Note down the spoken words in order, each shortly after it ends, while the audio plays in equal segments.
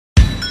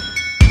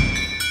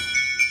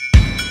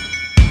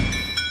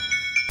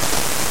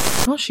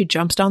Well, she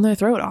jumps down their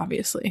throat,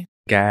 obviously.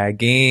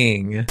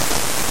 Gagging.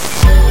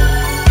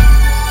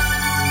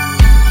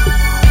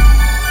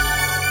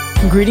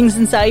 Greetings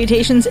and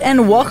salutations,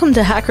 and welcome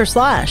to Hack or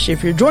Slash.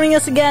 If you're joining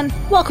us again,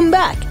 welcome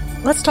back.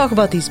 Let's talk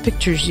about these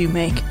pictures you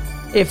make.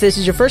 If this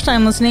is your first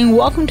time listening,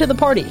 welcome to the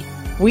party.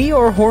 We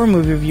are a horror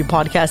movie review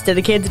podcast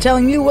dedicated to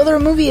telling you whether a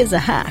movie is a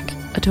hack,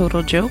 A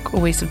total joke, a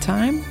waste of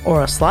time.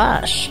 or a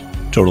slash.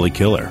 Totally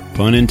killer.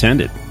 Pun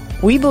intended.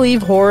 We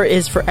believe horror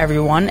is for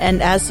everyone,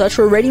 and as such,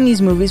 we're rating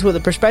these movies with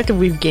a perspective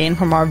we've gained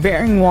from our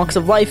varying walks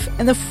of life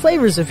and the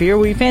flavors of fear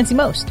we fancy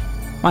most.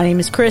 My name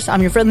is Chris,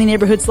 I'm your friendly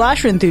neighborhood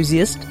slasher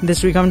enthusiast.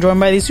 This week I'm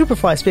joined by the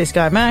Superfly Space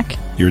Guy Mac,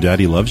 Your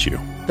daddy loves you.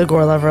 the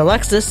Gore Lover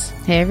Alexis,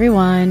 Hey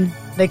everyone.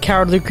 the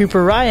Cowardly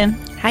Creeper Ryan,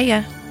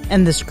 Hiya.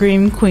 and the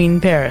Scream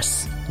Queen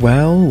Paris.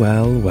 Well.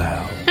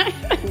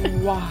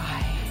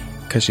 Why?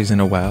 Because she's in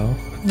a well.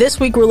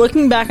 This week we're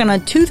looking back on a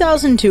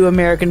 2002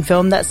 American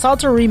film that sought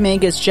to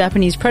remake its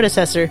Japanese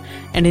predecessor,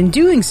 and in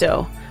doing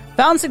so,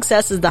 found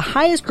success as the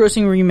highest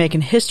grossing remake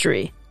in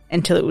history,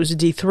 until it was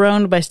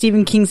dethroned by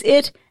Stephen King's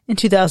It in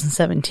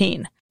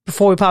 2017.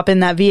 Before we pop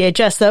in that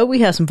VHS though, we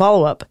have some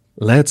follow-up.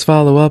 Let's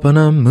follow up on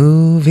a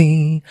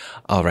movie.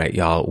 All right,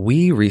 y'all.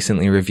 We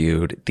recently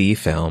reviewed the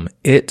film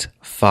It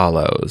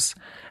Follows.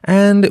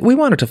 And we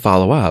wanted to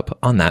follow up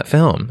on that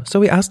film.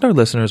 So we asked our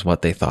listeners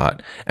what they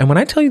thought. And when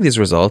I tell you these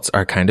results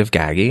are kind of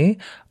gaggy,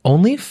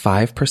 only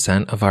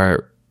 5% of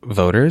our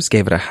voters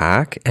gave it a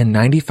hack and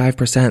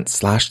 95%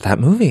 slashed that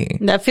movie.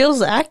 That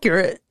feels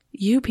accurate.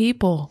 You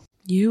people.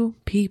 You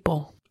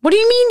people. What do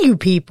you mean, you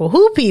people?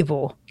 Who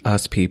people?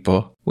 Us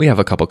people. We have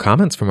a couple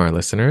comments from our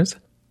listeners.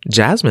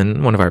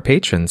 Jasmine, one of our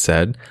patrons,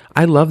 said,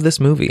 I love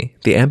this movie.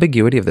 The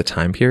ambiguity of the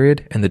time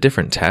period and the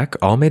different tech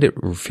all made it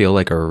feel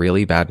like a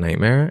really bad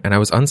nightmare, and I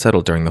was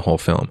unsettled during the whole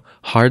film.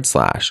 Hard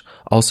slash.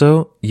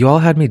 Also, you all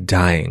had me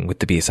dying with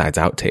the B-sides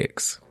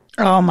outtakes.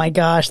 Oh my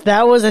gosh,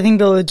 that was, I think,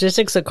 the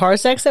logistics of car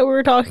sex that we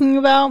were talking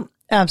about.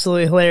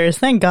 Absolutely hilarious.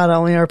 Thank God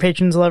only our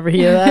patrons will ever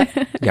hear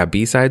that. Yeah,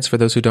 B-sides, for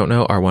those who don't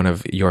know, are one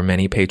of your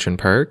many patron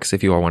perks.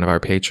 If you are one of our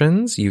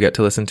patrons, you get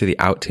to listen to the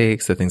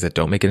outtakes, the things that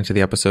don't make it into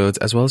the episodes,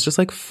 as well as just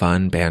like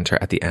fun banter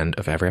at the end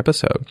of every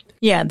episode.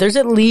 Yeah, there's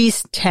at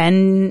least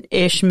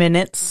 10-ish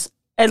minutes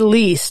at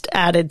least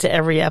added to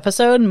every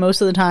episode.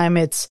 Most of the time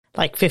it's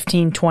like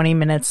 15, 20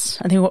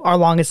 minutes. I think our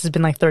longest has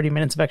been like 30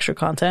 minutes of extra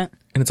content.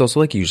 And it's also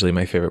like usually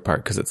my favorite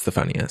part because it's the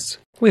funniest.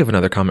 We have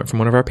another comment from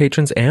one of our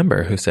patrons,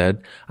 Amber, who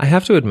said, I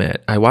have to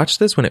admit, I watched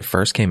this when it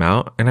first came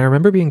out and I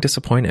remember being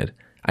disappointed.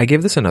 I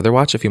gave this another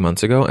watch a few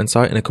months ago and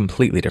saw it in a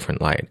completely different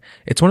light.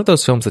 It's one of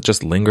those films that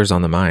just lingers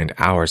on the mind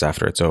hours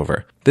after it's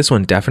over. This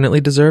one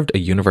definitely deserved a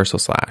universal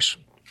slash.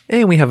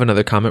 And we have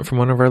another comment from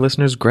one of our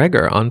listeners,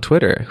 Gregor, on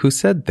Twitter, who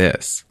said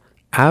this.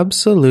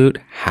 Absolute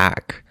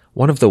hack.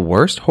 One of the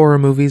worst horror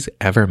movies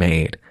ever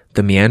made.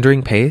 The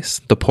meandering pace,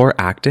 the poor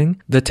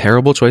acting, the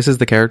terrible choices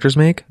the characters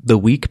make, the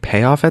weak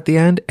payoff at the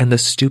end, and the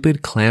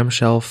stupid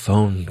clamshell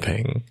phone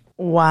thing.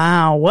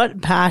 Wow,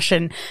 what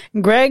passion.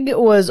 Greg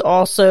was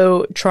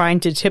also trying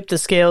to tip the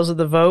scales of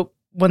the vote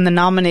when the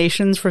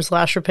nominations for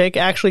Slasher Pick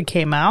actually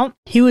came out.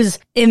 He was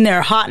in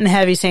there hot and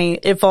heavy saying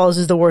It Follows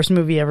is the worst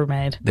movie ever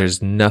made.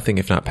 There's nothing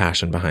if not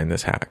passion behind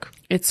this hack.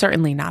 It's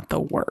certainly not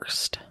the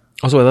worst.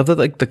 Also, I love that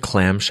like the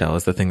clamshell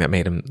is the thing that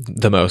made him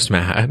the most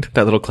mad.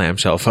 That little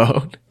clamshell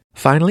phone.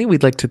 Finally,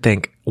 we'd like to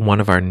thank one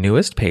of our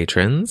newest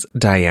patrons,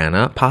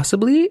 Diana,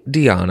 possibly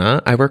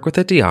Diana. I work with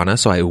a Diana,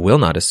 so I will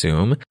not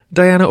assume.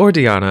 Diana or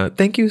Diana,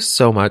 thank you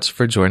so much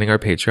for joining our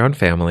Patreon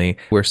family.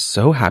 We're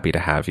so happy to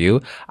have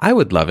you. I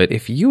would love it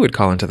if you would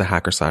call into the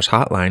Hacker Slash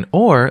hotline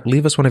or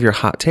leave us one of your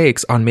hot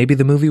takes on maybe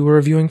the movie we're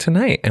reviewing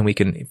tonight, and we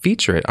can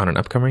feature it on an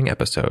upcoming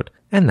episode.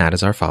 And that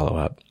is our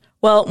follow-up.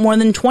 Well, more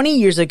than 20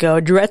 years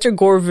ago, director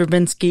Gore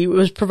Verbinski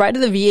was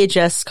provided a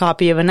VHS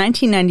copy of a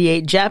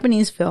 1998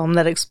 Japanese film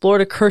that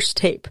explored a cursed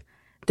tape,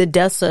 the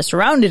deaths that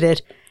surrounded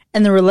it,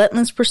 and the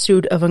relentless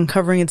pursuit of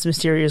uncovering its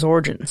mysterious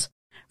origins.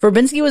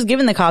 Verbinski was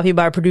given the copy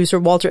by producer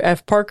Walter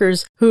F.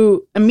 Parkers,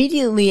 who,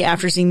 immediately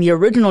after seeing the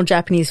original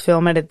Japanese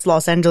film at its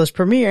Los Angeles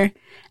premiere,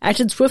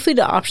 acted swiftly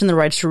to option the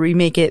rights to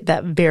remake it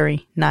that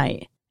very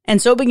night.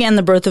 And so began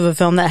the birth of a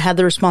film that had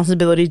the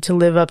responsibility to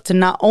live up to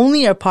not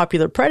only a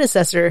popular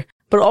predecessor,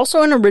 but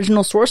also an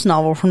original source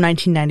novel from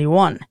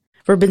 1991.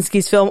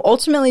 Verbinski's film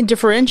ultimately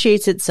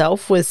differentiates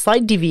itself with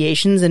slight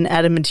deviations in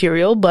added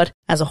material, but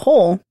as a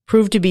whole,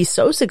 proved to be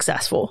so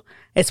successful,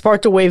 it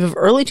sparked a wave of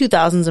early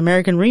 2000s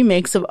American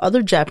remakes of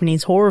other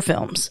Japanese horror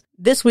films.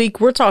 This week,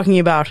 we're talking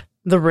about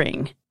The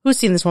Ring. Who's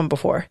seen this one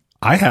before?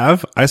 I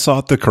have. I saw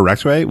it the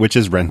correct way, which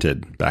is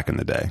rented back in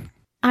the day.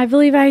 I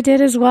believe I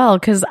did as well,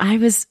 because I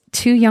was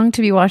too young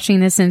to be watching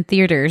this in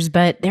theaters,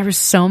 but there was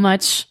so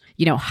much,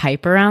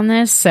 hype around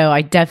this, so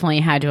I definitely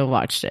had to have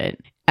watched it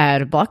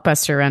at a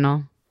Blockbuster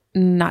rental.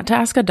 Not to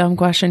ask a dumb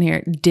question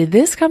here, did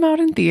this come out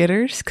in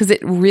theaters? Because it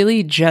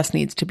really just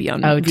needs to be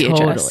on VHS.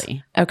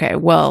 Totally. Okay,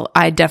 well,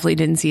 I definitely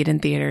didn't see it in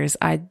theaters.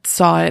 I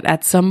saw it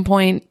at some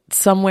point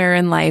somewhere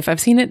in life. I've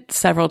seen it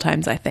several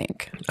times, I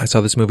think. I saw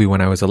this movie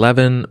when I was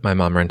 11. My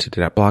mom rented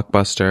it at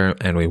Blockbuster,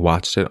 and we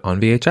watched it on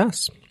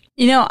VHS.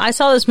 You know, I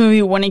saw this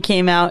movie when it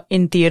came out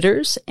in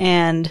theaters,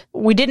 and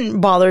we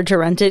didn't bother to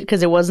rent it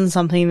because it wasn't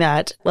something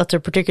that left a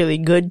particularly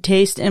good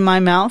taste in my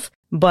mouth.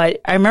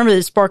 But I remember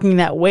it sparking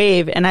that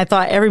wave, and I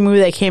thought every movie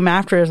that came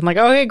after it, I'm like,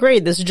 okay,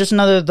 great, this is just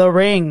another The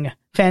Ring.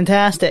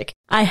 Fantastic.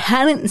 I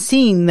hadn't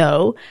seen,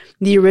 though,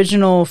 the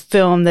original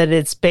film that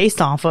it's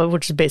based off of,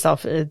 which is based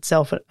off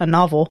itself a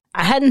novel.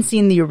 I hadn't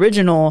seen the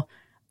original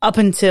up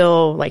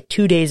until like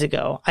 2 days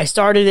ago. I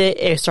started it.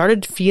 It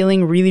started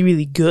feeling really,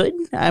 really good.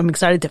 I'm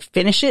excited to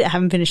finish it. I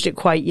haven't finished it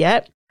quite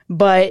yet.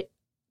 But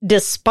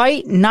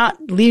despite not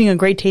leaving a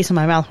great taste in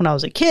my mouth when I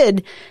was a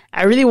kid,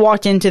 I really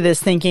walked into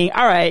this thinking,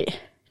 all right,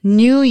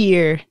 new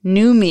year,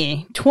 new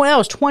me. That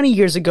was 20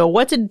 years ago.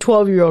 What did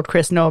 12-year-old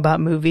Chris know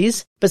about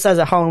movies besides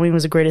that Halloween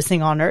was the greatest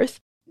thing on earth?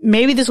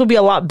 Maybe this will be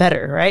a lot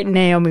better, right?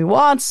 Naomi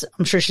Watts,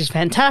 I'm sure she's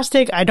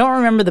fantastic. I don't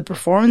remember the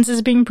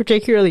performances being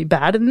particularly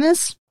bad in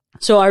this.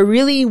 So I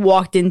really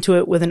walked into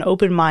it with an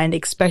open mind,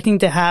 expecting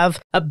to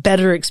have a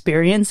better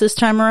experience this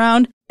time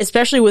around,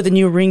 especially with the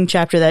new Ring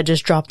chapter that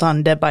just dropped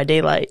on Dead by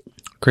Daylight.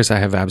 Chris, I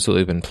have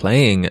absolutely been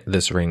playing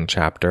this Ring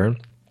chapter,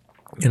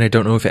 and I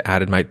don't know if it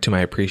added to my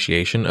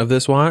appreciation of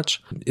this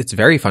watch. It's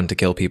very fun to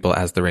kill people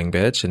as the Ring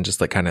bitch and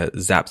just like kind of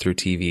zap through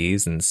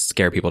TVs and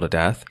scare people to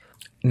death.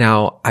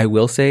 Now, I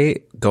will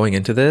say, going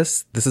into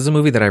this is a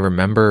movie that I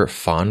remember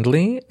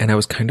fondly, and I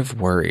was kind of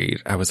worried.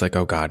 I was like,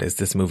 oh God, is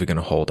this movie going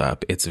to hold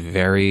up? It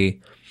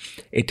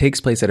takes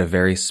place at a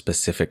very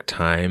specific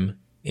time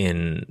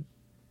in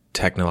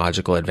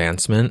technological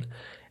advancement,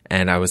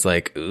 and I was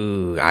like,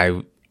 ooh,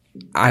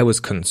 I was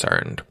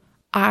concerned.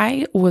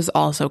 I was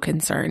also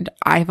concerned.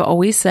 I've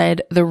always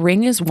said The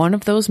Ring is one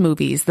of those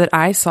movies that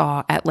I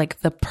saw at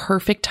like the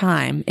perfect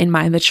time in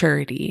my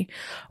maturity,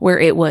 where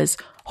it was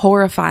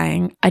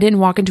horrifying. I didn't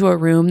walk into a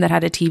room that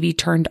had a TV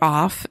turned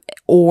off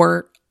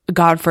or,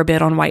 God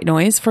forbid, on white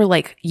noise for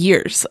like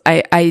years.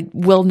 I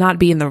will not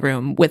be in the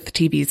room with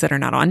TVs that are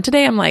not on.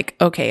 Today I'm like,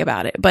 okay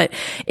about it. But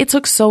it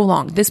took so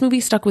long. This movie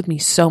stuck with me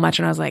so much.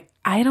 And I was like,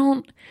 I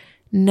don't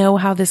know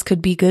how this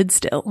could be good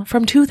still.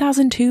 From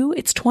 2002,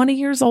 it's 20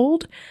 years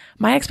old.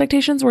 My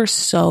expectations were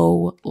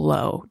so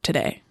low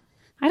today.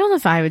 I don't know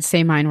if I would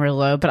say mine were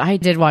low, but I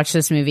did watch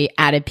this movie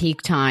at a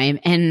peak time.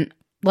 And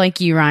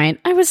like you, Ryan,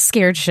 I was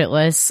scared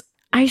shitless.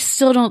 I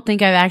still don't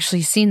think I've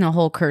actually seen the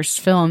whole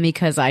cursed film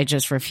because I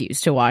just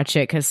refused to watch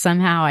it because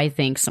somehow I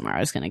think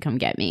Samara's going to come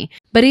get me.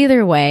 But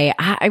either way,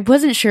 I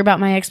wasn't sure about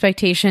my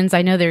expectations.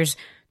 I know there's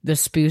the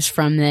spoofs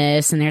from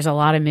this and there's a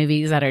lot of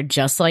movies that are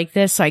just like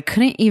this. So I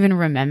couldn't even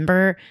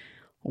remember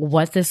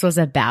what this was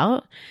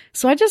about.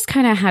 So I just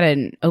kind of had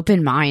an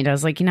open mind. I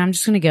was like, I'm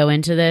just going to go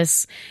into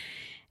this.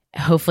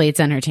 Hopefully it's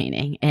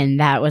entertaining. And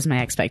that was my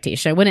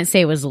expectation. I wouldn't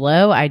say it was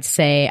low. I'd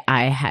say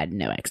I had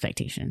no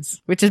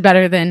expectations, which is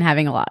better than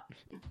having a lot.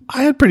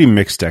 I had pretty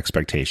mixed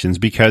expectations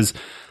because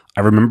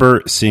I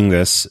remember seeing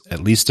this at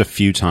least a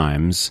few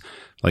times,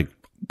 like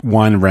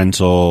one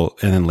rental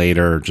and then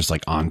later just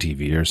like on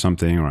TV or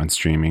something or on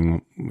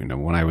streaming,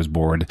 when I was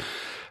bored.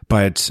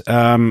 But,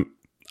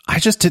 I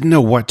just didn't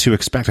know what to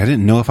expect. I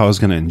didn't know if I was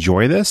going to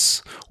enjoy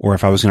this or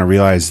if I was going to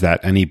realize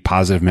that any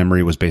positive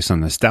memory was based on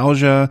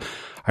nostalgia.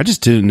 I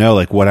just didn't know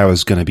like what I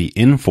was going to be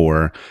in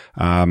for.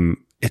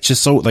 It's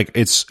just so like,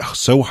 it's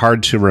so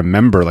hard to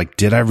remember. Like,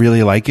 did I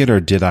really like it or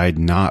did I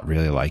not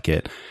really like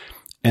it?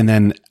 And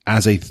then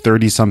as a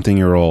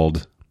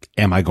 30-something-year-old,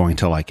 am I going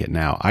to like it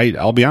now?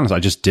 I'll be honest. I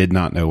just did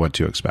not know what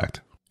to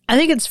expect. I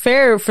think it's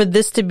fair for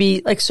this to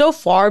be like so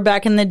far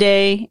back in the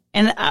day.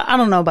 And I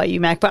don't know about you,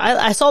 Mac, but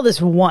I saw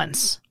this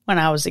once when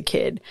I was a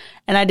kid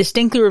and I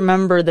distinctly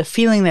remember the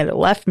feeling that it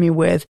left me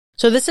with.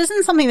 So this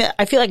isn't something that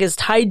I feel like is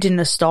tied to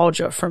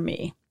nostalgia for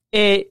me.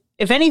 It,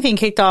 if anything,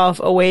 kicked off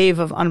a wave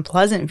of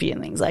unpleasant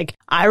feelings. Like,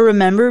 I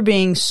remember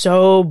being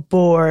so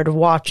bored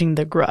watching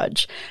The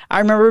Grudge. I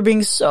remember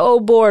being so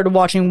bored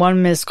watching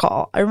One Missed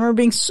Call. I remember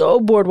being so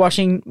bored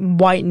watching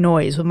White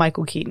Noise with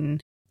Michael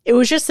Keaton. It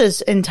was just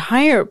this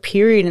entire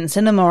period in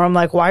cinema where I'm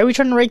like, why are we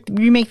trying to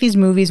remake these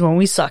movies when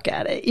we suck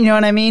at it? You know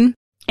what I mean?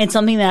 It's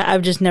something that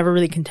I've just never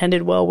really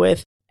contended well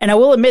with. And I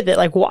will admit that,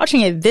 like,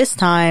 watching it this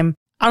time,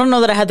 I don't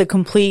know that I had the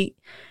complete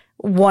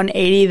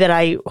 180 that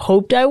I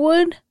hoped I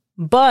would,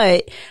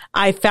 but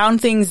I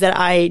found things that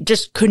I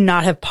just could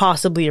not have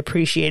possibly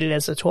appreciated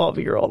as a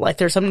 12-year-old. Like,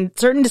 there's some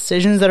certain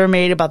decisions that are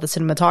made about the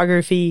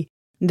cinematography.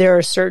 There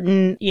are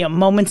certain,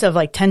 moments of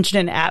like tension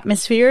and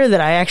atmosphere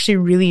that I actually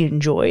really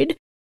enjoyed.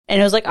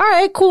 And it was like, all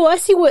right, cool. I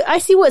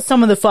see what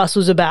some of the fuss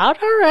was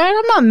about. All right.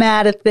 I'm not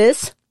mad at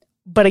this.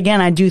 But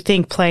again, I do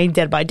think playing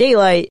Dead by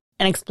Daylight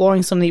and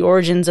exploring some of the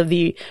origins of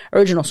the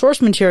original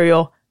source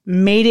material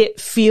made it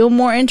feel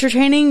more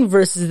entertaining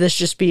versus this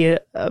just be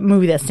a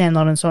movie that stands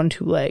on its own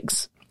two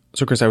legs.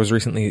 So, Chris, I was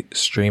recently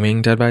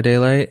streaming Dead by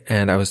Daylight,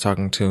 and I was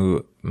talking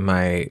to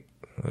my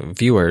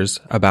viewers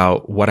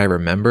about what I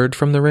remembered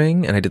from The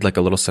Ring, and I did like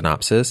a little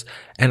synopsis,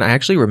 and I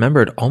actually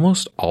remembered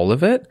almost all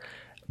of it,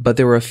 but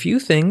there were a few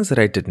things that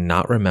I did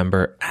not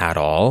remember at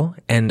all,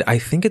 and I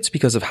think it's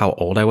because of how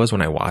old I was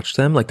when I watched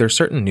them. Like, there's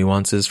certain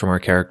nuances from our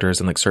characters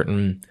and like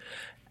certain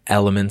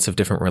elements of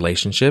different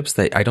relationships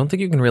that I don't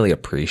think you can really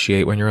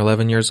appreciate when you're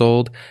 11 years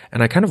old.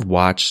 And I kind of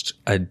watched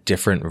a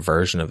different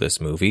version of this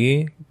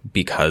movie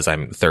because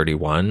I'm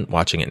 31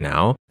 watching it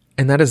now.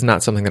 And that is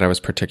not something that I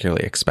was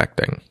particularly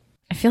expecting.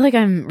 I feel like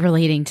I'm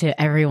relating to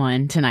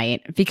everyone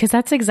tonight because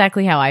that's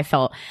exactly how I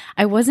felt.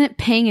 I wasn't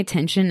paying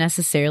attention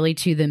necessarily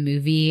to the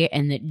movie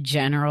and the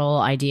general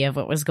idea of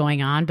what was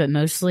going on, but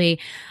mostly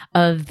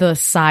of the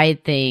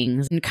side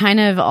things and kind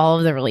of all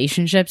of the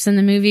relationships in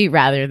the movie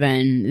rather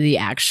than the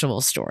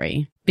actual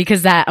story.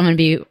 Because that, I'm going to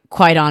be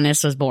quite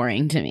honest, was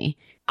boring to me.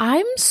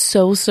 I'm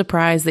so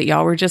surprised that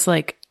y'all were just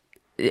like,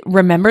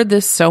 remembered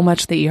this so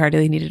much that you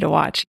hardly needed to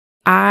watch.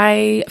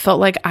 I felt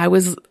like I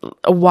was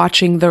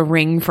watching The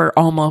Ring for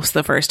almost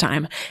the first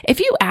time. If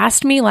you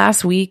asked me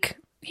last week,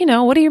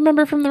 what do you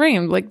remember from The Ring?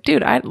 I'm like,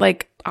 dude,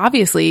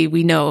 obviously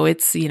we know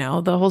it's, the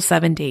whole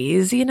 7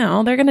 days, they're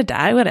going to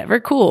die,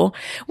 whatever. Cool.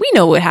 We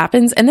know what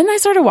happens. And then I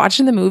started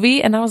watching the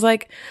movie and I was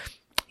like,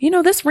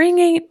 this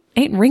ring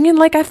ain't ringing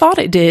like I thought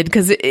it did.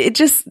 Cause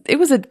it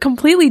was a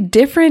completely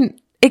different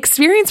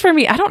experience for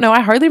me. I don't know. I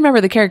hardly remember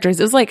the characters.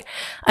 It was like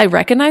I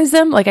recognized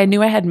them. Like I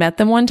knew I had met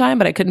them one time,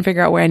 but I couldn't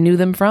figure out where I knew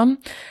them from.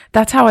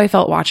 That's how I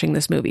felt watching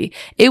this movie.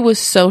 It was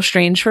so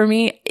strange for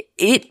me.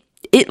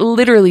 It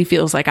literally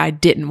feels like I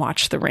didn't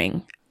watch The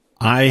Ring.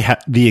 I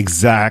had the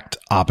exact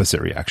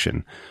opposite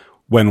reaction.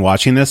 When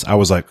watching this, I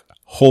was like,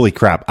 holy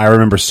crap, I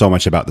remember so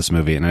much about this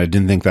movie and I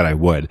didn't think that I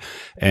would.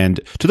 And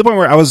to the point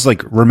where I was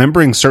like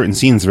remembering certain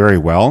scenes very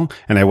well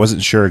and I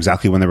wasn't sure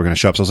exactly when they were going to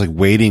show up. So I was like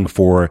waiting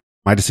for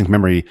my distinct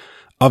memory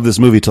of this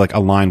movie to like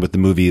align with the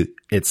movie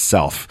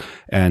itself.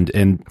 And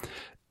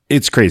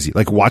it's crazy.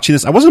 Like watching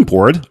this, I wasn't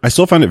bored. I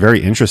still found it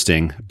very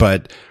interesting,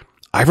 but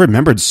I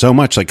remembered so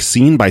much, like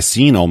scene by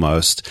scene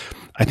almost.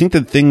 I think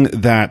the thing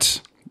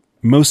that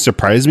most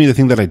surprised me, the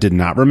thing that I did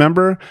not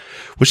remember,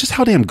 was just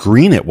how damn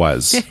green it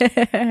was.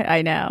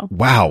 I know.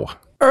 Wow.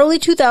 Early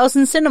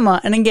 2000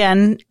 cinema. And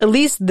again, at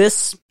least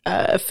this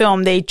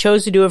film, they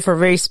chose to do it for a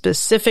very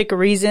specific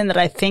reason that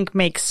I think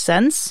makes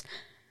sense.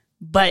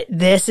 But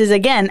this is,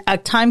 again, a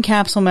time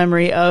capsule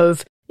memory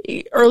of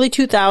early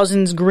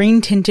 2000s green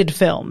tinted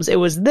films. It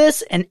was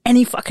this and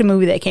any fucking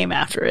movie that came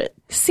after it.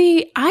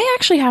 See, I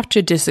actually have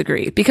to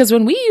disagree because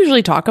when we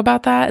usually talk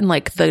about that and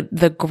like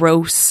the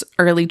gross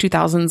early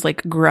 2000s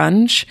like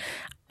grunge,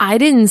 I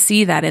didn't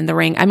see that in The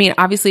Ring. I mean,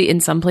 obviously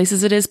in some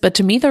places it is, but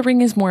to me The Ring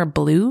is more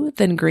blue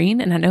than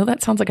green. And I know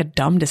that sounds like a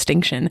dumb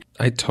distinction.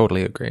 I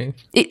totally agree.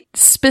 It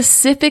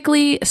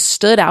specifically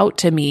stood out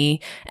to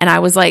me and I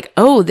was like,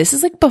 oh, this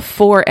is like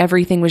before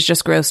everything was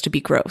just gross to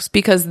be gross,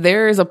 because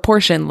there is a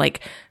portion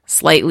like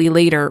slightly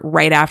later,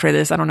 right after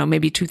this, I don't know,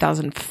 maybe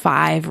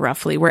 2005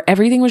 roughly, where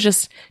everything was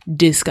just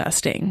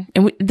disgusting.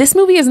 And this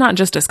movie is not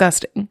just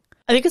disgusting.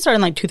 I think it started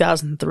in like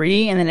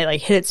 2003 and then it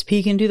like hit its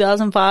peak in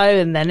 2005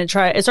 and then it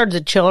started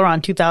to chill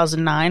around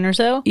 2009 or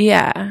so.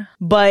 Yeah.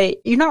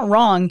 But you're not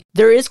wrong.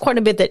 There is quite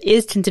a bit that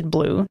is tinted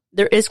blue.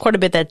 There is quite a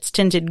bit that's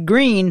tinted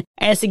green.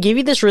 And it's to give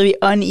you this really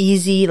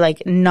uneasy,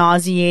 like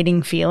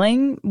nauseating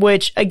feeling,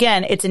 which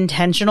again, it's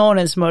intentional and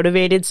it's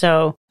motivated.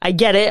 So I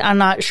get it. I'm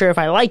not sure if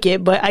I like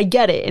it, but I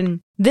get it.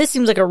 And this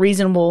seems like a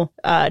reasonable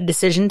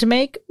decision to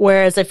make.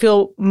 Whereas I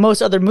feel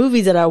most other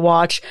movies that I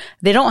watch,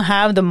 they don't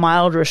have the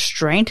mild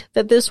restraint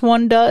that this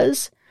one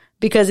does.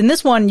 Because in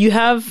this one, you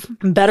have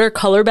better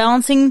color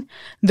balancing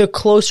the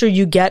closer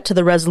you get to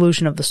the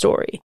resolution of the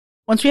story.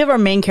 Once we have our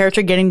main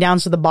character getting down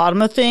to the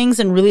bottom of things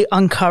and really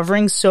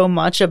uncovering so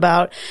much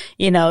about,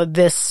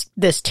 this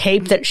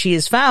tape that she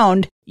has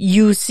found,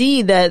 you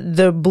see that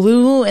the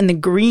blue and the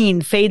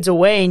green fades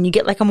away and you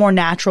get like a more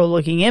natural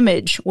looking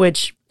image,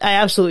 which I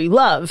absolutely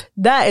love.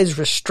 That is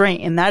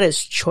restraint and that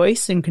is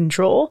choice and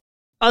control.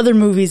 Other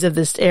movies of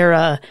this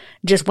era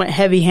just went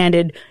heavy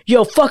handed.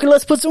 Yo, fucking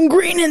let's put some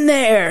green in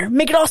there.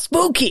 Make it all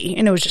spooky.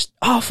 And it was just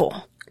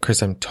awful.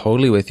 Chris, I'm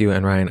totally with you.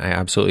 And Ryan, I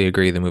absolutely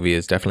agree. The movie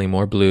is definitely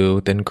more blue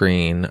than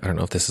green. I don't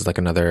know if this is like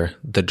another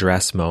The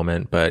Dress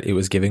moment, but it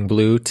was giving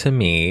blue to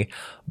me.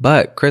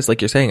 But Chris,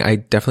 like you're saying, I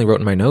definitely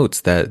wrote in my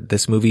notes that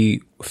this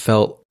movie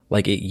felt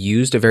like it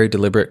used a very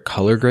deliberate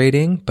color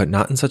grading, but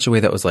not in such a way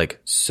that was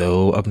like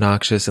so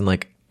obnoxious and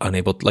like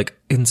unable, like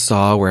in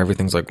Saw where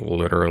everything's like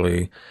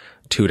literally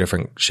 2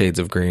 different shades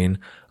of green.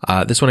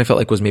 This one I felt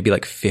like was maybe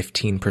like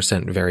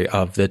 15% very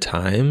of the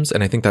times.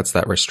 And I think that's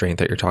that restraint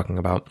that you're talking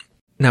about.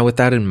 Now, with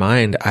that in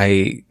mind,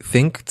 I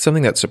think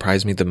something that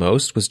surprised me the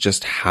most was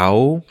just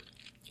how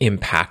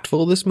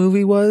impactful this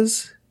movie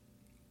was.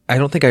 I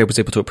don't think I was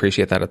able to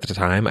appreciate that at the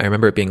time. I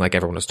remember it being like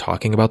everyone was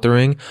talking about The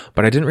Ring,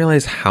 but I didn't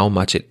realize how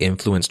much it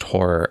influenced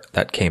horror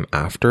that came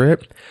after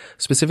it.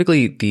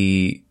 Specifically,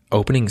 the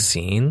opening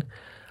scene.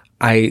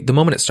 The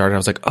moment it started, I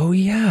was like, oh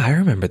yeah, I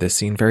remember this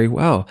scene very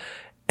well.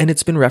 And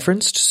it's been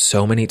referenced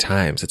so many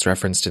times. It's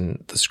referenced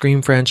in the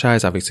Scream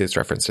franchise. Obviously, it's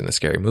referenced in the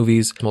Scary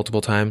Movies multiple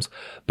times.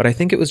 But I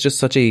think it was just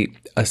such a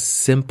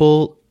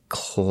simple,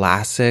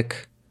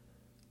 classic,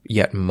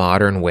 yet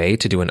modern way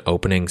to do an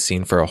opening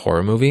scene for a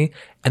horror movie.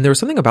 And there was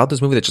something about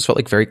this movie that just felt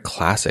like very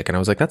classic. And I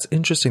was like, that's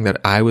interesting that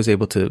I was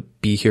able to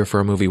be here for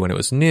a movie when it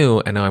was new.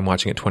 And now I'm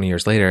watching it 20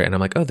 years later. And I'm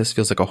like, oh, this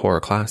feels like a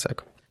horror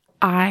classic.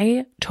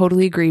 I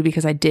totally agree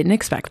because I didn't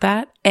expect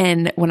that.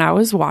 And when I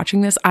was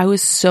watching this, I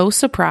was so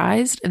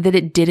surprised that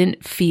it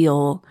didn't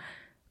feel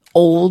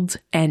old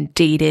and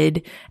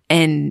dated.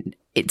 And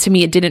to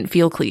me, it didn't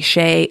feel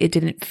cliche. It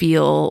didn't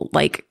feel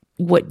like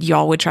what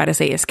y'all would try to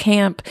say is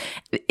camp.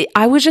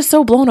 I was just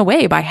so blown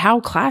away by how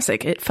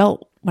classic it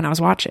felt when I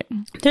was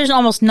watching. There's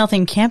almost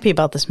nothing campy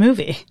about this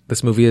movie.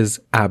 This movie is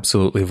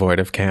absolutely void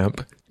of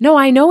camp. No,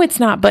 I know it's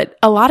not, but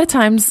a lot of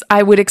times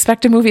I would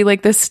expect a movie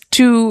like this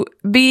to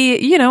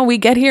be, we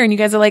get here and you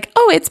guys are like,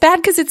 oh, it's bad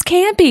because it's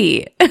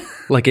campy.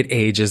 Like it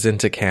ages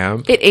into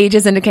camp. It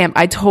ages into camp.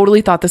 I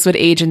totally thought this would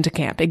age into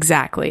camp.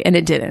 Exactly. And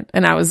it didn't.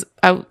 And I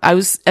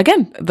was,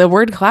 again, the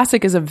word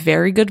classic is a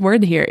very good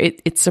word here.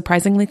 It's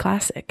surprisingly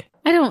classic.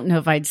 I don't know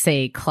if I'd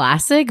say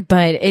classic,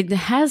 but it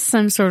has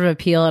some sort of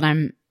appeal, and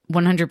I'm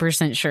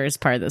 100% sure it's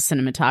part of the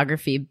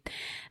cinematography,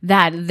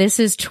 that this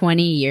is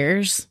 20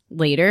 years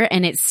later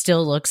and it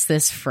still looks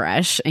this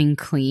fresh and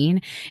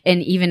clean.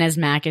 And even as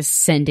Mac is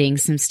sending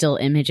some still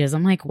images,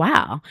 I'm like,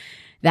 wow,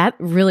 that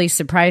really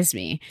surprised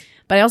me.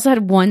 But I also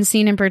had one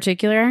scene in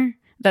particular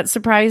that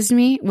surprised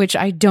me, which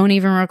I don't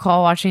even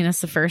recall watching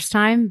this the first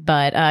time,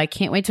 but I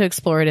can't wait to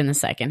explore it in the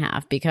second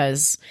half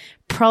because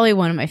probably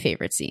one of my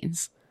favorite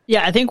scenes.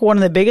 Yeah, I think one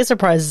of the biggest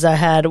surprises I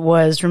had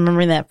was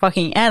remembering that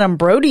fucking Adam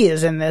Brody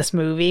is in this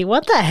movie.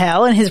 What the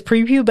hell? And his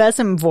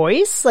prepubescent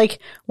voice? Like,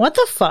 what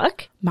the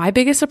fuck? My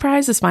biggest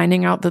surprise is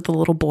finding out that the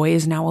little boy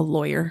is now a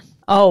lawyer.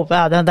 Oh,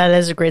 wow, that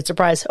is a great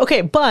surprise. Okay,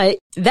 but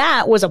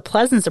that was a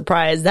pleasant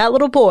surprise. That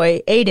little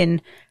boy, Aiden,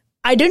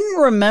 I didn't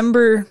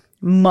remember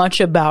much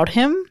about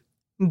him,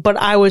 but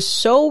I was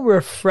so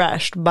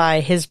refreshed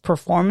by his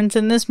performance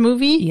in this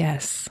movie.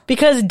 Yes.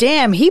 Because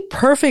damn, he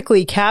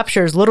perfectly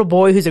captures little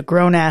boy who's a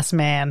grown-ass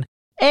man.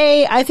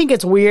 I think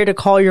it's weird to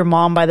call your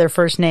mom by their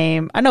first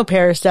name. I know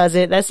Paris does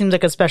it. That seems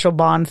like a special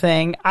bond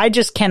thing. I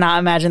just cannot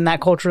imagine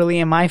that culturally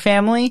in my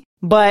family.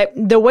 But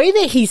the way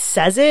that he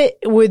says it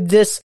with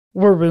this,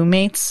 we're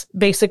roommates,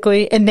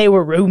 basically, and they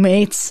were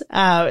roommates,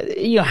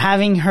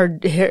 having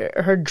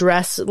her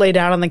dress laid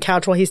out on the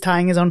couch while he's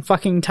tying his own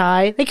fucking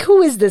tie. Like,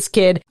 who is this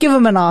kid? Give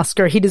him an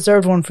Oscar. He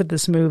deserved one for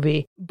this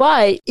movie.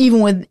 But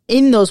even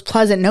within those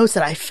pleasant notes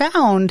that I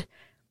found,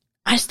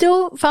 I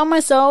still found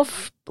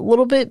myself a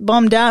little bit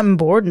bummed out and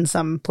bored in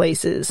some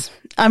places.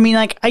 I mean,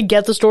 like, I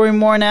get the story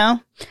more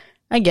now.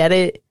 I get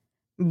it.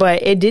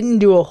 But it didn't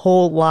do a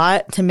whole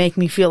lot to make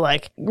me feel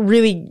like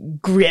really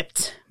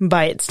gripped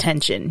by its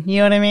tension. You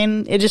know what I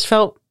mean? It just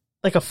felt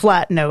like a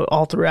flat note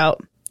all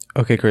throughout.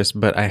 Okay, Chris,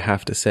 but I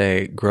have to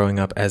say, growing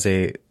up as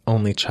a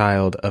only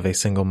child of a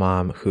single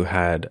mom who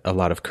had a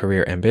lot of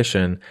career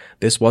ambition,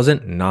 this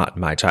wasn't not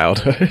my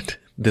childhood.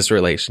 This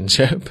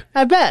relationship.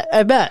 I bet.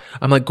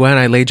 I'm like, Gwen,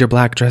 I laid your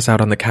black dress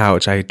out on the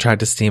couch. I tried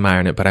to steam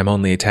iron it, but I'm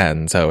only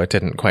 10, so it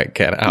didn't quite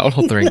get out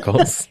all the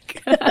wrinkles.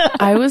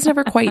 I was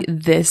never quite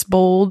this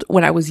bold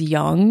when I was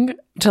young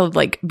to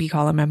like be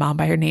calling my mom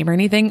by her name or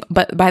anything.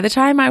 But by the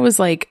time I was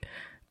like,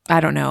 I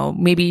don't know,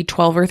 maybe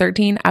 12 or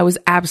 13, I was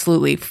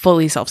absolutely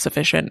fully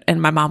self-sufficient.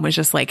 And my mom was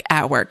just like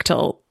at work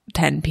till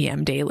 10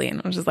 p.m. daily.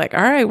 And I was just like,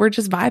 all right, we're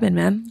just vibing,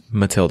 man.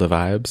 Matilda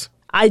vibes.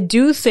 I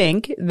do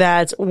think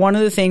that one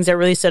of the things that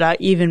really stood out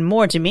even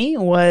more to me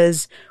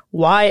was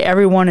why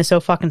everyone is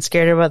so fucking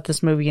scared about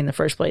this movie in the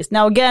first place.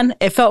 Now, again,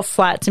 it felt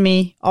flat to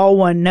me. All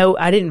one note.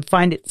 I didn't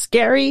find it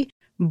scary,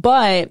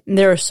 but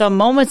there are some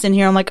moments in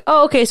here I'm like,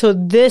 oh, okay, so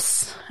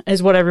this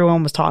is what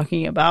everyone was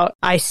talking about.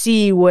 I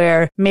see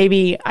where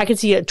maybe I could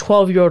see a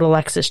 12-year-old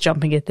Alexis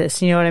jumping at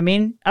this. You know what I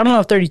mean? I don't know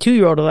if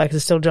 32-year-old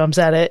Alexis still jumps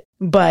at it,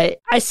 but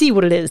I see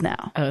what it is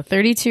now. Oh,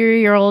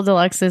 32-year-old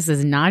Alexis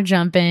is not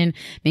jumping,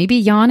 maybe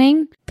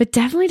yawning, but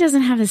definitely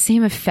doesn't have the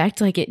same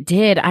effect like it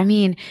did. I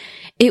mean,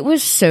 it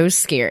was so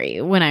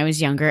scary when I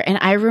was younger. And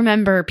I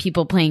remember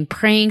people playing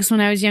pranks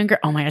when I was younger.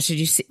 Oh my gosh, did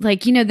you see?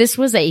 Like, this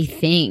was a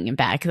thing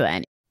back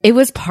then. It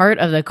was part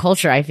of the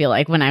culture, I feel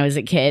like, when I was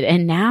a kid.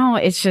 And now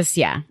it's just,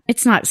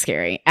 it's not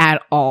scary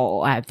at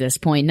all at this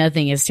point.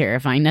 Nothing is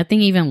terrifying. Nothing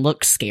even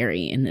looks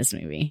scary in this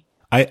movie.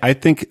 I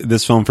think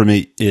this film for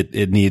me,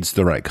 it needs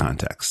the right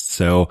context.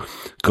 So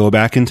go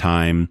back in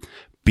time,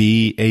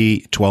 be a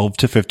 12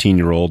 to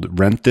 15-year-old,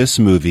 rent this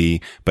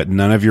movie, but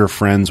none of your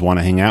friends want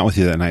to hang out with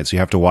you that night, so you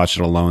have to watch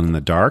it alone in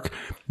the dark.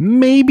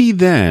 Maybe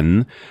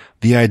then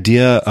the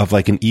idea of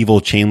like an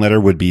evil chain letter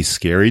would be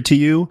scary to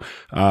you.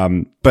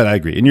 But I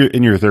agree. In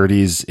your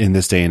 30s, in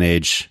this day and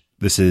age,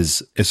 this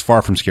is as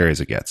far from scary as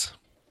it gets.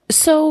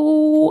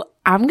 So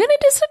I'm going to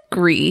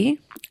disagree.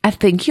 I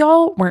think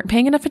y'all weren't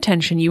paying enough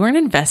attention. You weren't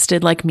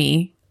invested like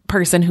me,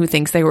 person who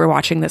thinks they were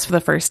watching this for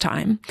the first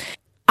time.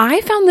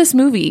 I found this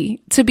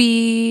movie to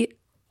be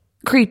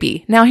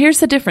creepy. Now, here's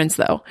the difference,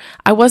 though.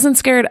 I wasn't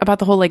scared about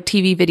the whole like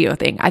TV video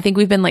thing. I think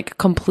we've been like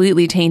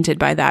completely tainted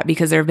by that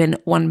because there have been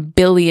 1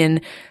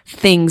 billion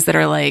things that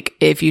are like,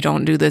 if you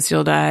don't do this,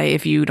 you'll die.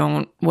 If you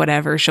don't,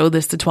 whatever, show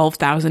this to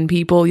 12,000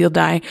 people, you'll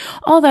die.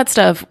 All that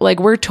stuff.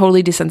 Like, we're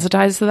totally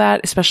desensitized to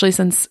that, especially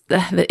since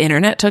the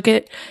internet took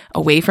it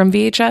away from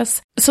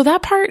VHS. So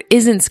that part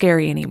isn't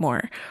scary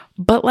anymore.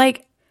 But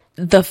like,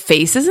 the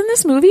faces in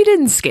this movie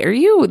didn't scare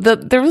you.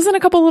 There wasn't a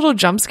couple little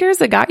jump scares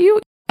that got you.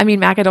 I mean,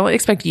 Mac, I don't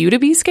expect you to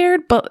be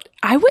scared, but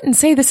I wouldn't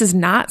say this is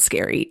not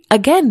scary.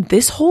 Again,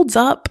 this holds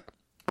up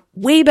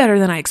way better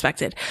than I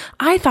expected.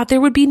 I thought there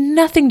would be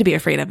nothing to be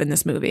afraid of in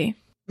this movie.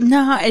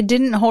 No, it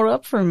didn't hold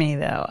up for me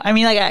though. I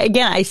mean, like,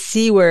 again, I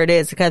see where it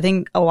is. Like, I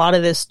think a lot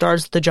of this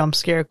starts with the jump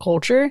scare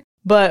culture,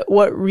 but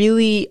what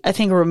really, I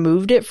think,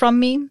 removed it from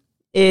me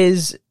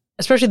is,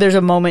 especially there's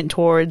a moment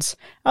towards,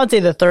 I would say,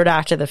 the third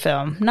act of the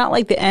film. Not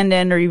like the end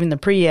or even the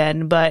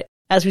pre-end, but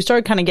as we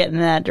started kind of getting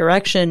in that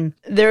direction,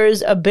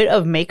 there's a bit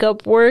of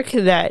makeup work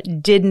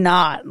that did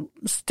not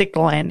stick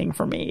the landing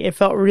for me. It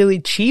felt really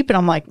cheap, and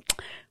I'm like,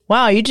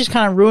 wow, you just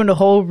kind of ruined a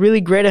whole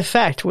really great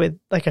effect with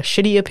like a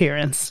shitty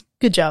appearance.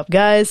 Good job,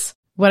 guys.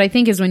 What I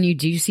think is when you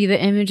do see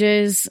the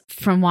images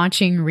from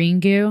watching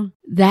Ringu,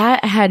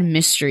 that had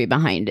mystery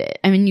behind it.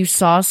 I mean, you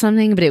saw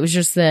something, but it was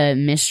just the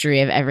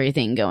mystery of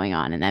everything going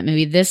on in that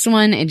movie. This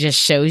one, it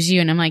just shows you,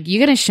 and I'm like, you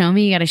got to show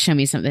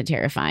me something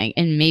terrifying.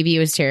 And maybe it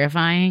was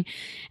terrifying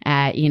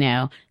at,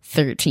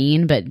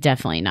 13, but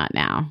definitely not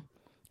now.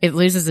 It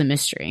loses the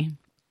mystery.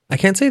 I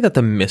can't say that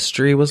the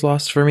mystery was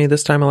lost for me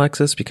this time,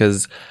 Alexis,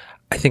 because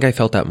I think I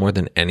felt that more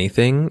than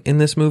anything in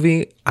this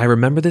movie. I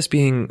remember this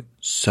being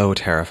so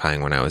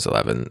terrifying when I was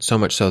 11, so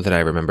much so that I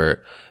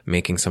remember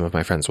making some of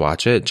my friends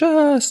watch it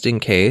just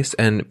in case.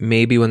 And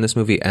maybe when this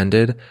movie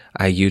ended,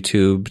 I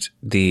YouTubed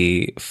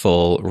the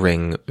full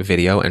Ring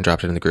video and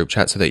dropped it in the group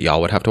chat so that y'all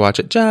would have to watch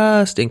it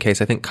just in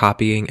case. I think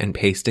copying and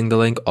pasting the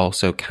link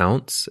also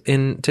counts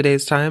in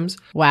today's times.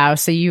 Wow,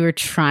 so you were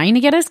trying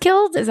to get us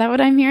killed? Is that what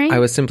I'm hearing? I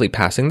was simply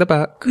passing the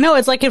buck. No,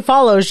 it's like it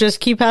follows.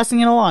 Just keep passing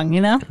it along,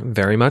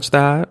 Very much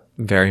that.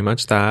 Very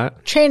much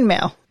that.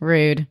 Chainmail.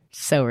 Rude.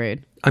 So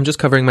rude. I'm just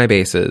covering my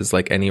bases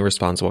like any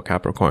responsible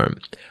Capricorn.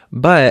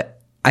 But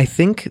I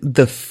think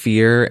the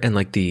fear and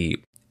like the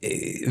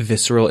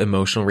visceral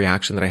emotional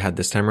reaction that I had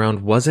this time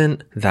around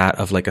wasn't that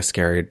of like a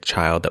scared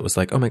child that was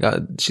like, oh my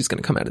God, she's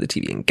going to come out of the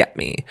TV and get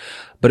me.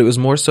 But it was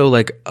more so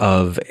like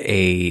of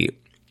I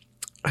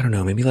don't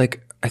know, maybe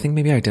like, I think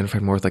maybe I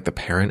identified more with like the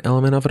parent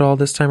element of it all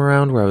this time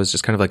around, where I was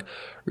just kind of like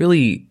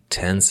really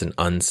tense and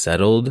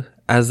unsettled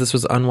as this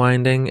was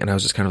unwinding. And I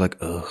was just kind of like,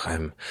 oh,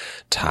 I'm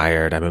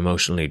tired. I'm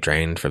emotionally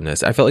drained from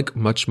this. I felt like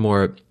much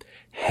more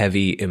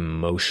heavy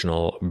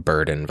emotional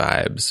burden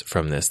vibes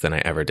from this than I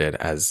ever did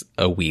as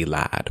a wee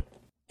lad.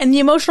 And the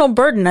emotional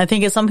burden, I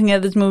think, is something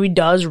that this movie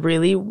does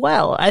really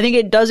well. I think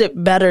it does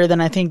it better than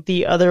I think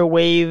the other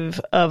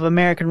wave of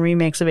American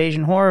remakes of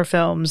Asian horror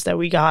films that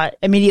we got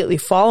immediately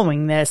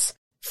following this.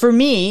 For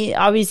me,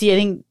 obviously, I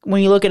think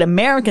when you look at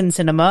American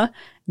cinema,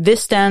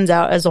 this stands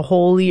out as a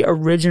wholly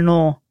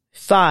original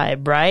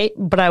vibe, right?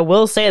 But I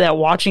will say that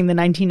watching the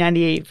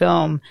 1998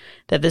 film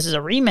that this is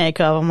a remake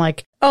of, I'm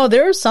like, oh,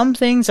 there are some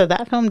things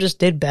that film just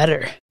did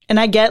better. And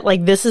I get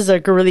like this is a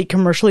really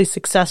commercially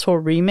successful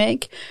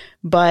remake,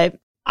 but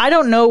I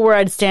don't know where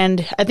I'd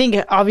stand. I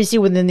think obviously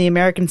within the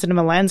American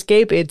cinema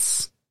landscape,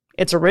 it's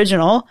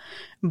original,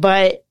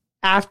 but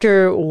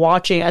after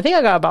watching, I think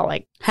I got about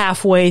like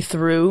halfway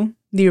through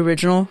the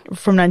original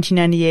from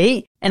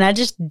 1998, and I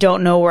just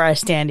don't know where I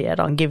stand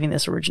yet on giving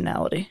this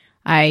originality.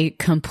 I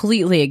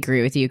completely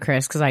agree with you,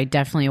 Chris, because I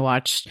definitely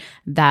watched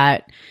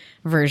that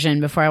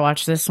version before I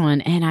watched this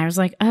one, and I was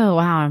like, oh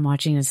wow, I'm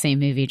watching the same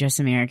movie,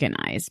 just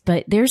Americanized.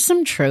 But there's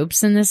some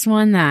tropes in this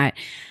one that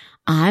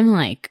I'm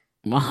like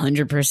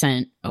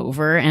 100%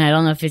 over, and I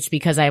don't know if it's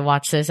because I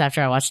watched this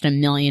after I watched a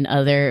million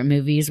other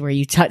movies where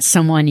you touch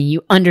someone and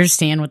you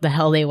understand what the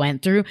hell they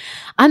went through.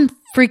 I'm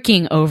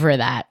freaking over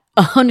that.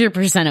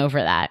 100%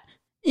 over that.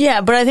 Yeah,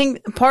 but I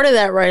think part of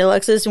that, right,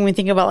 Alexis, when we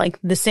think about like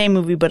the same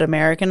movie but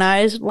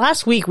Americanized,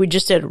 last week we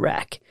just did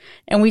Rec,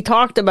 and we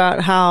talked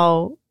about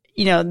how,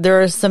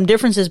 there are some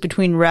differences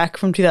between Rec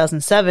from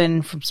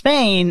 2007 from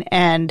Spain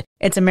and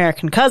its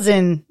American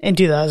cousin in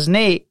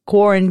 2008,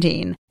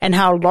 Quarantine, and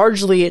how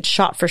largely it's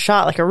shot for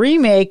shot like a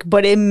remake,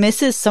 but it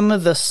misses some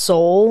of the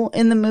soul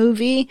in the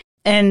movie.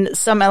 And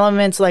some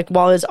elements, like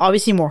while it's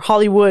obviously more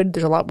Hollywood,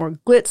 there's a lot more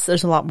glitz,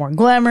 there's a lot more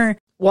glamour.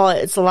 While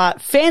it's a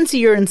lot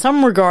fancier in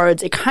some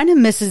regards, it kind of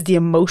misses the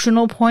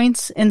emotional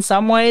points in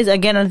some ways.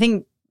 Again, I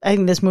think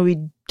this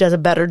movie does a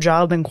better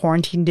job than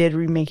Quarantine did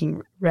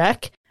remaking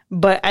Rec,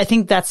 but I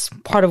think that's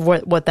part of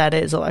what that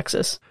is,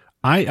 Alexis.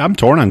 I'm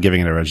torn on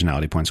giving it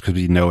originality points because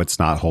we know it's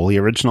not wholly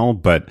original,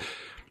 but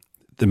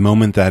the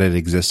moment that it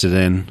existed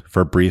in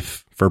for a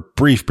brief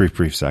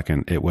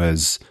second, it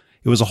was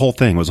a whole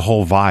thing. It was a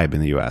whole vibe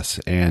in the US.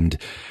 And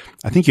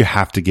I think you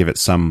have to give it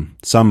some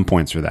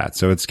points for that.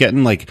 So it's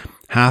getting like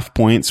half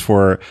points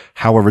for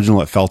how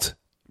original it felt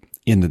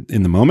in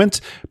the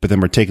moment, but then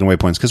we're taking away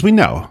points because we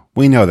know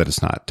that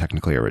it's not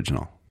technically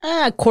original.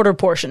 Quarter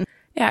portion.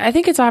 Yeah, I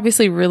think it's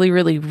obviously really,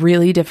 really,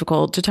 really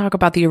difficult to talk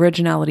about the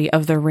originality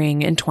of The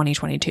Ring in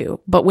 2022.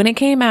 But when it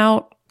came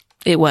out,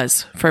 it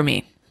was for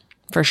me,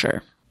 for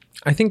sure.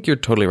 I think you're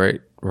totally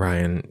right,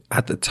 Ryan.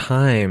 At the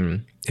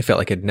time, it felt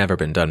like it had never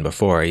been done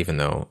before, even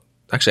though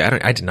actually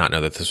I did not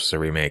know that this was a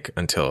remake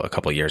until a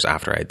couple of years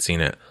after I'd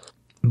seen it.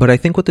 But I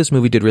think what this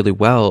movie did really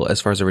well as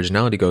far as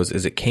originality goes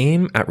is it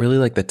came at really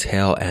like the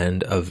tail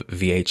end of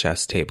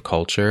VHS tape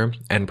culture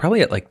and probably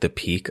at like the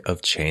peak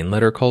of chain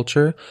letter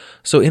culture.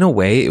 So in a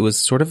way, it was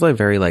sort of like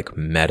very like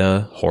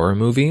meta horror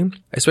movie,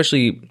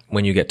 especially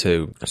when you get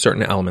to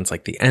certain elements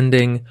like the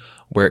ending,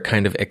 where it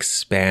kind of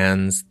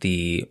expands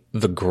the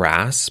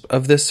grasp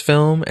of this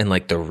film and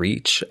like the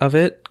reach of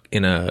it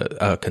in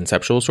a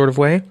conceptual sort of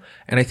way.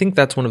 And I think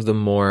that's one of the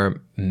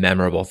more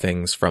memorable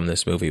things from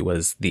this movie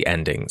was the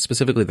ending,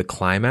 specifically the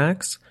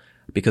climax,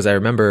 because I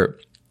remember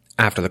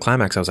after the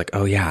climax, I was like,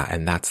 oh yeah,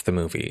 and that's the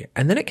movie.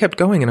 And then it kept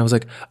going and I was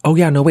like, oh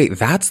yeah, no wait,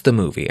 that's the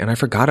movie. And I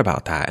forgot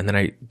about that. And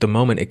then the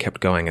moment it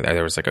kept going,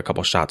 there was like a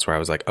couple shots where I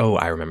was like, oh,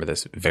 I remember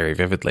this very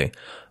vividly.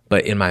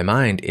 But in my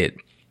mind, it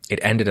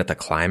ended at the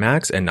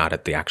climax and not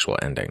at the actual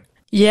ending.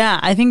 Yeah,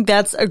 I think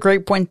that's a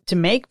great point to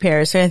make,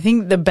 Paris. I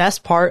think the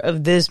best part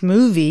of this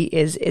movie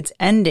is its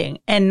ending,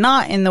 and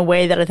not in the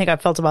way that I think I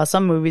felt about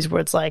some movies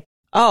where it's like,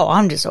 oh,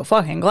 I'm just so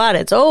fucking glad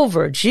it's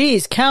over.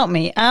 Jeez, count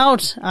me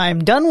out.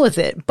 I'm done with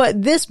it.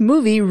 But this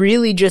movie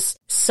really just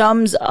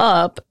sums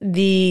up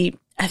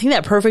I think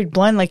that perfect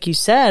blend, like you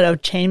said,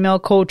 of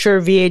chainmail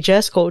culture,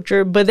 VHS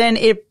culture, but then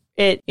it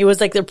was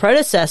like the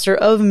predecessor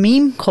of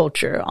meme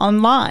culture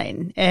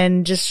online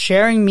and just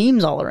sharing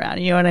memes all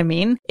around. You know what I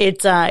mean?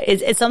 It's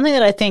something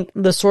that I think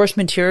the source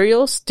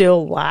material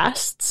still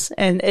lasts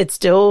and it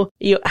still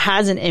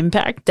has an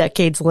impact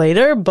decades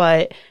later,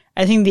 but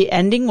I think the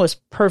ending was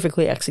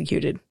perfectly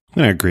executed.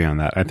 I'm going to agree on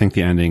that. I think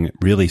the ending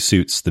really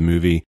suits the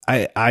movie.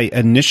 I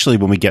initially,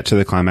 when we get to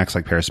the climax,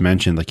 like Paris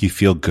mentioned, like you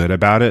feel good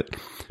about it,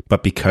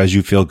 but because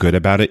you feel good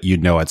about it, you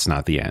know it's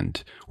not the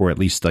end, or at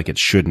least like it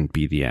shouldn't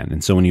be the end.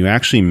 And so when you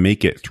actually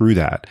make it through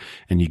that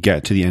and you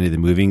get to the end of the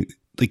movie,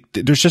 like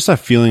there's just a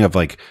feeling of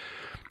like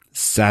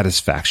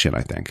satisfaction,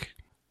 I think.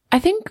 I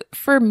think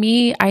for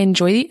me, I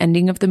enjoy the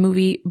ending of the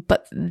movie,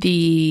 but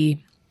the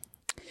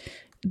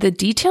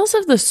details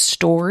of the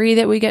story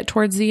that we get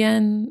towards the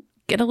end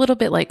get a little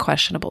bit like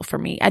questionable for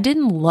me. I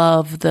didn't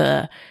love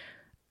the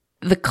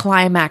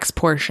climax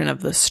portion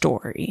of the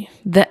story.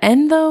 The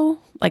end though,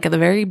 like at the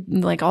very,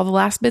 like all the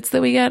last bits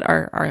that we get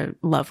are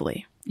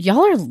lovely.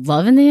 Y'all are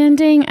loving the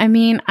ending? I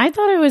mean, I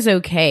thought it was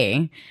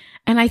okay.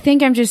 And I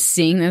think I'm just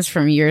seeing this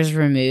from years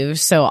removed.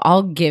 So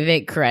I'll give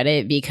it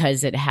credit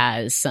because it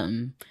has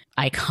some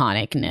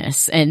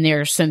iconicness. And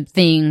there's some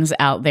things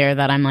out there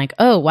that I'm like,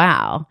 oh,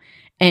 wow.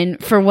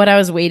 And for what I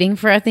was waiting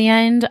for at the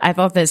end, I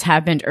thought this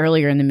happened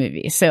earlier in the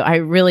movie. So I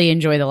really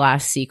enjoy the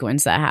last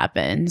sequence that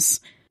happens.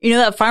 You know,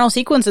 that final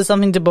sequence is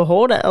something to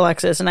behold,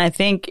 Alexis. And I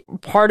think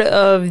part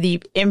of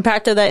the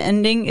impact of that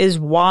ending is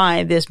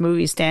why this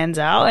movie stands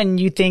out. And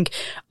you think,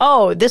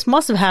 oh, this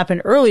must have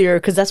happened earlier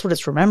because that's what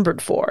it's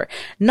remembered for.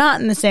 Not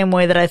in the same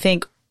way that I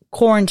think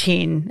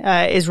Quarantine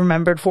is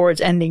remembered for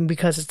its ending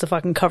because it's the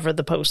fucking cover of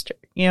the poster.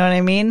 You know what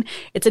I mean?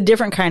 It's a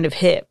different kind of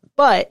hit.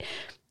 But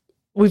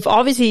we've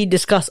obviously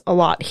discussed a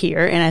lot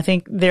here, and I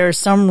think there's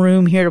some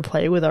room here to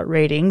play with our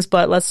ratings,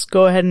 but let's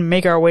go ahead and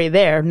make our way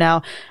there.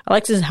 Now,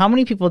 Alexis, how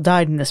many people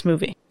died in this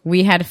movie?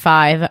 We had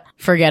 5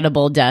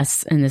 forgettable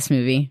deaths in this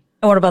movie.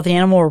 And what about the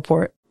Animal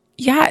Report?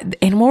 Yeah,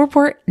 Animal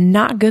Report,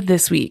 not good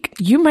this week.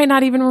 You might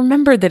not even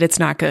remember that it's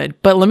not good,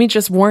 but let me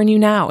just warn you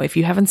now, if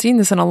you haven't seen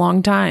this in a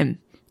long time,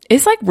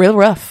 it's like real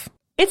rough.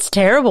 It's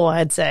terrible,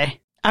 I'd say.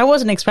 I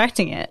wasn't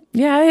expecting it.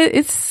 Yeah,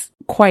 it's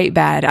quite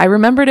bad. I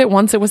remembered it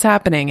once it was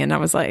happening, and I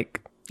was like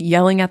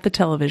yelling at the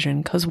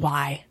television, because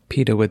why?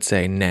 PETA would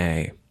say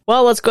nay.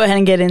 Well, let's go ahead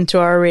and get into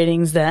our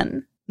ratings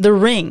then. The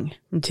Ring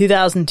from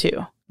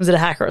 2002. Was it a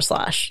hack or a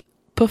slash?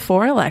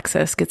 Before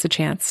Alexis gets a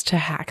chance to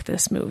hack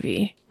this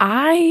movie,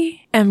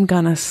 I am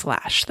gonna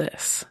slash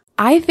this.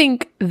 I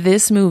think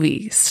this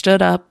movie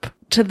stood up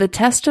to the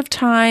test of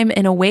time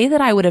in a way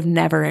that I would have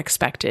never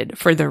expected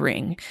for The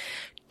Ring.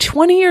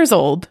 20 years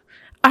old,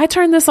 I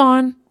turned this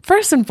on,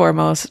 first and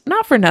foremost,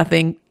 not for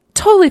nothing,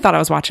 totally thought I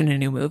was watching a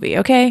new movie,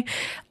 okay?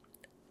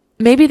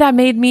 Maybe that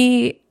made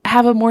me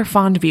have a more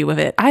fond view of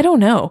it. I don't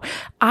know.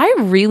 I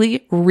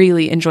really,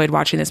 really enjoyed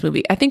watching this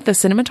movie. I think the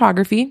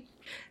cinematography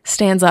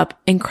stands up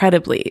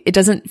incredibly. It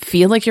doesn't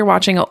feel like you're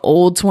watching an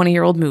old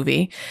 20-year-old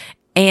movie.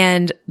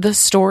 And the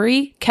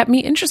story kept me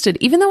interested.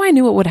 Even though I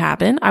knew what would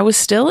happen, I was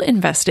still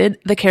invested.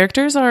 The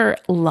characters are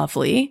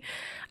lovely.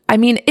 I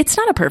mean, it's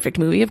not a perfect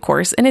movie, of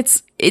course, and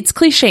it's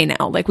cliche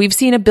now. Like, we've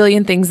seen a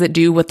billion things that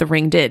do what The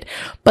Ring did.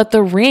 But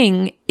The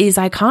Ring is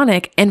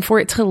iconic, and for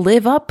it to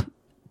live up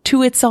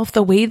to itself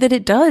the way that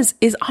it does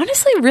is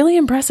honestly really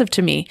impressive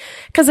to me.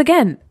 Because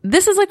again,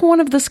 this is like one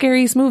of the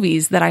scariest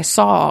movies that I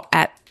saw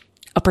at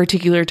a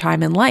particular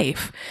time in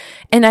life.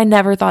 And I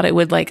never thought it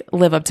would like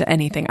live up to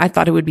anything. I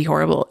thought it would be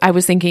horrible. I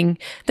was thinking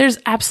there's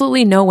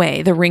absolutely no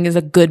way The Ring is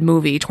a good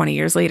movie 20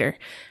 years later.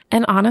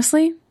 And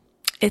honestly,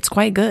 it's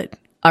quite good.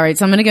 All right,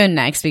 so I'm going to go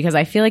next because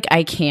I feel like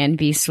I can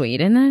be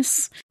swayed in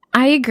this.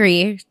 I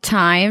agree.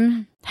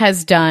 Time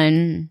has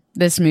done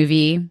this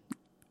movie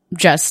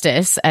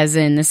justice, as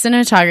in the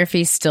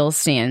cinematography still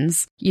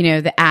stands. You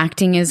know, the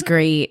acting is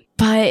great,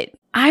 but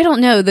I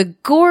don't know. The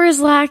gore is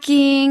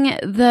lacking.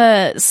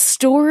 The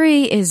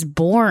story is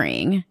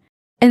boring.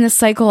 And the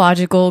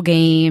psychological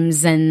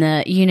games and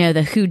the,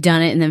 the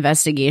whodunit and the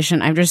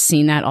investigation, I've just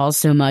seen that all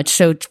so much.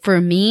 So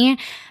for me,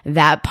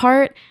 that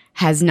part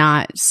has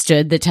not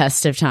stood the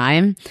test of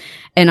time.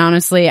 And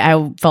honestly,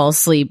 I fell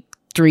asleep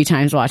 3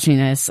 times watching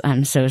this.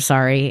 I'm so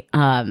sorry.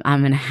 I'm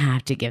going to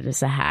have to give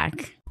this a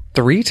hack.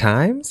 3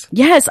 times?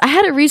 Yes, I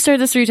had to restart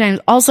this 3 times.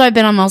 Also, I've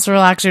been on muscle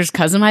relaxers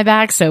because of my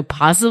back, so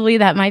possibly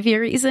that might be a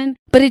reason.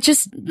 But it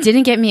just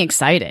didn't get me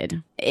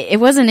excited.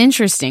 It wasn't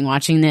interesting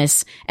watching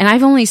this, and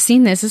I've only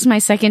seen this. This is my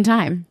second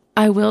time.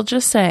 I will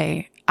just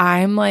say,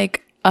 I'm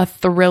like a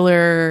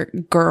thriller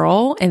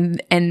girl,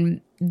 and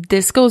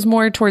this goes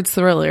more towards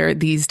thriller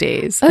these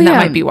days. And that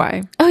might be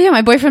why. Oh, yeah,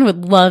 my boyfriend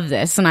would love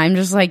this, and I'm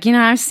just like,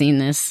 I've seen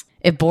this.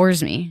 It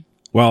bores me.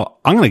 Well,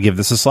 I'm going to give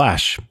this a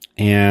slash.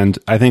 And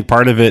I think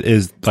part of it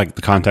is like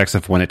the context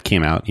of when it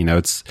came out.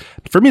 It's,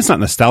 for me, it's not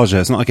nostalgia.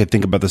 It's not like I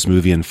think about this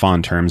movie in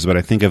fond terms, but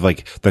I think of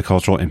like the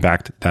cultural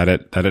impact that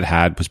it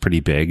had was pretty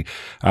big.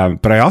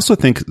 But I also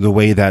think the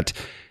way that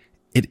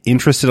it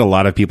interested a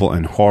lot of people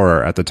in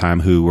horror at the time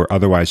who were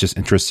otherwise just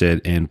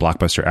interested in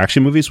blockbuster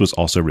action movies was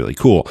also really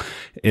cool.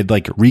 It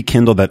like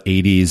rekindled that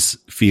 80s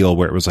feel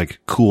where it was like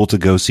cool to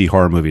go see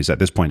horror movies. At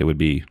this point, it would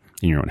be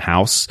in your own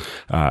house,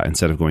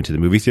 instead of going to the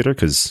movie theater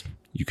because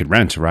you could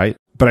rent, right?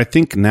 But I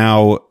think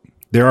now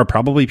there are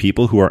probably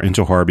people who are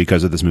into horror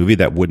because of this movie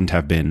that wouldn't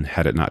have been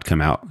had it not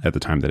come out at the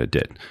time that it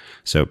did.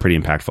 So pretty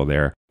impactful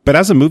there. But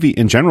as a movie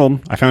in general,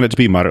 I found it to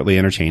be moderately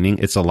entertaining.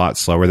 It's a lot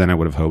slower than I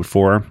would have hoped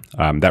for.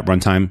 That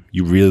runtime,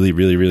 you really,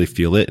 really, really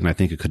feel it. And I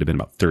think it could have been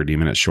about 30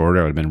 minutes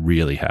shorter. I would have been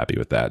really happy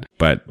with that.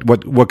 But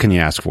what can you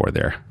ask for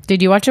there?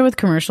 Did you watch it with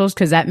commercials?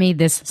 Because that made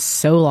this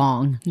so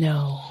long.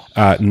 No,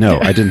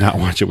 I did not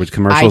watch it with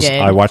commercials. I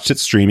did. I watched it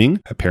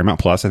streaming. Paramount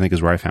Plus, I think,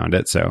 is where I found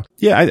it. So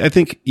yeah, I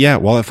think,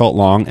 while it felt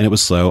long and it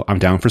was slow, I'm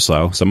down for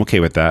slow. So I'm okay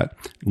with that.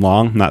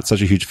 Long, not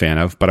such a huge fan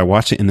of, but I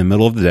watched it in the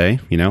middle of the day,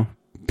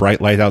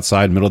 bright light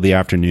outside, middle of the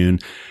afternoon.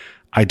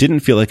 I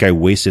didn't feel like I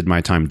wasted my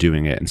time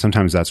doing it. And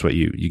sometimes that's what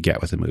you get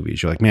with the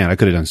movies. You're like, man, I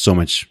could have done so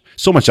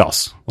much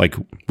else, like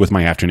with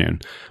my afternoon.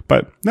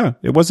 But no,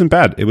 it wasn't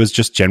bad. It was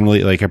just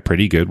generally like a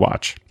pretty good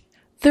watch.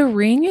 The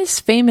Ring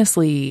is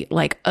famously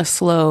like a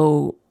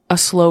slow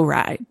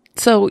ride.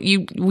 So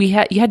you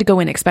had to go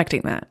in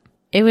expecting that.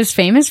 It was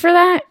famous for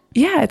that?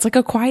 Yeah, it's like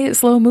a quiet,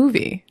 slow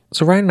movie.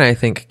 So Ryan and I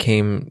think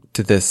came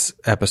to this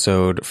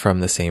episode from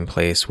the same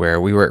place where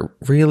we were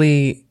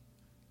really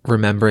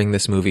remembering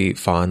this movie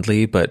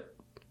fondly, but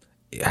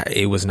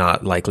it was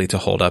not likely to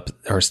hold up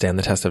or stand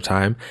the test of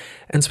time.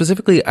 And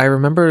specifically, I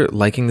remember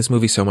liking this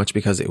movie so much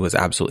because it was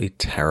absolutely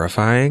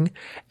terrifying,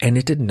 and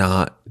it did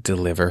not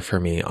deliver for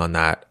me on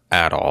that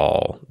at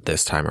all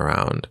this time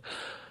around.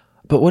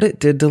 But what it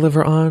did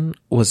deliver on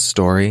was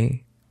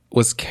story,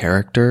 was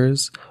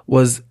characters,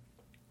 was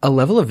a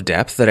level of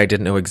depth that I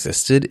didn't know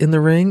existed in The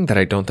Ring that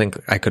I don't think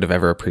I could have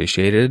ever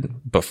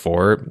appreciated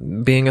before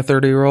being a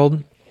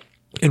 30-year-old.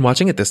 And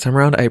watching it this time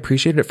around, I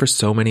appreciated it for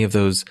so many of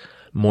those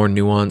more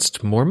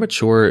nuanced, more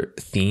mature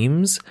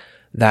themes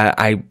that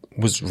I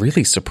was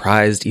really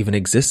surprised even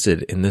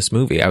existed in this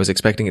movie. I was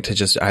expecting it to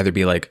just either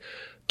be like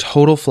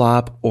total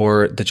flop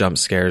or the jump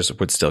scares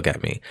would still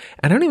get me.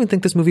 And I don't even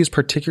think this movie is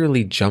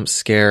particularly jump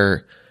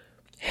scare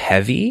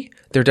heavy.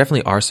 There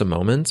definitely are some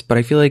moments, but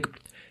I feel like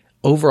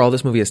overall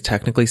this movie is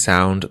technically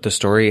sound. The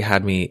story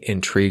had me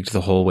intrigued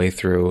the whole way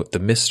through. The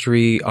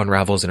mystery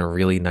unravels in a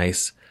really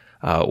nice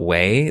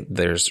way.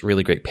 There's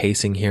really great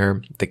pacing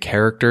here. The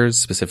characters,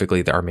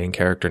 specifically our main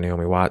character,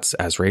 Naomi Watts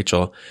as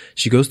Rachel,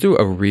 she goes through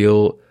a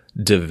real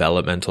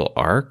developmental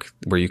arc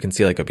where you can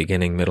see like a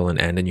beginning, middle, and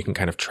end, and you can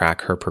kind of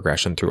track her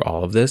progression through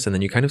all of this, and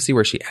then you kind of see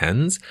where she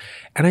ends.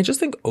 And I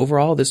just think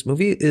overall this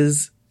movie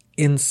is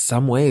in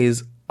some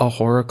ways a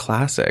horror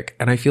classic,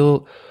 and I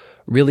feel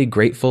really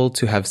grateful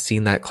to have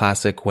seen that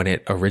classic when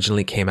it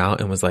originally came out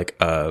and was like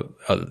a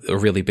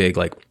really big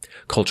like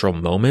cultural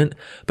moment.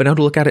 But now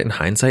to look at it in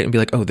hindsight and be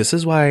like, oh, this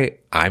is why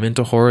I'm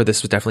into horror.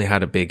 This definitely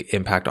had a big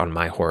impact on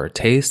my horror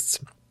tastes.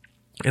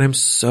 And I'm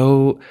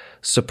so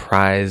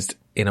surprised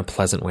in a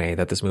pleasant way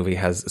that this movie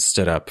has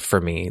stood up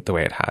for me the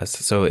way it has.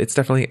 So it's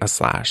definitely a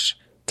slash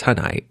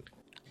tonight.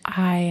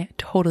 I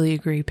totally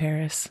agree,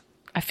 Paris.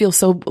 I feel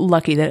so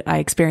lucky that I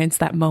experienced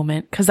that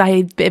moment because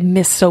I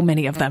missed so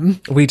many of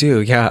them. We do,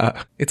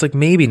 yeah. It's like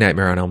maybe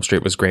Nightmare on Elm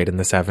Street was great in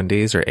the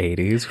 70s or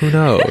 80s. Who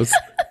knows?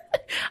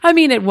 I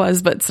mean, it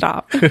was, but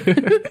stop.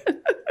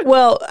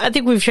 Well, I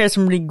think we've shared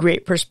some really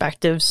great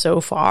perspectives so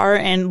far.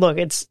 And look,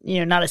 it's,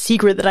 not a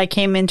secret that I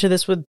came into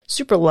this with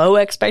super low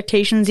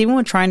expectations, even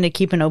with trying to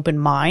keep an open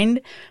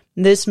mind.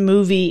 This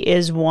movie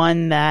is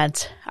one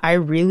that I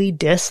really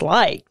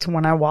disliked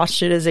when I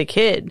watched it as a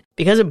kid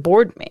because it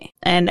bored me.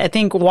 And I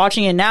think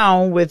watching it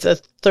now with a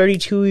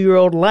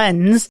 32-year-old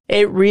lens,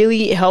 it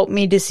really helped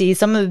me to see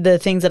some of the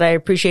things that I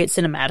appreciate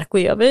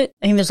cinematically of it.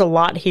 I think there's a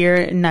lot here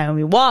in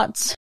Naomi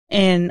Watts.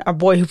 And our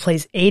boy who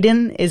plays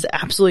Aiden is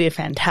absolutely a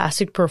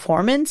fantastic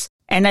performance.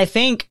 And I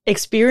think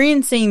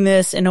experiencing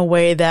this in a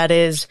way that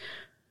is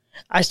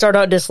I start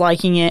out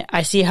disliking it.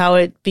 I see how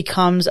it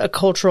becomes a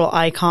cultural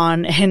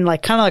icon and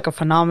like kind of like a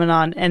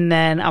phenomenon. And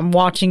then I'm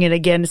watching it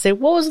again to say,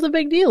 what was the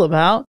big deal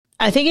about?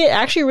 I think it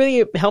actually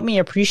really helped me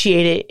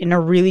appreciate it in a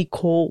really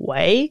cool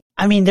way.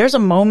 I mean, there's a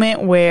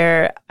moment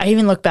where I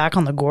even look back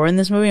on the gore in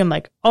this movie. I'm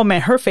like, oh man,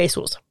 her face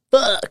was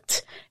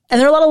fucked. And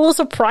there are a lot of little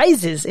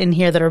surprises in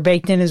here that are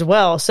baked in as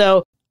well.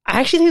 So I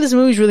actually think this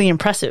movie is really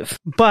impressive.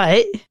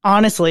 But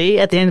honestly,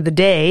 at the end of the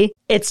day,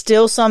 it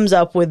still sums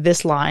up with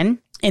this line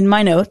in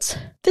my notes.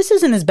 This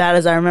isn't as bad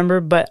as I remember,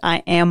 but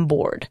I am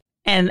bored.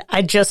 And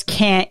I just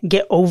can't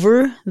get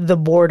over the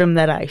boredom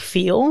that I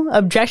feel.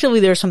 Objectively,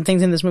 there are some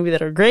things in this movie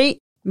that are great.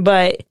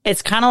 But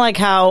it's kind of like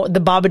how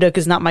The Babadook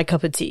is not my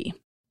cup of tea.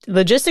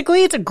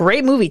 Logistically, it's a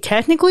great movie.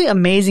 Technically,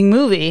 amazing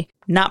movie.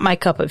 Not my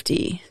cup of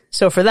tea.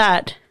 So for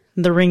that,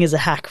 The Ring is a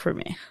hack for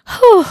me.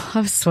 Whew,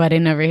 I'm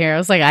sweating over here. I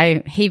was like, I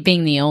hate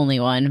being the only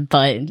one,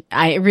 but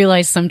I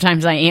realize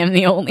sometimes I am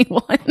the only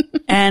one.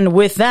 And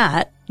with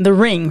that, The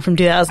Ring from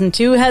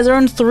 2002 has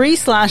earned 3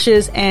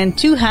 slashes and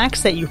 2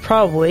 hacks that you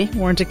probably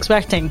weren't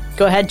expecting.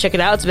 Go ahead, check it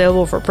out. It's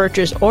available for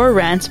purchase or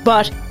rent.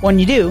 But when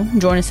you do,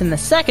 join us in the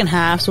second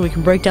half so we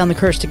can break down the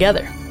curse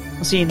together.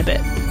 We'll see you in a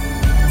bit.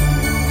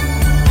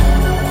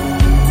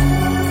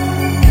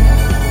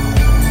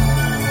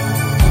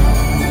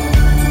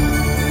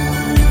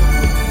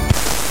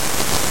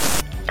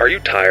 Are you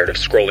tired of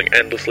scrolling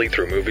endlessly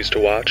through movies to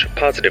watch,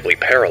 positively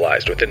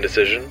paralyzed with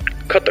indecision?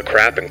 Cut the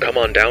crap and come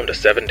on down to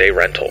 7 Day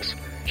Rentals.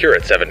 Here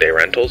at 7 Day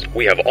Rentals,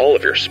 we have all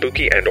of your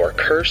spooky and or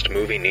cursed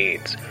movie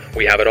needs.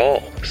 We have it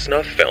all: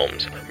 snuff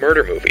films,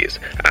 murder movies,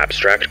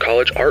 abstract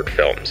college art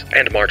films,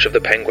 and March of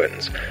the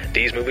Penguins.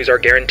 These movies are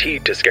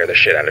guaranteed to scare the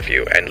shit out of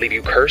you and leave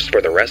you cursed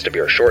for the rest of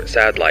your short,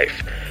 sad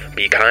life.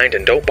 Be kind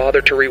and don't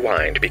bother to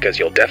rewind, because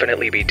you'll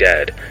definitely be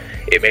dead.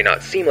 It may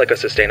not seem like a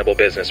sustainable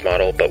business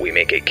model, but we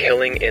make a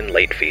killing in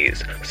late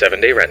fees. 7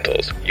 Day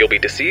Rentals. You'll be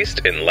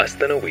deceased in less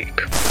than a week.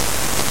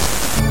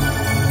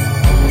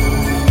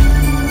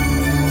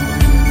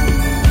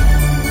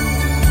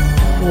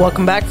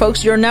 Welcome back,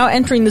 folks. You're now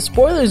entering the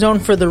spoiler zone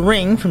for The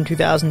Ring from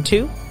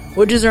 2002,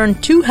 which has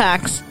earned 2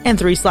 hacks and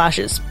 3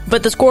 slashes.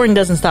 But the scoring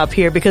doesn't stop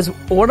here, because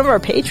one of our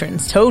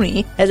patrons,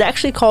 Tony, has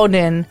actually called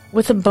in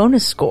with a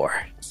bonus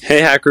score.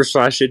 Hey, Hacker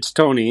Slash, it's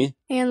Tony.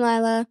 And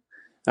Lila.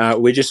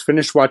 We just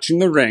finished watching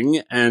The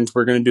Ring, and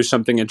we're going to do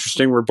something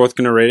interesting. We're both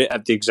going to rate it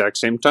at the exact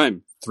same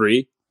time.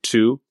 3,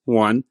 2,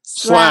 1,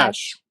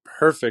 slash.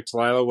 Perfect.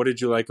 Lila, what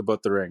did you like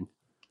about The Ring?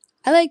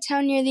 I liked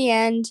how near the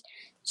end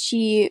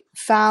she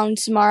found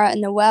Samara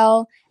in the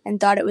well and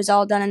thought it was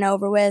all done and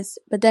over with.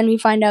 But then we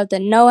find out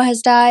that Noah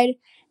has died,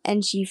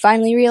 and she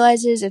finally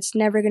realizes it's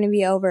never going to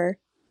be over.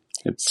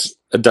 It's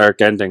a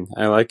dark ending.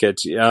 I like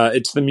it.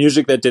 It's the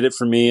music that did it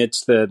for me.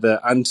 It's the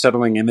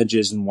unsettling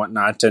images and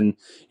whatnot. And,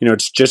 you know,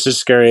 it's just as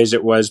scary as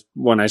it was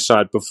when I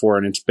saw it before,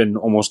 and it's been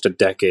almost a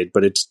decade,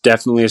 but it's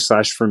definitely a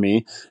slash for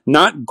me.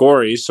 Not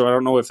gory, so I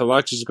don't know if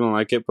Alexa's going to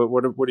like it, but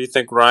what do you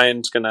think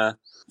Ryan's going to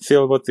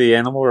feel about the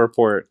Animal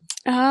Report?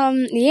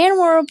 The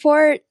Animal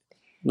Report.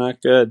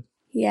 Not good.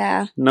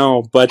 Yeah.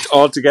 No, but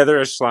altogether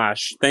a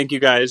slash. Thank you,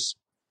 guys.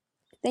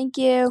 Thank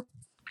you.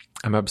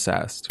 I'm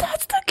obsessed.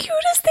 That's the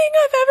cutest thing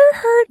I've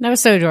ever heard. That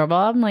was so adorable.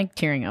 I'm like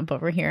tearing up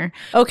over here.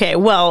 Okay,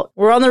 well,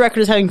 we're on the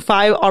record as having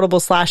 5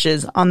 audible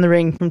slashes on The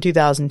Ring from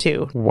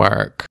 2002.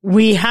 Work.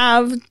 We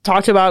have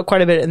talked about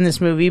quite a bit in this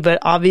movie, but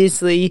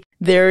obviously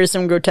there is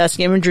some grotesque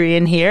imagery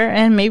in here,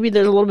 and maybe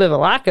there's a little bit of a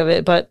lack of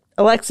it. But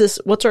Alexis,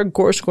 what's our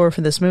gore score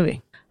for this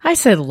movie? I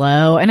said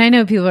low, and I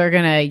know people are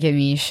going to give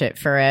me shit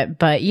for it,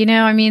 but you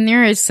know, I mean,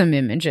 there is some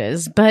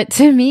images, but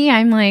to me,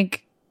 I'm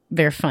like,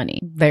 they're funny.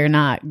 They're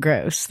not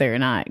gross. They're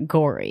not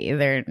gory.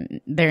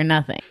 They're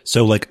nothing.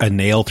 So like a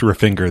nail through a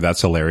finger, that's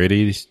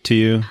hilarity to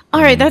you?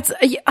 All right. That's,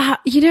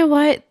 you know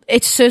what?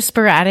 It's so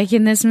sporadic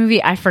in this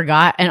movie. I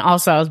forgot. And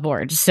also I was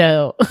bored.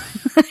 So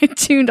I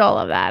tuned all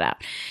of that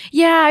out.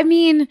 Yeah. I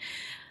mean,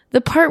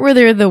 the part where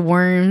they're the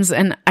worms,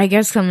 and I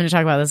guess I'm going to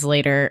talk about this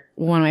later,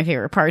 one of my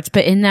favorite parts,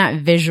 but in that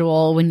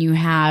visual, when you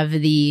have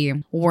the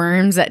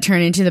worms that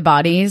turn into the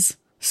bodies,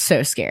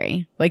 so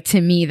scary. Like, to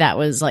me, that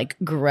was like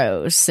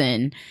gross,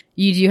 and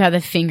you do have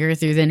the finger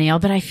through the nail,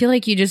 but I feel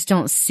like you just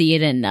don't see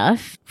it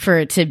enough for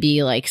it to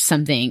be like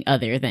something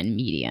other than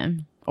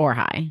medium or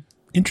high.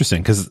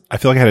 Interesting, because I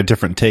feel like I had a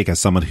different take as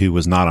someone who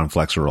was not on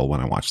Flexerol when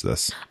I watched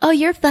this. Oh,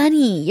 you're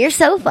funny. You're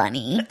so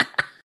funny.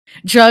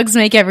 Drugs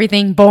make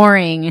everything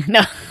boring.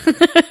 No,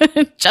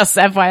 just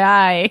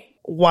FYI.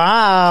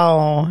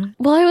 Wow.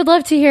 Well, I would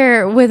love to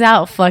hear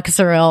without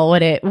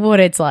Flexeril what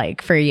it's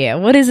like for you.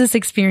 What is this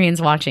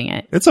experience watching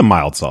it? It's a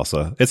mild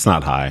salsa. It's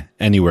not high,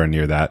 anywhere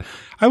near that.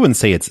 I wouldn't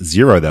say it's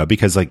 0 though,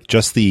 because like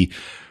just the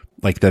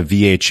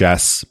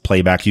VHS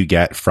playback you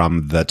get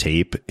from the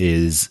tape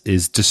is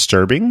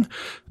disturbing.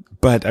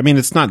 But I mean,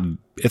 it's not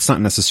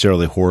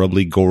necessarily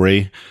horribly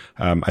gory.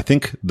 I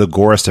think the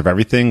gorest of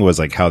everything was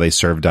like how they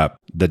served up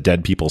the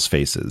dead people's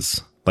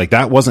faces. Like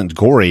that wasn't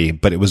gory,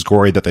 but it was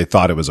gory that they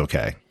thought it was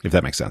okay, if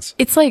that makes sense.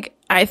 It's like,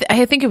 I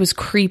think it was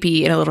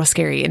creepy and a little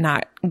scary and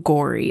not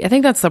gory. I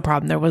think that's the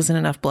problem. There wasn't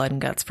enough blood and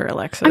guts for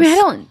Alexis. I mean, I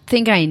don't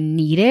think I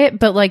need it,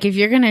 but like if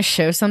you're going to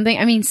show something,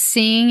 I mean,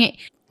 seeing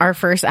our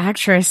first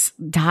actress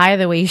die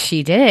the way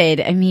she did,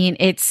 I mean,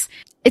 it's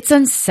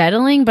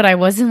unsettling, but I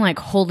wasn't like,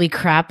 holy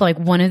crap, like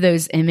one of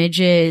those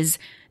images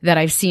that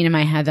I've seen in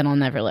my head that I'll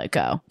never let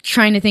go.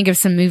 Trying to think of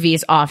some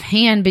movies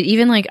offhand, but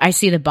even like I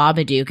see The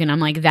Babadook and I'm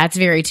like, that's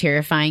very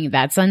terrifying.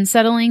 That's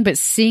unsettling. But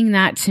seeing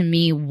that to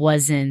me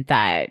wasn't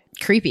that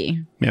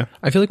creepy. Yeah.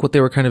 I feel like what they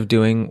were kind of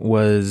doing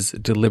was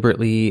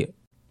deliberately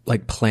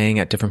like playing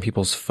at different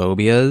people's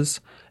phobias.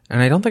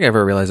 And I don't think I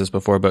ever realized this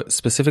before, but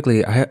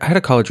specifically, I had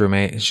a college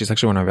roommate. She's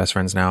actually one of my best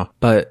friends now,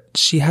 but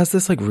she has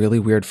this like really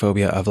weird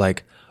phobia of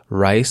like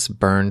rice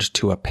burned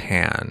to a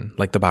pan,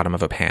 like the bottom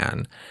of a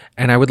pan.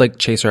 And I would like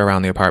chase her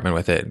around the apartment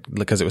with it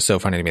because it was so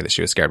funny to me that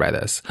she was scared by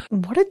this.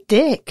 What a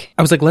dick.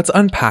 I was like, let's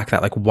unpack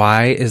that. Like,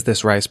 why is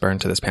this rice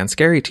burned to this pan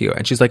scary to you?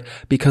 And she's like,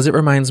 because it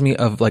reminds me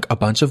of like a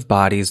bunch of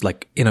bodies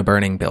like in a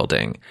burning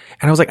building.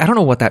 And I was like, I don't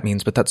know what that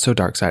means, but that's so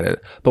dark-sided.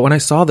 But when I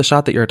saw the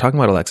shot that you were talking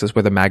about, Alexis,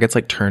 where the maggots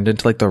like turned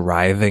into like the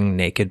writhing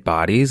naked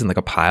bodies in like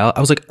a pile, I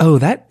was like, oh,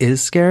 that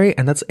is scary.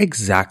 And that's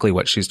exactly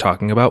what she's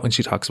talking about when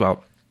she talks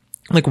about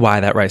like why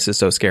that rice is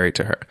so scary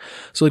to her.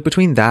 So like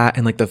between that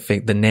and like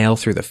the nail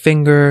through the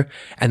finger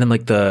and then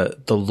like the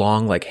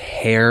long like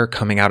hair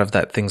coming out of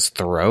that thing's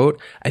throat,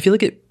 I feel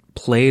like it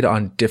played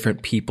on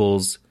different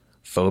people's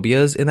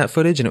phobias in that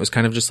footage. And it was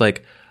kind of just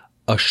like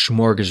a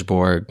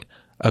smorgasbord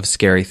of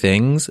scary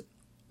things,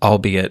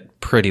 albeit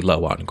pretty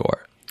low on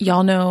gore.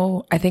 Y'all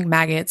know, I think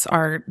maggots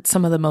are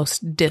some of the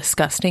most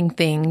disgusting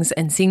things,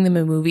 and seeing them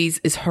in movies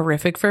is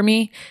horrific for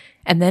me.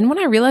 And then when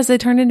I realized they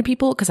turned into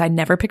people, because I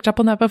never picked up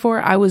on that before,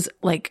 I was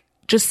like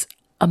just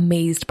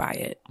amazed by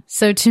it.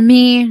 So to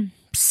me,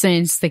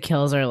 since the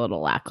kills are a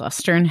little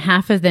lackluster and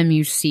half of them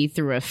you see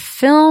through a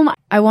film,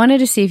 I wanted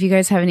to see if you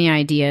guys have any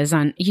ideas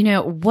on, you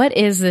know, what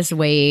is this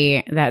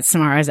way that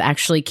Samara is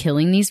actually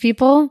killing these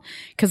people?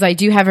 Because I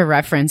do have a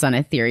reference on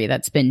a theory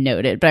that's been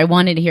noted, but I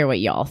wanted to hear what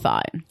y'all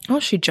thought. Oh,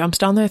 she jumps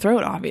down their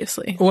throat,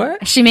 obviously.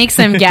 What? She makes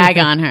them gag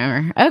on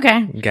her.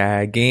 Okay.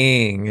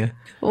 Gagging.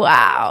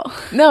 Wow.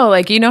 No,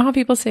 like, you know how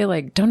people say,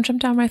 like, don't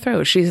jump down my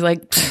throat? She's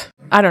like,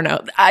 I don't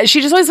know. She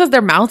just always has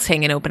their mouths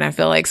hanging open, I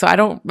feel like.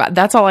 So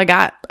that's all I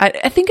got.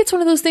 I think it's one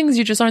of those things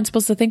you just aren't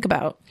supposed to think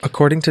about.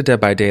 According to Dead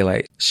by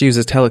Daylight, she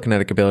uses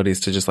telekinetic abilities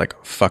to just like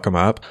fuck them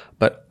up.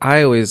 But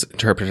I always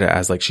interpret it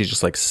as like she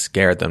just like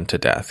scared them to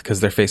death because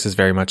their face is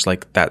very much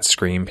like that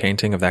Scream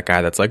painting of that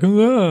guy that's like,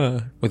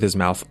 ah, with his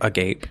mouth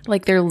agape.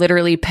 Like they're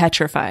literally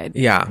petrified.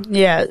 Yeah.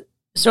 Yeah.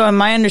 So in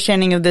my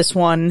understanding of this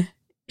one,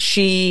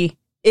 she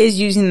is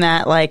using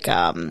that like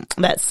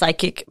that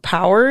psychic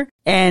power,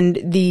 and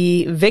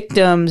the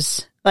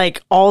victims,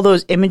 like all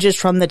those images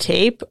from the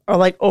tape are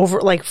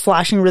like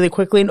flashing really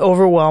quickly and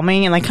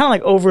overwhelming and like kind of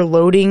like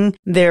overloading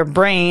their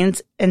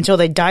brains until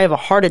they die of a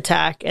heart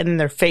attack and then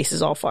their face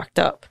is all fucked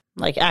up,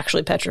 like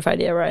actually petrified.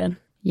 Yeah, Ryan.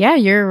 Yeah,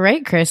 you're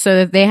right, Chris.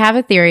 So they have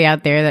a theory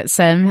out there that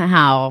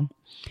somehow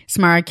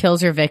Samara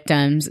kills her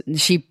victims.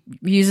 She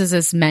uses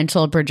this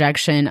mental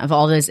projection of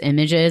all those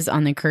images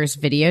on the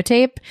cursed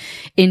videotape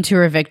into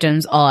her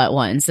victims all at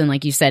once. And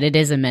like you said, it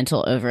is a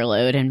mental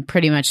overload, and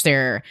pretty much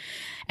their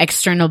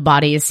external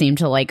bodies seem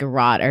to like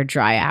rot or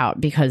dry out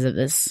because of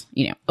this,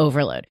 you know,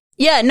 overload.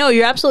 Yeah, no,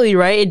 you're absolutely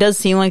right. It does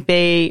seem like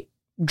they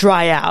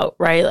dry out,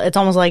 right? It's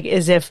almost like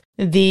as if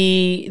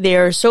they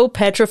are so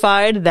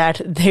petrified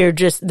that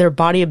their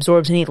body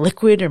absorbs any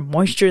liquid or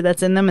moisture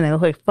that's in them, and they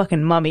look like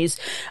fucking mummies.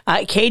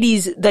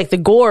 Katie's, like the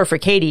gore for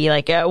Katie,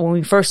 like when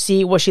we first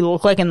see what she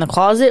looked like in the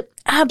closet,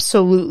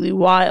 absolutely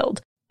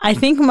wild. I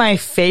think my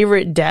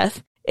favorite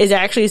death is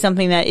actually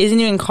something that isn't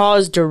even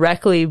caused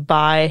directly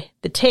by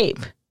the tape,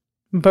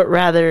 but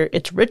rather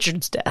it's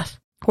Richard's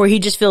death, where he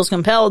just feels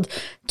compelled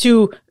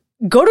to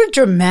go to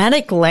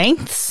dramatic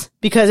lengths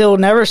because it will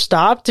never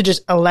stop to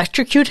just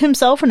electrocute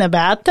himself in a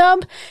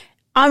bathtub.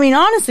 I mean,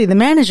 honestly, the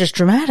man is just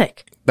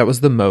dramatic. That was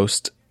the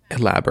most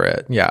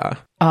elaborate. Yeah.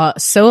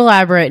 So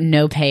elaborate,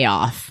 no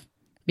payoff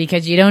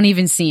because you don't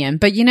even see him.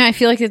 But, you know, I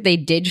feel like if they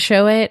did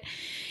show it,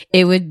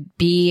 it would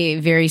be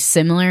very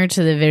similar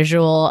to the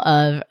visual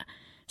of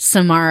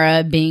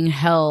Samara being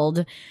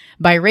held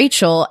by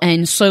Rachel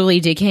and slowly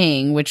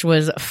decaying, which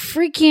was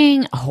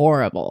freaking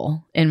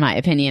horrible, in my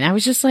opinion. I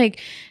was just like,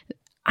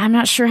 I'm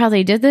not sure how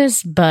they did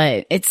this,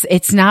 but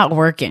it's not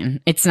working.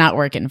 It's not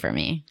working for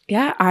me.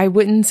 Yeah, I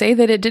wouldn't say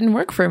that it didn't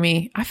work for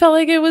me. I felt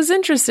like it was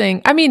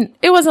interesting. I mean,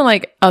 it wasn't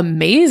like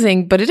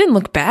amazing, but it didn't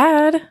look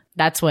bad.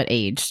 That's what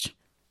aged.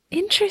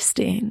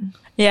 Interesting.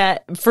 Yeah,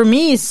 for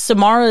me,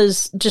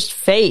 Samara's just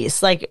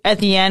face, like at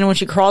the end when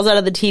she crawls out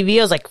of the TV,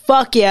 I was like,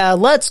 fuck yeah,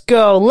 let's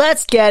go,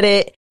 let's get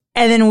it.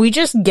 And then we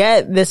just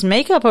get this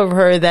makeup of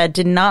her that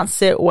did not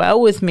sit well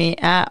with me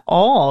at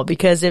all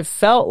because it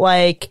felt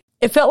like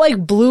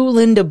blue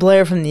Linda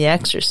Blair from The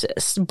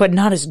Exorcist, but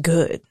not as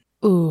good.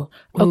 Ooh.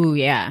 Oh,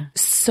 yeah.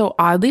 So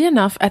oddly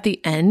enough, at the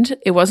end,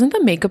 it wasn't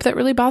the makeup that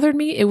really bothered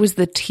me. It was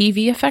the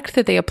TV effect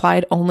that they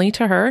applied only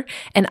to her.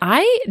 And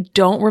I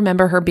don't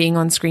remember her being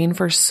on screen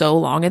for so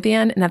long at the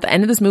end. And at the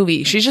end of this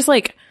movie, she's just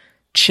like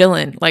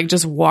chilling, like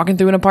just walking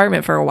through an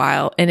apartment for a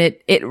while. And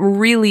it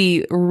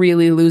really,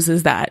 really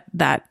loses that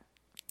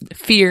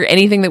fear,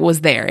 any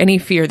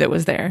fear that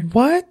was there.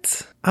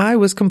 What? I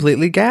was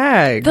completely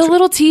gagged.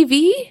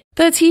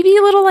 The TV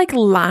little like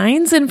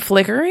lines and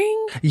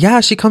flickering.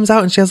 Yeah, she comes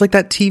out and she has like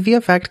that TV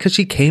effect because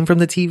she came from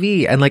the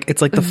TV. And like,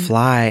 it's like the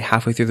fly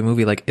halfway through the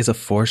movie, like is a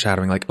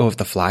foreshadowing. Like, oh, if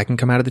the fly can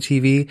come out of the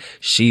TV,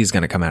 she's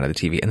going to come out of the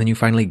TV. And then you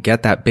finally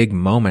get that big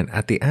moment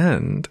at the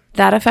end.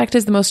 That effect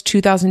is the most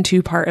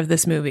 2002 part of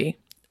this movie.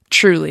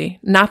 Truly.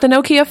 Not the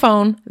Nokia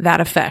phone, that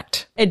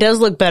effect. It does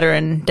look better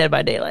in Dead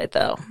by Daylight,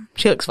 though.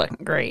 She looks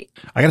fucking great.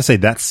 I gotta say,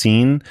 that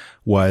scene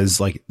was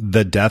like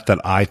the death that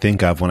I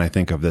think of when I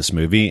think of this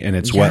movie. And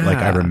it's what like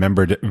I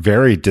remembered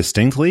very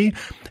distinctly.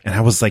 And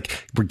I was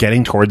like, we're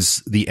getting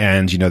towards the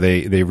end. You know,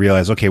 they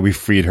realize, okay, we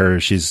freed her.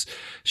 She's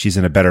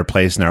in a better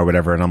place now or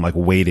whatever. And I'm like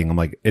waiting. I'm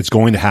like, it's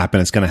going to happen.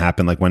 It's going to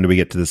happen. Like, when do we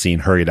get to the scene?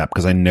 Hurry it up,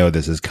 because I know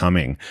this is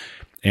coming.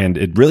 And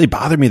it really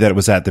bothered me that it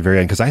was at the very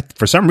end, because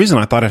for some reason,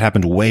 I thought it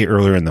happened way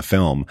earlier in the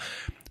film.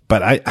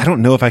 But I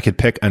don't know if I could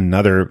pick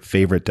another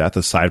favorite death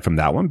aside from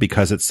that one,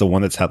 because it's the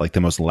one that's had like the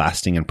most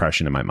lasting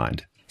impression in my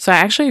mind. So I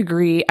actually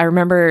agree. I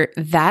remember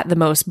that the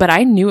most, but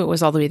I knew it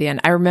was all the way to the end.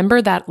 I remember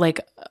that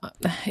like,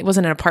 it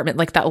wasn't an apartment,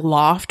 like that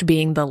loft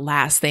being the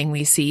last thing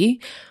we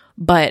see.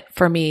 But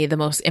for me, the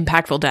most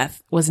impactful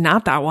death was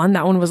not that one.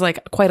 That one was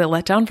like quite a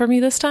letdown for me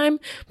this time.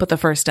 But the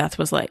first death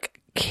was like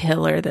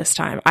killer this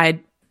time. I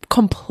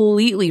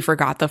completely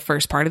forgot the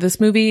first part of this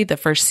movie, the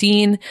first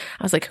scene.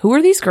 I was like, who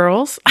are these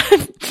girls?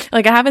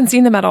 Like, I haven't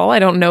seen them at all. I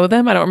don't know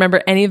them. I don't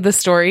remember any of the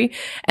story.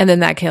 And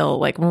then that kill,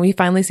 like when we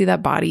finally see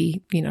that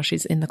body, you know,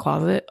 she's in the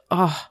closet.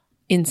 Oh,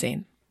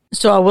 insane.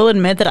 So I will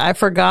admit that I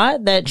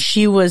forgot that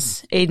she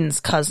was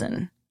Aiden's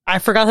cousin. I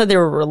forgot that they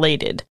were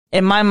related.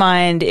 In my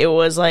mind, it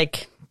was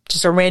like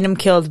just a random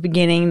kill at the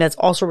beginning that's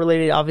also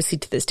related obviously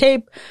to this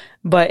tape,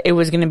 but it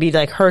was going to be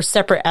like her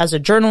separate as a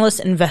journalist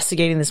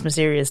investigating this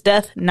mysterious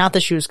death, not that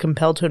she was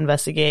compelled to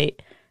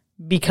investigate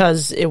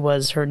because it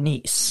was her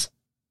niece.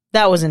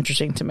 That was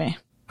interesting to me.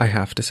 I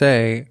have to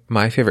say,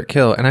 my favorite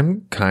kill, and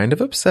I'm kind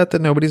of upset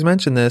that nobody's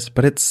mentioned this,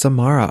 but it's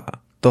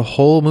Samara. The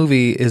whole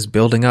movie is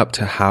building up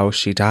to how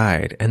she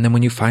died. And then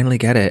when you finally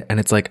get it,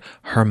 and it's like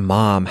her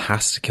mom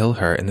has to kill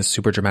her in this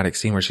super dramatic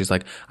scene where she's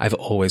like, I've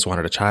always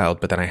wanted a child,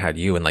 but then I had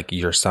you, and like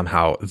you're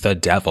somehow the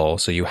devil,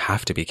 so you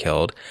have to be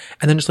killed.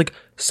 And then just like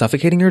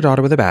suffocating your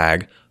daughter with a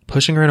bag,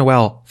 pushing her in a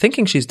well,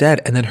 thinking she's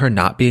dead, and then her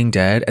not being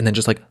dead, and then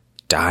just like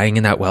dying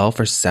in that well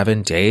for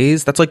 7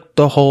 days. That's like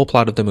the whole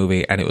plot of the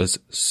movie, and it was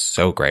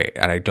so great.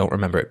 And I don't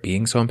remember it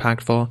being so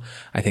impactful.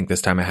 I think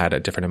this time I had a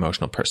different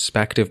emotional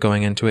perspective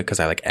going into it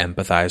because I like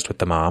empathized with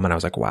the mom, and I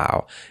was like,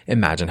 wow,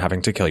 imagine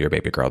having to kill your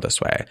baby girl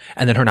this way.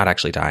 And then her not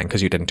actually dying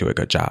because you didn't do a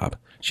good job.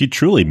 She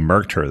truly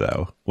murked her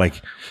though.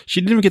 Like, she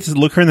didn't even get to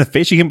look her in the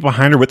face. She came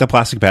behind her with the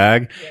plastic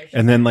bag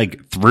and then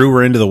like threw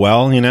her into the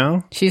well, you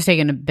know? She's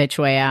taking a bitch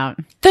way out.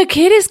 The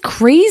kid is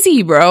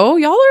crazy, bro.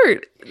 Y'all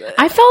are...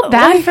 I felt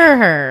bad for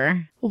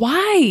her.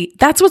 Why?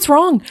 That's what's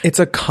wrong. It's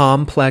a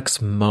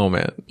complex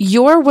moment.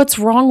 You're what's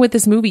wrong with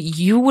this movie.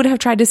 You would have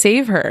tried to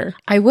save her.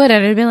 I would.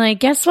 I'd have been like,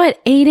 guess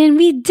what, Aiden?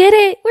 We did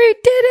it. We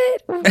did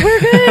it. We're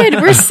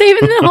good. We're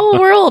saving the whole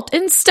world.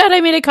 Instead, I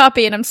made a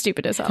copy and I'm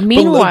stupid as hell.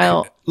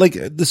 Meanwhile...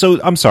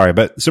 So I'm sorry,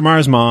 but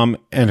Samara's mom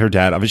and her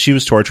dad, obviously she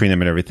was torturing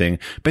them and everything,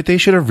 but they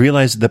should have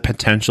realized the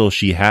potential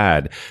she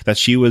had, that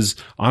she was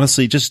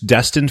honestly just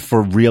destined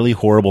for really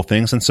horrible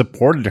things, and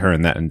supported her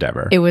in that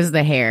endeavor. It was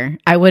the hair.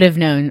 I would have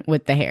known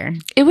with the hair.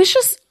 It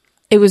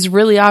was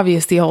really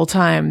obvious the whole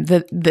time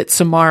that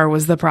Samara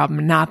was the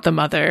problem, not the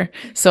mother.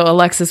 So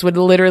Alexis would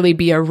literally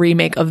be a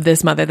remake of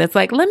this mother that's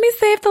like, let me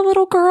save the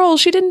little girl.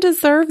 She didn't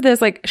deserve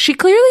this. Like, she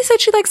clearly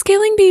said she likes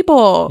killing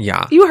people.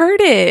 Yeah. You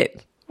heard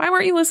it. Why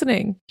weren't you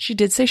listening? She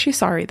did say she's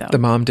sorry, though. The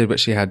mom did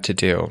what she had to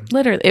do.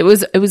 Literally. It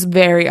was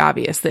very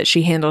obvious that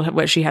she handled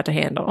what she had to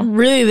handle.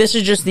 Really, this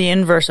is just the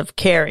inverse of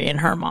Carrie and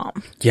her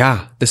mom.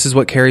 Yeah, this is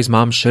what Carrie's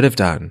mom should have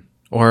done.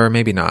 Or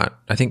maybe not.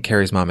 I think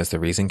Carrie's mom is the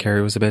reason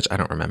Carrie was a bitch. I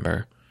don't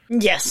remember.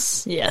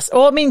 Yes.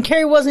 Well, I mean,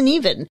 Carrie wasn't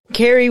even.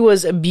 Carrie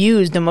was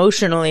abused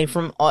emotionally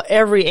from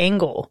every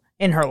angle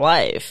in her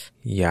life.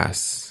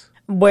 Yes.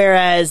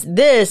 Whereas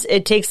this,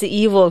 it takes the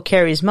evil of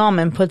Carrie's mom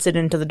and puts it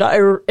into the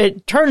daughter.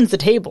 It turns the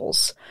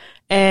tables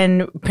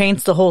and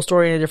paints the whole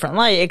story in a different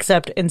light,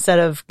 except instead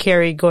of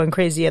Carrie going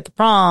crazy at the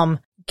prom,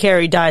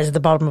 Carrie dies at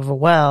the bottom of a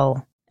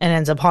well and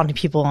ends up haunting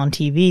people on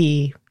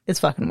TV. It's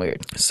fucking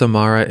weird.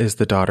 Samara is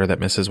the daughter that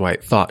Mrs.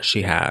 White thought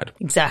she had.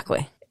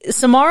 Exactly.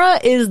 Samara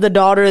is the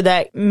daughter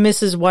that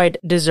Mrs. White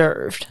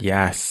deserved.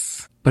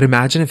 Yes. But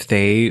imagine if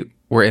they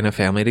were in a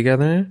family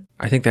together.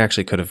 I think they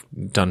actually could have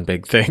done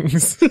big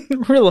things.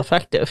 Real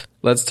effective.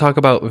 Let's talk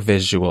about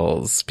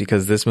visuals,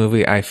 because this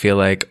movie, I feel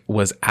like,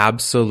 was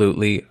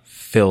absolutely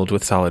filled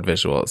with solid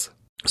visuals.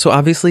 So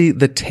obviously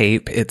the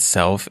tape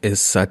itself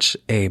is such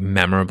a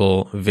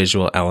memorable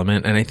visual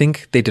element. And I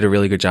think they did a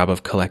really good job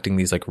of collecting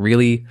these like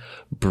really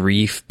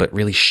brief, but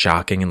really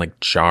shocking and like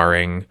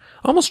jarring,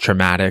 almost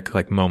traumatic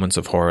like moments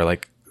of horror.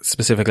 Like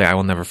specifically, I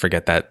will never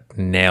forget that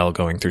nail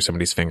going through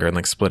somebody's finger and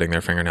like splitting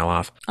their fingernail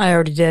off. I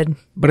already did.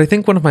 But I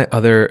think one of my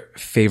other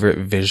favorite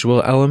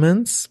visual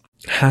elements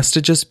has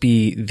to just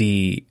be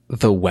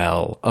the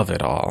well of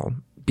it all.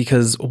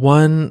 Because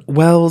one,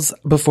 wells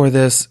before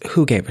this,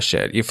 who gave a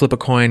shit? You flip a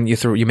coin,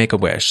 you make a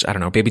wish. I don't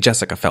know, Baby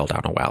Jessica fell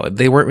down a well.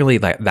 They weren't really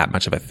like that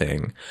much of a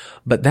thing.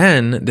 But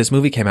then this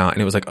movie came out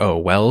and it was like, oh,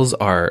 wells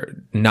are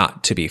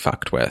not to be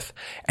fucked with.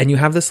 And you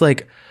have this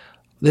like,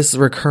 this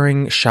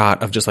recurring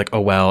shot of just like a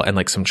well and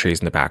like some trees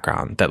in the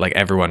background that like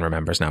everyone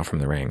remembers now from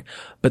The Ring.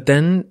 But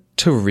then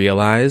to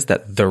realize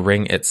that The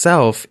Ring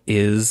itself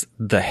is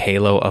the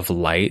halo of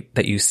light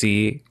that you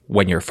see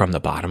when you're from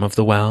the bottom of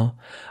the well,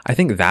 I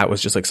think that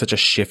was just like such a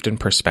shift in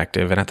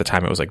perspective. And at the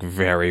time it was like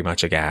very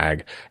much a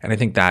gag. And I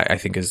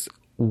think is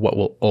what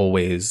will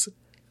always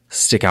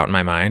stick out in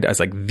my mind as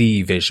like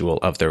the visual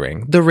of The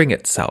Ring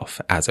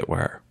itself, as it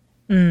were.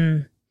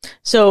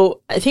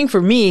 So I think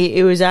for me,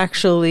 it was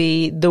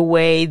actually the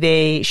way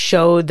they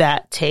showed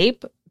that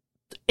tape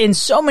in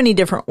so many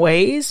different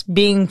ways,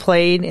 being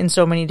played in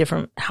so many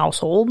different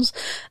households.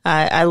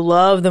 I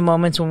love the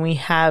moments when we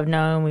have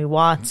Naomi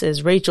Watts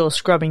as Rachel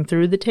scrubbing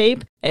through the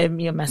tape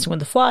and, you know, messing with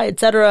the fly,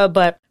 etc.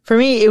 But for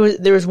me,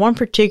 there was one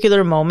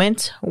particular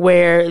moment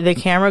where the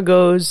camera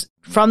goes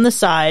from the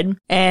side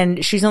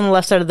and she's on the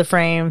left side of the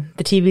frame,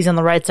 the TV's on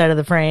the right side of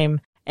the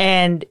frame,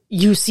 and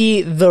you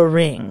see The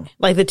Ring.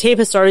 Like the tape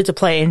has started to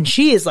play and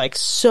she is like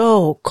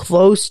so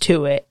close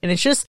to it. And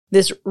it's just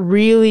this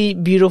really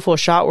beautiful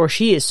shot where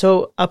she is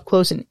so up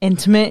close and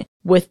intimate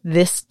with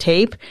this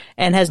tape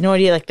and has no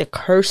idea like the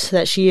curse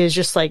that she is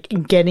just like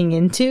getting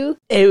into.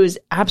 It was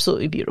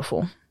absolutely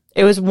beautiful.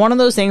 It was one of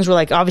those things where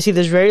like obviously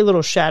there's very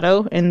little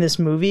shadow in this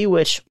movie,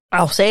 which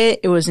I'll say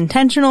it was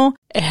intentional.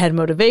 It had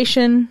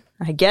motivation.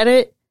 I get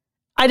it.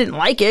 I didn't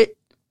like it.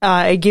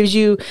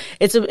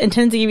 It's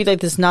intended to give you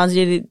like it's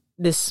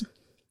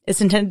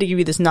intended to give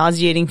you this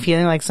nauseating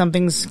feeling like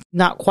something's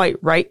not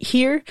quite right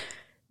here.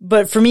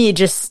 But for me,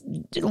 it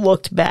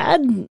looked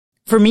bad.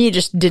 For me, it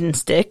just didn't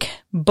stick.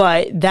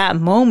 But that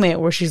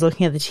moment where she's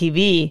looking at the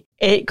TV,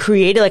 it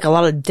created like a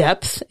lot of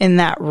depth in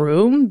that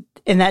room.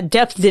 And that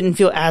depth didn't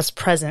feel as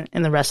present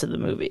in the rest of the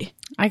movie.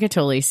 I could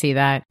totally see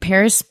that.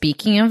 Paris,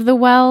 speaking of the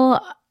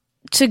well,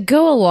 to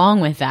go along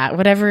with that,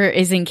 whatever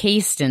is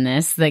encased in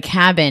this, the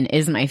cabin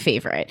is my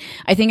favorite.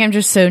 I think I'm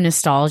just so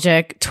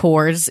nostalgic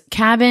towards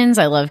cabins.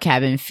 I love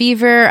Cabin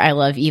Fever. I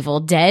love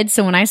Evil Dead.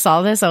 So when I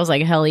saw this, I was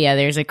like, hell yeah,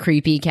 there's a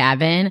creepy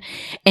cabin.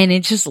 And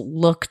it just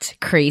looked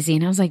crazy.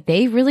 And I was like,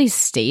 they really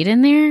stayed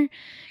in there?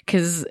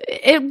 Because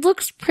it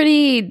looks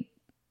pretty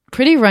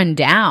run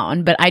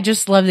down, but I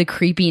just love the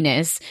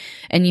creepiness.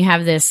 And you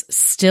have this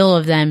still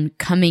of them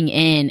coming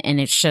in and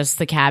it's just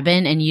the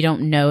cabin and you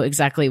don't know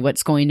exactly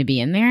what's going to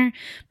be in there,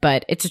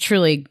 but it's a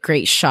truly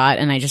great shot.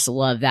 And I just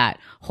love that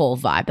whole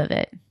vibe of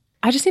it.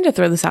 I just need to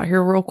throw this out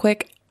here real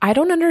quick. I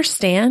don't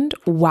understand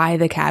why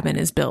the cabin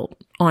is built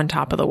on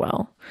top of the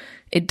well.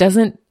 It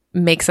doesn't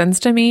make sense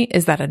to me.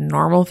 Is that a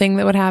normal thing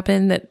that would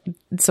happen, that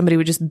somebody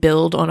would just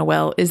build on a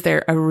well? Is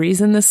there a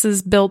reason this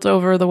is built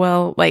over the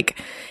well? Like,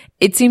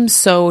 it seems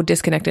so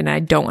disconnected and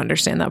I don't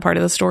understand that part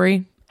of the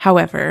story.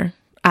 However,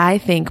 I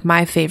think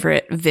my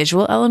favorite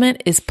visual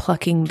element is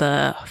plucking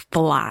the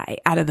fly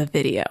out of the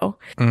video.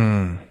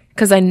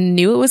 Because I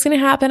knew it was going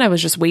to happen. I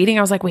was just waiting.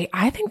 I was like, wait,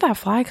 I think that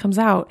fly comes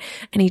out.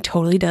 And he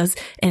totally does.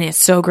 And it's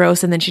so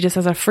gross. And then she just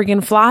has a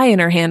freaking fly in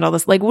her hand. All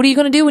this, like, what are you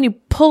going to do when you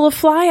pull a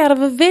fly out of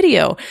a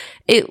video?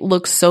 It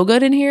looks so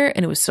good in here.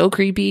 And it was so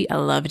creepy. I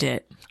loved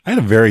it. I had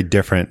a very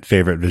different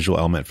favorite visual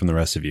element from the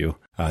rest of you.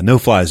 No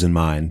flies in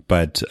mine,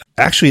 but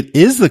actually it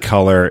is the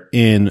color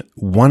in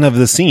one of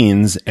the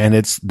scenes, and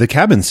it's the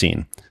cabin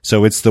scene.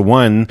 So it's the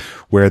one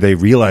where they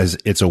realize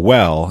it's a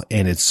well,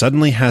 and it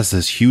suddenly has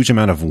this huge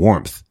amount of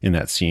warmth in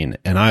that scene.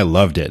 And I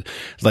loved it.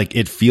 Like,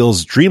 it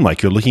feels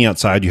dreamlike. You're looking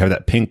outside, you have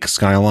that pink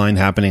skyline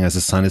happening as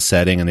the sun is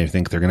setting, and they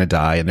think they're going to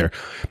die. And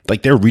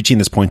they're reaching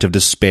this point of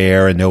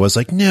despair. And Noah's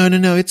like, no,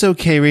 it's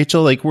okay,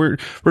 Rachel. Like, we're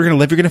going to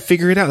live. You're going to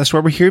figure it out. That's why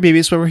we're here, baby.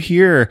 That's why we're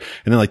here.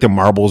 And then like the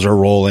marbles are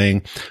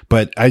rolling.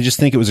 But I just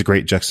think it was a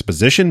great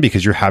juxtaposition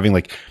because you're having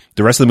like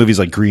the rest of the movie is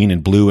like green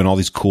and blue and all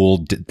these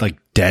cool, like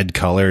dead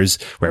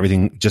colors where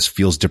everything just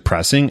feels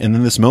depressing. And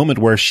then this moment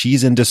where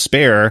she's in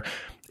despair,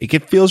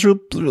 it feels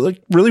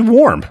really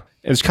warm.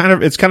 It's kind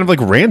of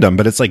like random,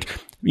 but it's like,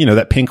 you know,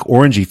 that pink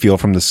orangey feel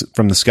from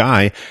the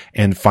sky.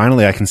 And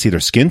finally I can see their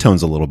skin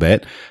tones a little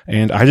bit.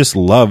 And I just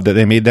love that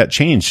they made that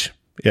change.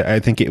 I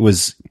think it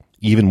was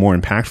even more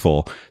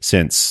impactful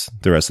since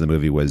the rest of the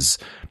movie was,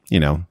 you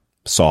know,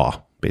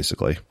 Saw,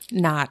 basically.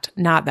 Not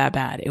that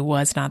bad. It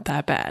was not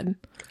that bad.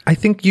 I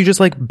think you just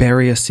like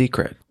bury a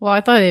secret. Well,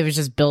 I thought it was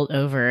just built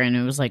over and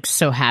it was like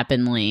so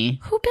happenly.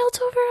 Who built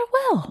over a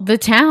well? The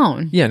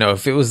town. Yeah, no,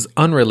 if it was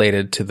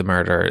unrelated to the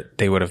murder,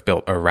 they would have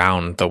built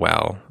around the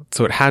well.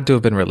 So it had to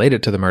have been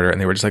related to the murder,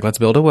 and they were just like, let's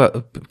build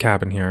a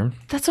cabin here.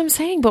 That's what I'm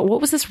saying. But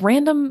what was this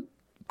random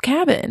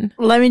cabin?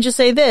 Let me just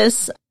say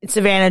this.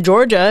 Savannah,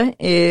 Georgia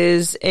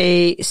is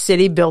a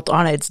city built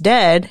on its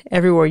dead.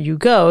 Everywhere you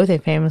go, they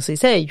famously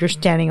say, you're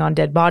standing on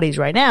dead bodies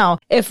right now.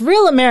 If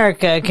real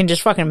America can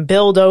just fucking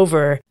build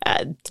over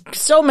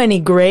so many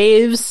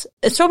graves,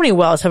 so many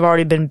wells have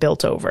already been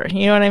built over.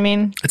 You know what I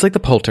mean? It's like the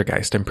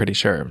Poltergeist, I'm pretty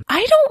sure.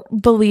 I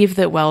don't believe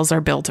that wells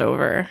are built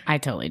over. I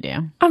totally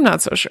do. I'm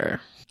not so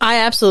sure. I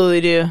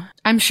absolutely do.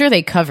 I'm sure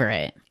they cover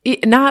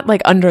it. Not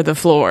like under the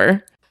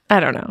floor. I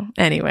don't know.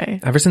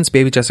 Anyway. Ever since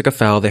baby Jessica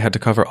fell, they had to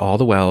cover all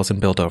the wells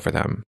and build over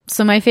them.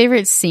 So my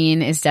favorite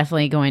scene is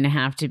definitely going to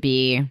have to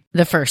be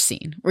the first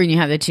scene where you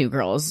have the two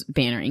girls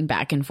bantering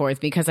back and forth,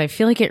 because I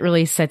feel like it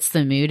really sets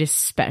the mood,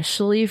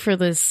 especially for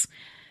this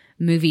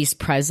movie's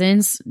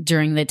presence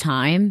during the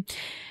time.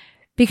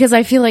 Because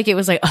I feel like it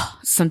was like, oh,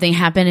 something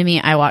happened to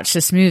me. I watched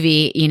this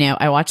movie,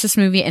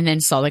 and then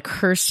saw the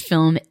cursed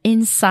film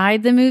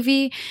inside the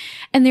movie.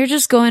 And they're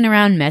just going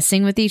around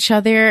messing with each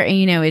other.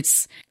 And,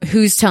 it's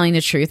who's telling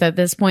the truth at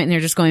this point. And they're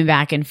just going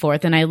back and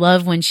forth. And I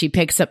love when she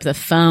picks up the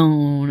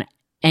phone.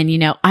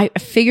 And, I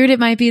figured it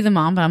might be the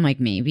mom, but I'm like,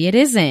 maybe it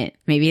isn't.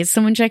 Maybe it's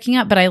someone checking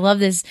up. But I love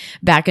this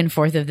back and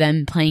forth of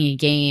them playing a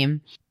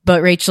game.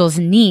 But Rachel's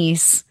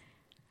niece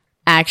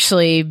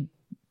actually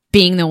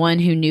being the one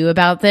who knew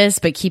about this,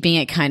 but keeping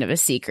it kind of a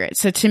secret.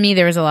 So to me,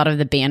 there was a lot of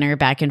the banter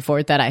back and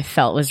forth that I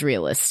felt was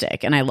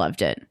realistic, and I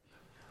loved it.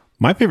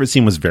 My favorite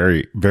scene was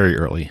very, very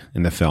early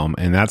in the film,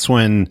 and that's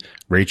when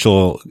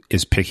Rachel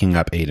is picking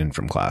up Aiden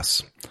from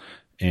class.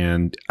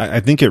 And I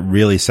think it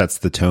really sets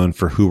the tone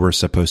for who we're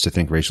supposed to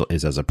think Rachel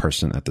is as a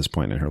person at this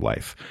point in her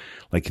life.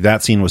 Like,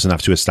 that scene was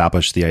enough to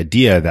establish the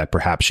idea that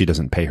perhaps she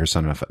doesn't pay her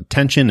son enough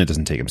attention, it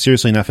doesn't take him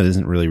seriously enough, it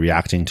isn't really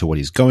reacting to what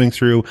he's going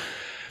through.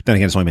 Then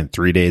again, it's only been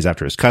 3 days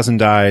after his cousin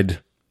died,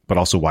 but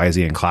also, why is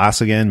he in class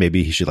again?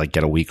 Maybe he should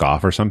get a week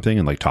off or something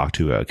and talk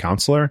to a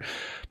counselor.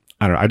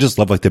 I don't know. I just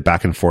love the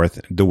back and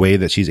forth, the way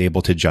that she's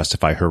able to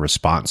justify her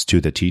response to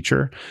the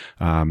teacher.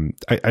 I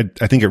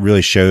think it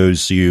really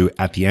shows you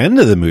at the end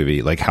of the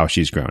movie, how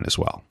she's grown as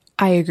well.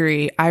 I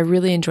agree. I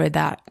really enjoyed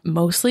that,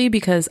 mostly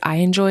because I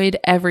enjoyed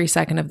every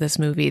second of this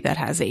movie that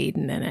has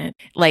Aiden in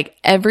it.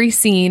 Every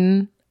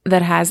scene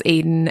that has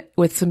Aiden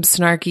with some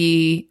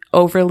snarky,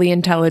 overly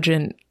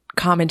intelligent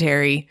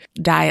commentary,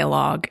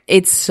 dialogue.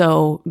 It's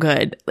so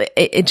good.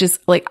 It just,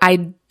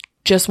 I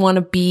just want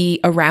to be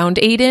around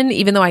Aiden,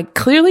 even though I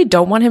clearly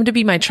don't want him to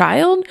be my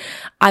child.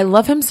 I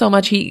love him so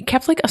much. He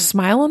kept a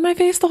smile on my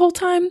face the whole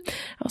time.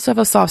 I also have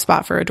a soft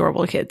spot for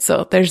adorable kids.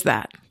 So there's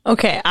that.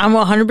 Okay, I'm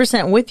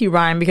 100% with you,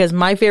 Ryan, because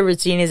my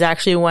favorite scene is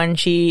actually when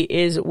she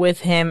is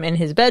with him in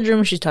his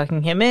bedroom. She's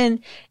tucking him in,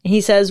 and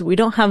he says, "We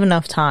don't have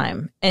enough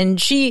time."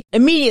 And she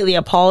immediately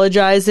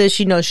apologizes.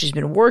 She knows she's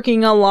been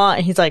working a lot.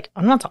 And he's like,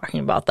 "I'm not talking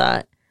about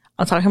that.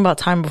 I'm talking about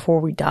time before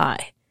we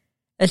die."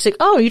 And she's like,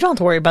 "Oh, you don't have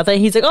to worry about that."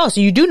 And he's like, "Oh,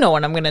 so you do know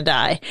when I'm going to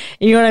die."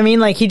 You know what I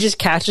mean? He just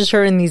catches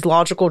her in these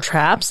logical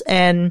traps.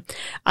 And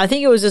I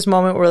think it was this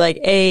moment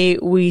where,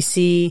 we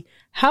see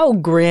how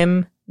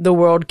grim the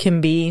world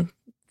can be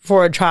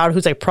for a child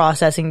who's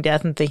processing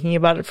death and thinking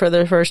about it for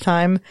the first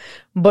time,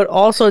 but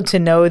also to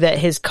know that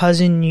his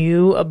cousin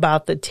knew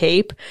about the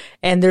tape.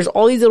 And there's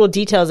all these little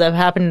details that have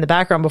happened in the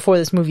background before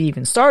this movie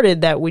even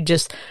started that we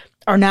just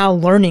are now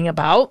learning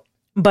about.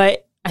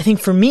 But I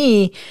think for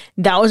me,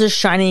 that was a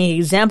shining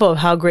example of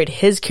how great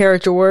his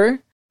character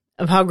was,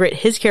 and how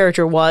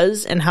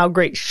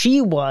great she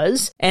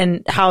was,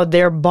 and how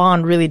their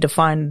bond really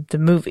defined the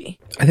movie.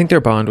 I think their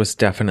bond was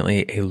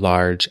definitely a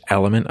large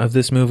element of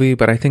this movie,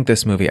 but I think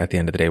this movie at the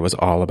end of the day was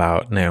all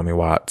about Naomi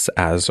Watts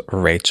as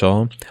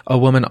Rachel, a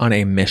woman on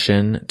a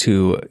mission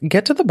to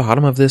get to the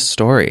bottom of this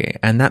story.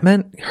 And that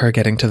meant her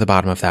getting to the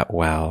bottom of that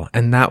well.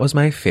 And that was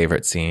my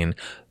favorite scene.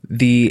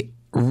 The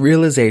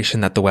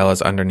realization that the well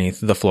is underneath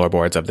the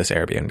floorboards of this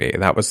Airbnb.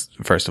 That was,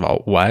 first of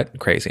all, what?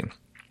 Crazy.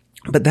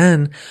 But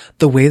then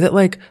the way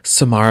that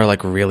Samara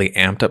really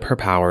amped up her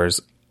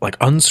powers,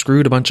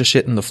 unscrewed a bunch of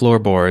shit in the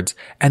floorboards,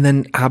 and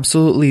then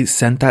absolutely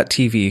sent that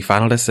TV,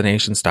 Final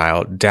Destination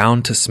style,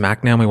 down to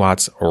smack Naomi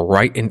Watts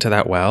right into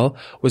that well,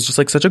 was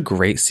just such a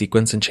great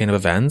sequence and chain of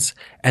events.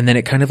 And then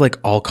it kind of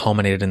all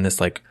culminated in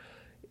this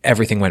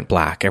everything went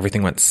black,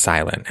 everything went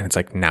silent, and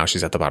it's now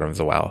she's at the bottom of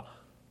the well.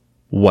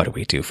 What do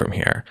we do from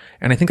here?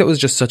 And I think it was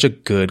just such a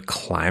good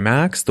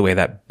climax, the way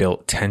that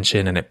built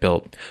tension and it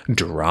built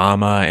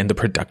drama and the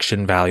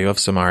production value of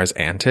Samara's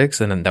antics.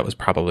 And then that was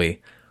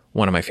probably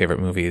one of my favorite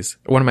movies,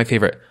 one of my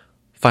favorite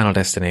Final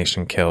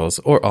Destination kills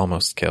or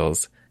almost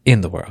kills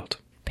in the world.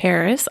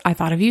 Paris, I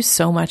thought of you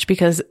so much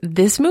because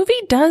this movie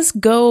does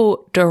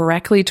go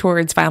directly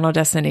towards Final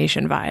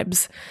Destination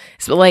vibes.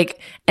 So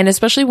and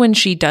especially when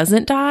she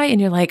doesn't die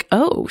and you're like,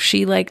 oh,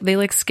 she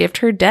they skipped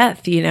her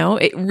death,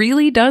 it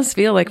really does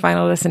feel like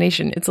Final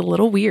Destination. It's a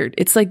little weird.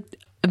 It's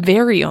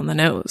very on the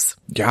nose.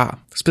 Yeah.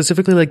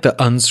 Specifically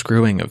the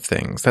unscrewing of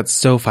things. That's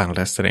so Final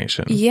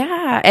Destination.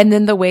 Yeah. And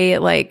then the way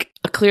it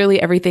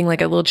clearly everything,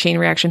 like a little chain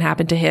reaction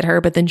happened to hit her,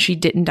 but then she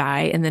didn't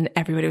die. And then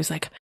everybody was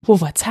like, well,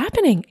 what's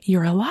happening?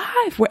 You're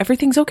alive. Well,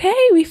 everything's okay.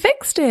 We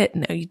fixed it.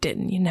 No, you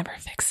didn't. You never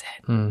fix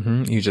it.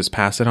 Mm-hmm. You just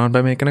pass it on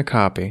by making a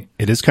copy.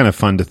 It is kind of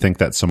fun to think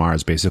that Samara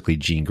is basically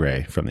Jean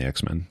Grey from the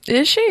X-Men.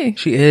 Is she?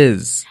 She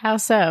is. How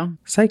so?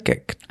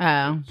 Psychic.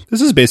 Oh.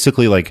 This is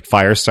basically like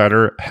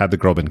Firestarter had the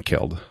girl been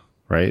killed,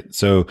 right?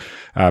 So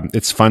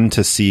it's fun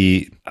to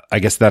see, I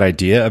guess, that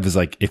idea of is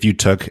like, if you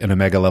took an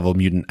Omega level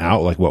mutant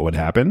out, like what would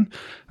happen?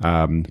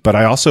 But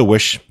I also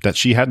wish that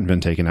she hadn't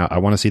been taken out. I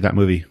want to see that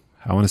movie.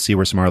 I want to see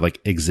where Samara like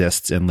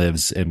exists and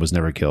lives and was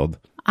never killed.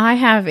 I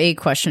have a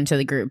question to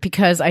the group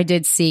because I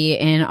did see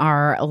in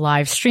our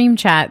live stream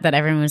chat that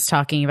everyone was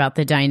talking about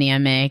the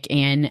dynamic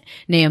and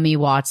Naomi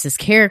Watts'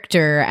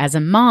 character as a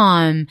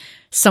mom.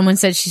 Someone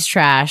said she's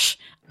trash.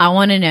 I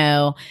want to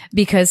know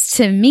because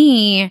to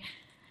me,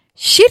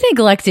 she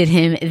neglected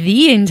him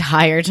the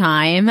entire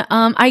time.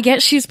 I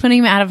get she's putting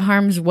him out of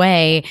harm's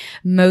way.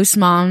 Most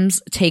moms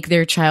take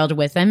their child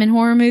with them in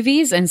horror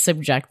movies and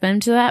subject them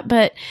to that,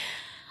 but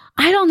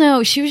I don't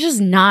know. She was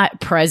just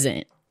not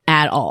present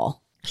at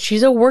all.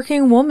 She's a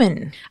working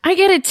woman. I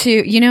get it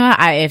too. You know,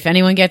 if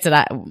anyone gets it,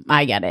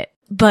 I get it.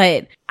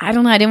 But I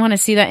don't know. I didn't want to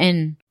see that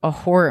in a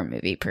horror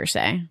movie per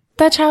se.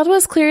 That child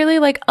was clearly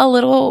like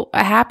a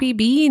happy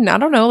being. I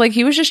don't know. Like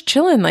he was just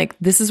chilling. Like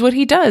this is what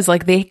he does.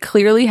 Like they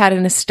clearly had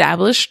an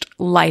established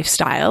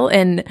lifestyle.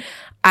 And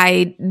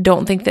I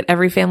don't think that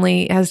every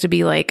family has to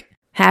be like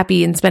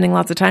happy and spending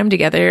lots of time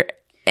together.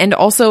 And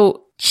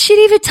also,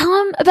 she'd even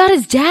tell him about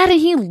his dad and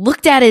he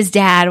looked at his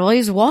dad while he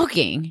was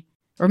walking.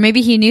 Or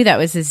maybe he knew that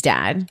was his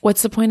dad.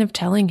 What's the point of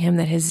telling him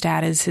that his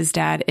dad is his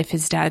dad if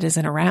his dad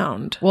isn't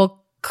around?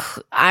 Well,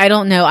 I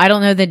don't know. I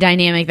don't know the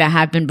dynamic that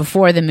happened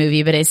before the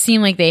movie, but it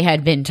seemed like they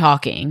had been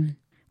talking.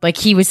 Like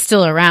he was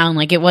still around.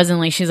 Like it wasn't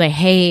like she's like,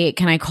 hey,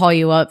 can I call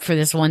you up for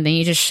this one thing?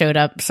 He just showed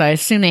up. So I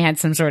assume they had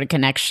some sort of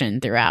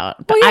connection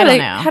throughout. But well, yeah, I don't they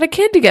know. had a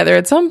kid together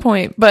at some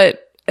point.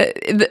 But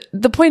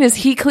the point is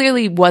he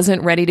clearly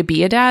wasn't ready to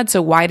be a dad.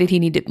 So why did he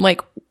need to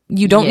like...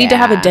 You don't need to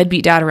have a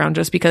deadbeat dad around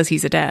just because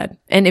he's a dad.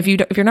 And if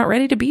you're not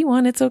ready to be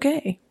one, it's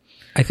okay.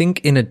 I think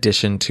in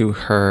addition to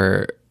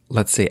her,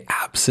 let's say,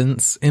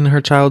 absence in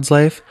her child's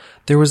life,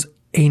 there was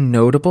a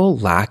notable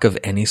lack of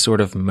any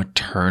sort of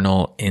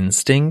maternal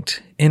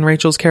instinct in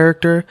Rachel's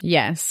character.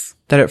 Yes.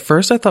 That at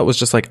first I thought was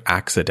just like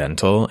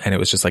accidental, and it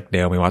was just like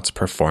Naomi Watts'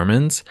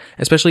 performance,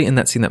 especially in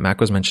that scene that Mac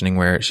was mentioning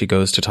where she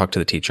goes to talk to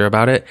the teacher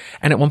about it.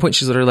 And at one point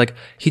she's literally like,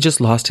 he just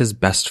lost his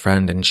best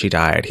friend and she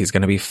died. He's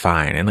going to be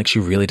fine. And like, she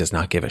really does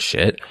not give a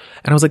shit.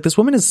 And I was like, this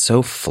woman is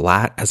so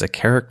flat as a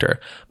character.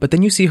 But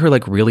then you see her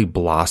like really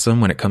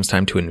blossom when it comes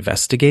time to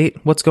investigate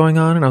what's going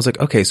on. And I was like,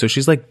 okay, so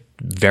she's like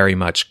very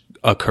much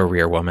a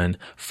career woman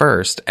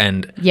first.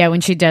 And yeah, when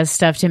she does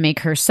stuff to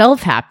make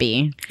herself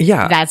happy,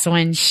 yeah, that's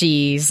when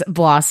she's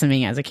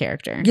blossoming as a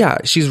character. Yeah,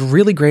 she's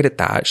really great at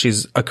that.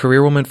 She's a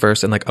career woman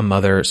first and like a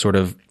mother sort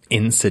of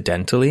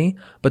incidentally.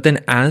 But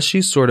then as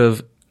she's sort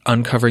of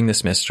uncovering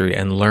this mystery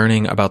and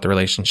learning about the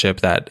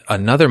relationship that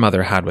another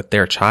mother had with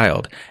their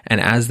child,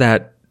 and as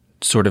that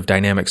sort of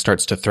dynamic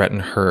starts to threaten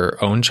her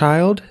own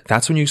child,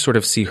 that's when you sort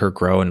of see her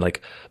grow and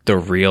like the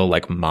real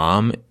like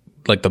mom,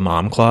 like the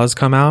mom claws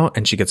come out,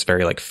 and she gets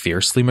very like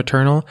fiercely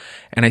maternal.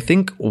 And I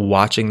think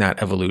watching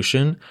that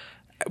evolution,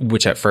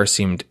 which at first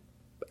seemed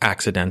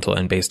accidental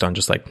and based on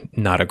just like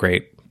not a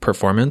great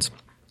performance,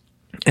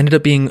 ended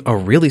up being a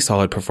really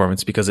solid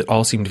performance because it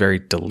all seemed very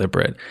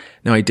deliberate.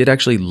 Now I did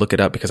actually look it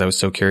up because I was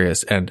so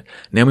curious, and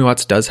Naomi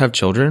Watts does have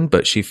children,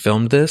 but she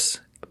filmed this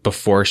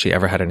before she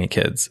ever had any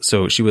kids.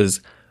 So she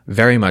was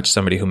very much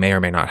somebody who may or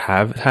may not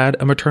have had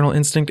a maternal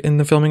instinct in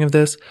the filming of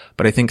this.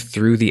 But I think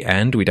through the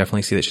end, we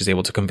definitely see that she's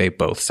able to convey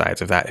both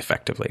sides of that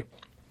effectively.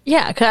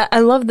 Yeah, 'cause I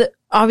love that.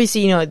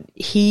 Obviously, you know,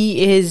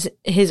 he is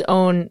his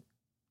own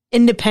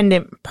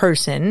independent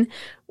person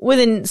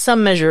within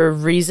some measure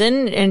of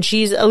reason. And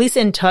she's at least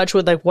in touch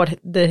with like what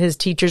his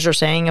teachers are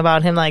saying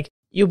about him. Like,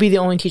 you'll be the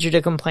only teacher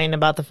to complain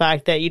about the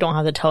fact that you don't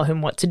have to tell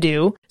him what to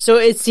do. So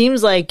it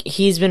seems like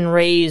he's been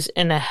raised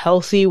in a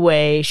healthy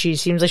way. She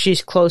seems like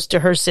she's close to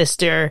her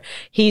sister.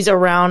 He's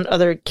around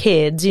other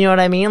kids. You know what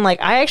I mean?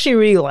 Like, I actually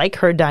really like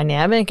her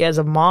dynamic as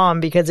a mom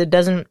because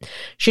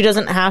she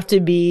doesn't have to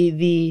be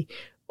the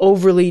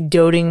overly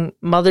doting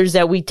mothers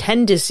that we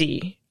tend to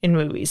see in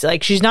movies.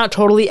 Like, she's not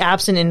totally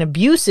absent and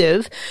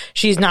abusive.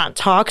 She's not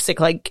toxic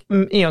like,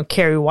 you know,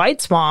 Carrie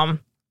White's mom,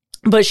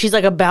 but she's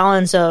like a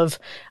balance of,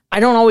 I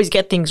don't always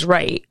get things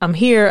right. I'm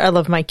here. I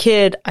love my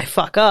kid. I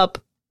fuck up.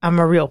 I'm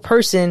a real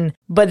person.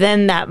 But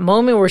then that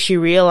moment where she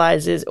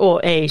realizes,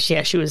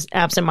 she was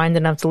absent-minded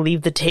enough to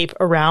leave the tape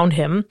around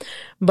him.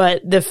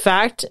 But the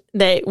fact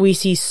that we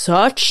see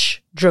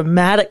such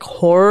dramatic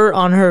horror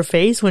on her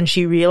face when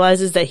she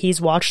realizes that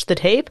he's watched the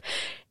tape,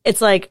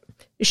 it's like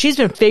she's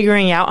been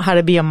figuring out how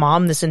to be a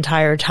mom this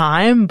entire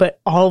time,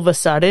 but all of a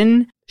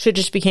sudden shit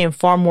just became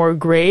far more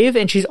grave,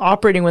 and she's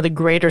operating with a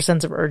greater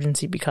sense of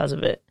urgency because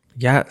of it.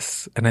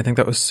 Yes, and I think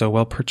that was so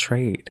well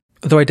portrayed.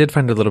 Though I did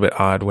find it a little bit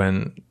odd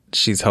when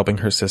she's helping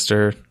her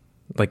sister,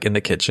 like in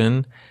the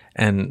kitchen,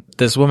 And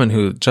this woman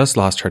who just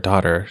lost her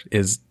daughter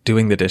is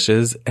doing the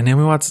dishes, and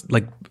Naomi Watts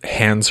like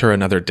hands her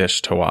another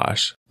dish to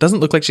wash.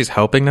 Doesn't look like she's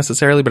helping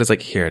necessarily, but it's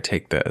like, here,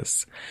 take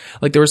this.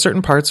 Like there were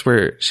certain parts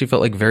where she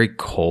felt like very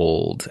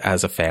cold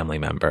as a family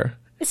member.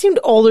 It seemed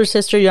older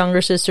sister,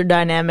 younger sister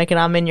dynamic, and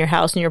I'm in your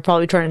house and you're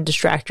probably trying to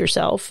distract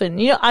yourself.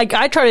 And, you know,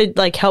 I try to,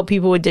 like, help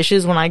people with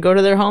dishes when I go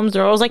to their homes.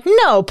 They're always like,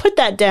 no, put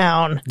that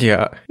down.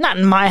 Yeah. Not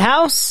in my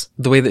house.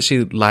 The way that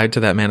she lied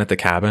to that man at the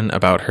cabin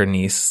about her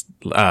niece,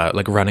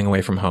 like, running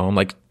away from home,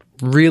 like,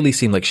 really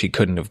seemed like she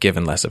couldn't have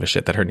given less of a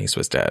shit that her niece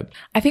was dead.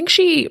 I think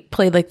she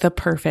played like the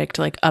perfect,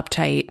 like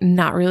uptight,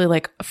 not really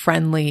like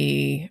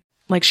friendly.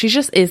 Like she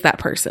just is that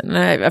person.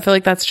 I feel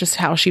like that's just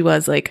how she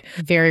was, like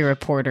very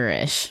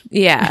reporter-ish.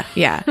 Yeah.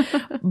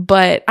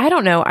 But I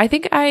don't know. I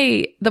think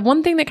the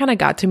one thing that kind of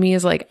got to me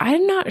is like,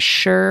 I'm not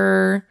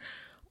sure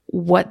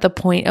what the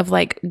point of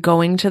like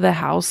going to the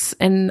house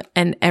and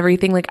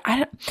everything. Like,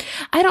 I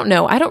don't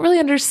know. I don't really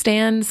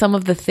understand some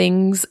of the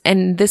things.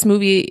 And this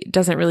movie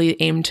doesn't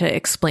really aim to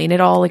explain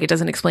it all. Like it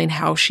doesn't explain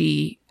how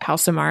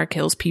Samara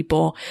kills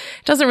people.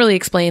 It doesn't really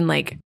explain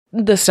like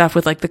the stuff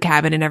with like the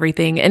cabin and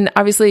everything. And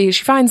obviously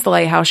she finds the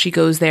lighthouse, she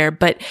goes there,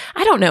 but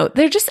I don't know.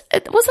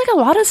 It was like a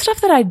lot of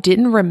stuff that I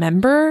didn't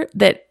remember,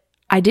 that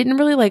I didn't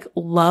really like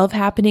love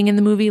happening in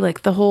the movie.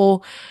 Like the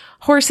whole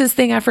horses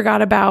thing I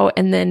forgot about.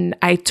 And then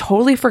I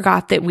totally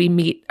forgot that we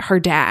meet her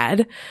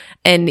dad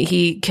and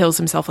he kills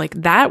himself. Like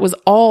that was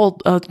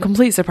all a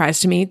complete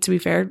surprise to me, to be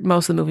fair.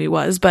 Most of the movie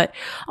was, but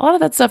a lot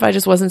of that stuff I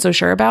just wasn't so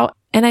sure about.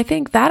 And I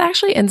think that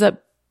actually ends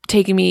up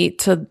taking me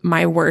to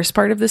my worst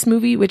part of this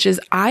movie, which is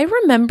I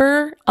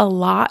remember a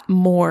lot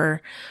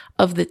more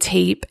of the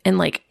tape and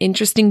like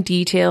interesting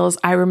details.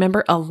 I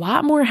remember a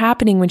lot more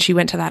happening when she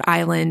went to that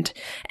island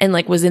and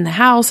like was in the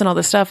house and all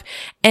this stuff.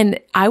 And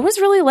I was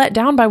really let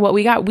down by what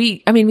we got.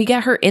 We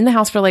get her in the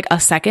house for like a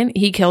second.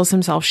 He kills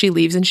himself. She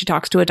leaves and she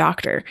talks to a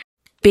doctor.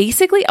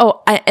 Basically,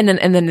 and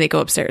then they go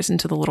upstairs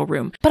into the little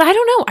room. But I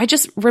don't know. I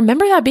just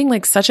remember that being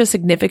like such a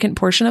significant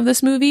portion of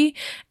this movie,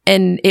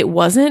 and it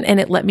wasn't, and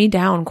it let me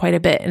down quite a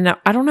bit. And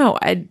I don't know.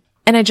 I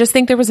just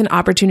think there was an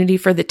opportunity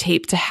for the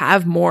tape to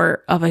have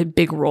more of a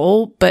big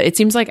role, but it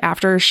seems like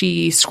after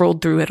she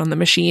scrolled through it on the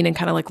machine and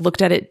kind of like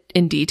looked at it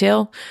in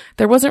detail,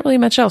 there wasn't really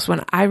much else.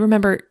 When I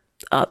remember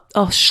a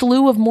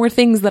slew of more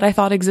things that I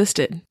thought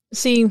existed.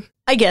 See,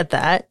 I get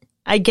that.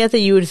 I get that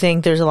you would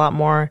think there's a lot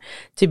more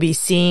to be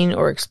seen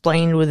or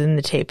explained within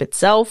the tape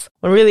itself,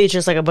 when really it's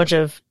just like a bunch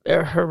of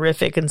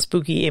horrific and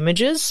spooky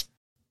images.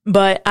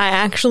 But I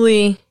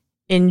actually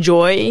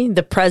enjoy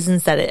the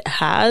presence that it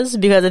has,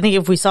 because I think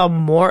if we saw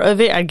more of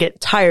it, I'd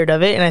get tired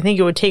of it. And I think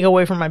it would take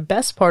away from my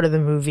best part of the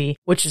movie,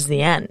 which is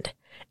the end.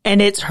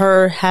 And it's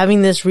her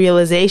having this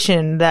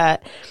realization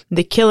that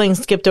the killing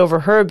skipped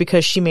over her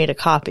because she made a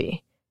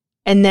copy.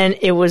 And then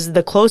it was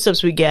the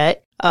close-ups we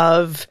get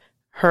of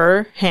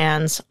her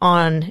hands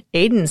on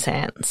Aiden's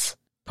hands,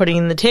 putting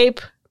in the tape,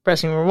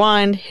 pressing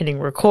rewind, hitting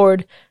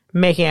record,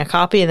 making a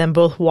copy, and then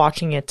both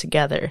watching it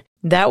together.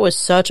 That was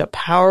such a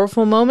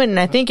powerful moment. And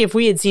I think if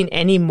we had seen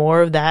any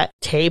more of that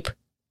tape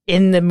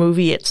in the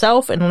movie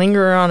itself and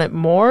linger on it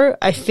more,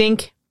 I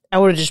think I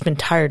would have just been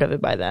tired of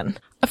it by then.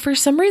 For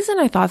some reason,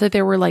 I thought that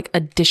there were like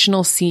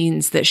additional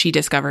scenes that she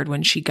discovered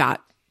when she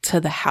got to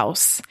the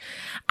house.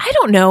 I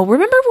don't know.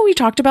 Remember when we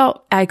talked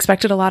about I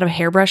expected a lot of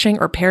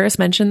hairbrushing, or Paris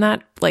mentioned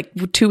that like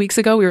 2 weeks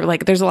ago? We were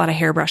like, there's a lot of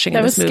hairbrushing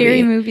in this movie. That was a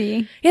scary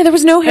movie. Yeah, there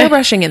was no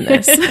hairbrushing in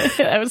this.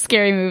 That was a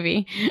scary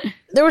movie.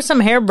 There was some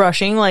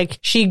hairbrushing. Like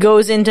she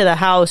goes into the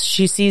house,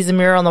 she sees the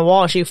mirror on the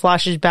wall, she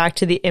flashes back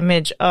to the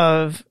image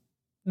of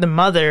the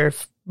mother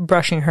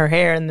brushing her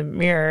hair in the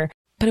mirror.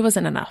 But it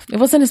wasn't enough. It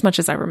wasn't as much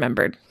as I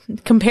remembered.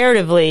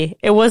 Comparatively,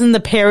 it wasn't the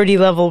parody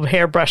level of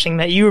hairbrushing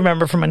that you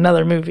remember from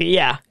another movie.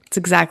 Yeah. It's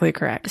exactly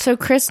correct. So,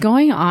 Chris,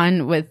 continuing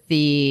on with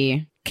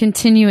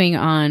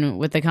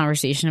the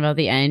conversation about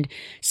the end.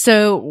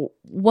 So,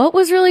 what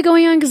was really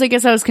going on? Because I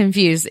guess I was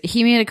confused.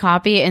 He made a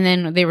copy, and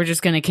then they were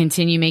just going to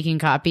continue making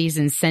copies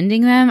and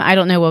sending them. I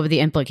don't know what the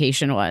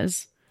implication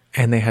was.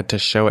 And they had to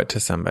show it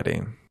to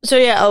somebody. So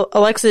yeah,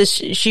 Alexis,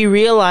 she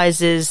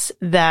realizes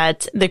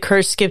that the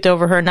curse skipped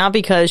over her, not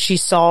because she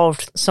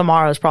solved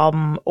Samara's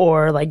problem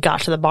or like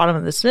got to the bottom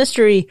of this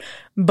mystery,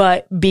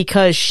 but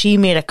because she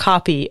made a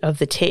copy of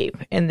the tape.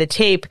 And the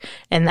tape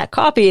and that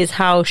copy is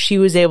how she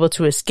was able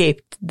to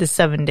escape the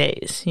 7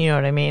 days. You know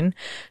what I mean?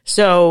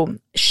 So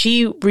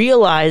she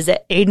realized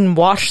that Aiden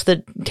watched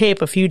the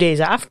tape a few days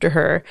after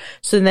her.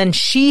 So then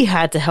she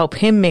had to help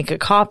him make a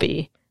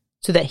copy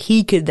so that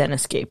he could then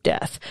escape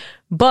death.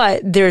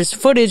 But there's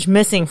footage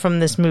missing from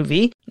this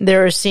movie.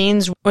 There are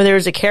scenes where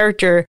there's a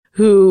character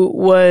who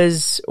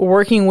was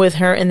working with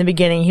her in the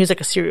beginning. He was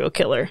like a serial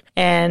killer.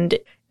 And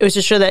it was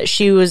to show that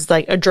she was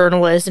like a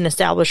journalist and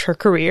established her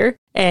career.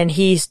 And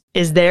he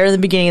is there in the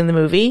beginning of the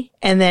movie.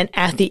 And then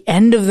at the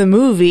end of the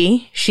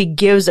movie, she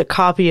gives a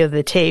copy of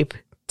the tape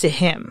to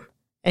him.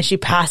 And she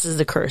passes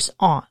the curse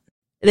on.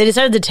 They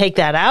decided to take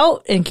that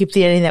out and keep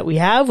the ending that we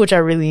have, which I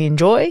really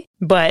enjoy,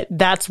 but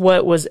that's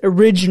what was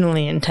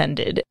originally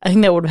intended. I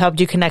think that would have helped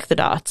you connect the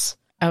dots.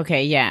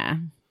 Okay, yeah.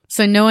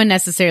 So no one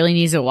necessarily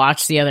needs to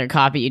watch the other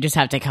copy. You just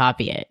have to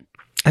copy it.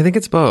 I think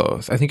it's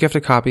both. I think you have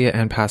to copy it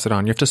and pass it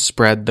on. You have to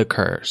spread the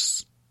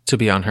curse to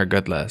be on her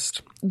good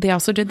list. They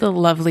also did the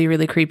lovely,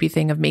 really creepy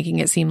thing of making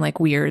it seem like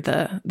we're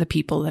the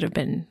people that have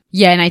been.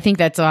 Yeah, and I think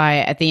that's why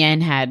at the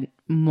end had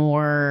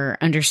more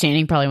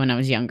understanding probably when I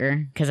was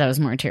younger, because I was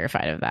more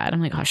terrified of that.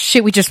 I'm like, oh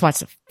shit, we just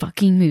watched a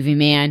fucking movie,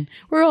 man.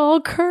 We're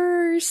all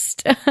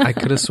cursed. I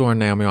could have sworn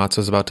Naomi Watts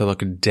was about to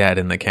look dead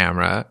in the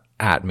camera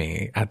at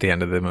me at the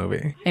end of the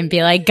movie. And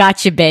be like,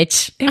 gotcha,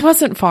 bitch. It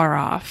wasn't far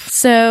off.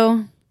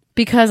 So,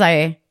 because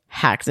I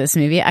hacked this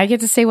movie, I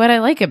get to say what I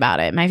like about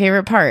it, my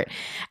favorite part.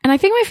 And I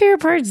think my favorite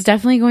part is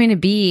definitely going to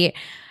be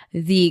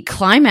the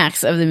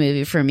climax of the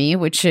movie for me,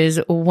 which is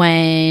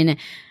when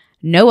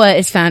Noah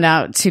is found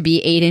out to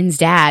be Aiden's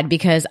dad,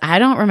 because I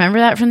don't remember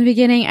that from the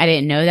beginning. I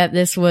didn't know that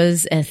this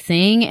was a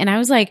thing. And I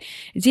was like,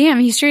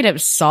 damn, he straight up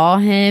saw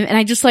him. And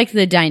I just like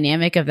the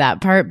dynamic of that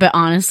part. But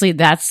honestly,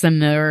 that's the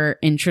more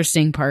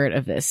interesting part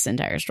of this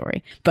entire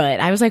story. But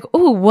I was like,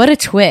 oh, what a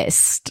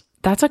twist.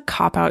 That's a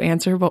cop-out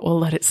answer, but we'll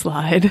let it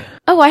slide.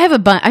 Oh, I have a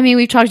bunch. I mean,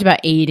 we've talked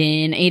about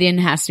Aiden. Aiden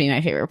has to be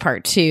my favorite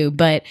part too,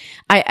 but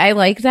I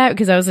like that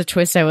because that was a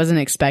twist I wasn't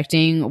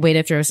expecting. Way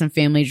to throw some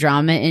family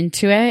drama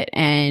into it,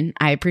 and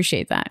I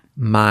appreciate that.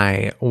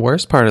 My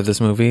worst part of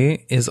this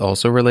movie is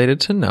also related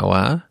to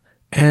Noah,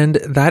 and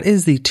that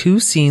is the 2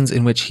 scenes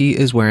in which he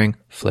is wearing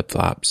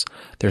flip-flops.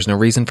 There's no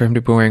reason for him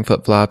to be wearing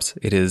flip-flops.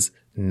 It is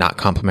not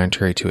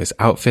complimentary to his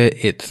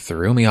outfit. It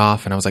threw me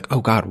off, and I was like, oh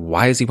God,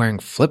 why is he wearing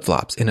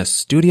flip-flops in a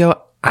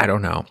studio? I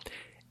don't know.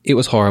 It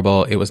was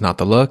horrible. It was not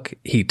the look.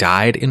 He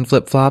died in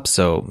flip-flops,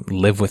 so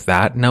live with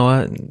that,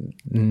 Noah.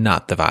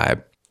 Not the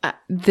vibe.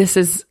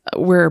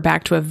 We're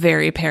back to a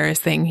very Paris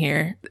thing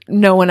here.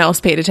 No one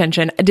else paid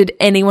attention. Did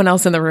anyone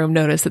else in the room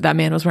notice that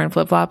man was wearing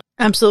flip-flops?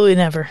 Absolutely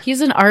never.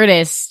 He's an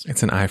artist.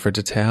 It's an eye for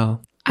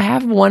detail. I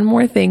have one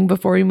more thing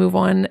before we move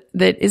on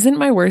that isn't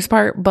my worst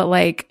part, but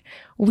like,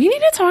 we need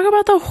to talk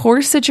about the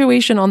horse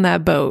situation on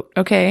that boat,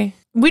 okay?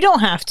 We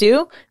don't have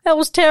to. That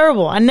was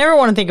terrible. I never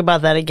want to think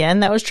about that again.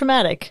 That was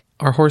traumatic.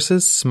 Are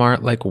horses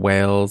smart like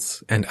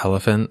whales and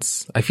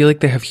elephants? I feel like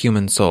they have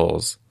human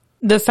souls.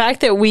 The fact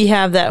that we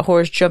have that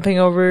horse jumping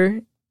over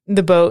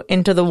the boat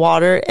into the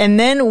water and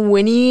then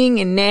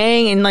whinnying and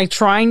neighing and like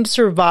trying to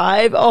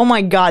survive. Oh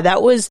my God,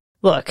 that was,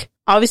 look,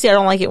 obviously I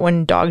don't like it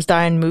when dogs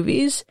die in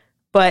movies,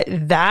 but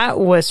that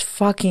was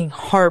fucking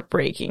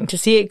heartbreaking to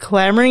see it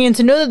clamoring and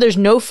to know that there's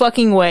no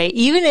fucking way,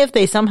 even if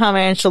they somehow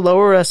managed to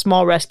lower a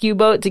small rescue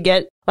boat to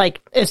get, like,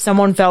 if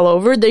someone fell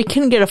over, they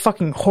couldn't get a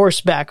fucking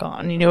horse back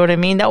on. You know what I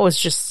mean? That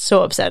was just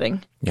so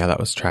upsetting. Yeah, that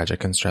was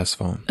tragic and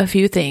stressful. A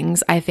few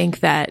things. I think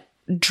that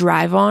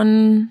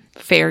drive-on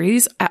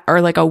ferries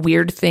are like a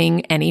weird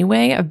thing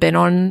anyway. I've been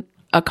on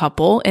a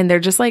couple and they're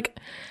just like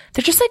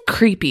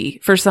creepy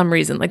for some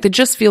reason. Like they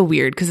just feel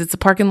weird because it's a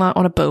parking lot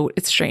on a boat.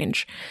 It's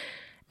strange.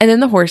 And then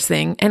the horse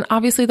thing. And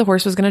obviously the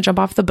horse was going to jump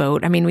off the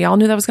boat. I mean, we all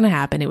knew that was going to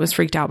happen. It was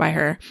freaked out by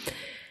her.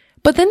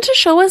 But then to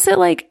show us it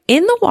like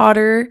in the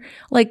water,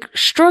 like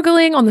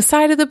struggling on the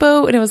side of the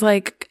boat. And it was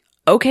like,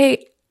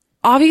 okay,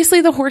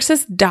 obviously the horse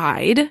has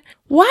died.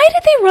 Why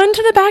did they run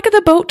to the back of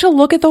the boat to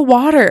look at the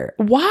water?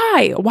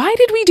 Why? Why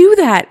did we do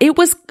that? It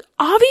was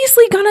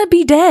obviously gonna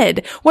be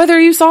dead. Whether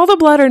you saw the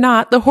blood or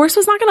not, the horse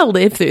was not gonna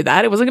live through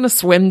that. It wasn't gonna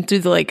swim through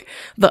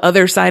the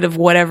other side of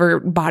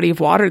whatever body of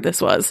water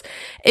this was.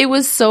 It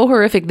was so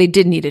horrific. They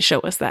did need to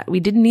show us that.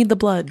 We didn't need the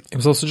blood. It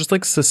was also just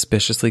like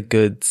suspiciously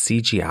good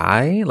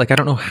CGI. Like I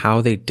don't know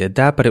how they did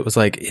that, but it was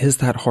like, is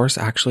that horse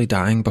actually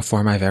dying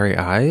before my very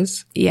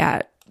eyes?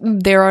 Yeah,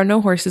 there are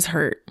no horses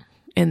hurt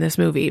in this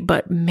movie,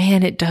 but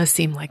man, it does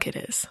seem like it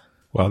is.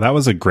 Well, that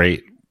was a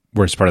great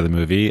worst part of the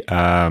movie.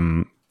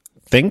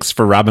 Thanks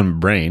for robbing my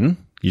brain.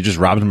 You just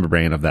robbed my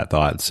brain of that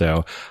thought.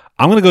 So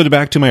I'm going to go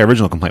back to my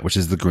original complaint, which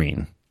is the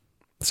green.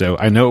 So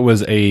I know it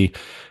was a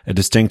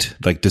distinct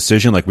like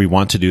decision, like we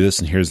want to do this,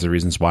 and here's the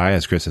reasons why,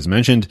 as Chris has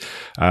mentioned.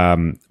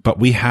 But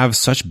we have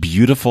such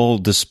beautiful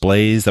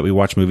displays that we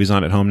watch movies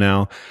on at home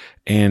now,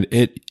 and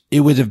it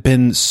would have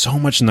been so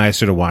much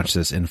nicer to watch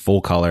this in full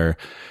color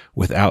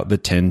without the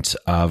tint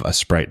of a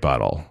Sprite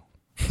bottle.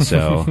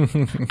 So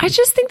I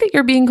just think that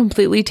you're being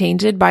completely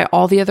tainted by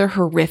all the other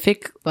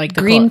horrific like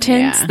green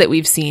tints that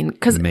we've seen.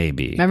 Because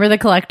maybe remember The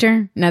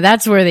Collector? Now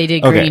that's where they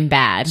did green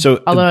bad.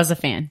 So although I was a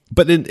fan,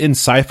 but in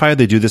sci-fi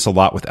they do this a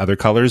lot with other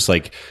colors.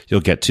 Like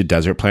you'll get to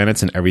desert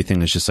planets and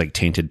everything is just like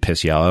tainted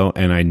piss yellow,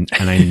 and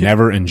I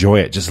never enjoy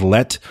it. Just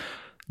let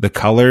the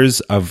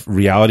colors of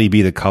reality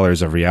be the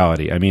colors of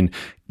reality. I mean,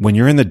 when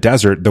you're in the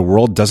desert, the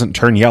world doesn't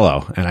turn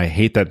yellow, and I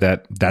hate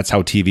that's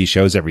how TV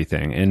shows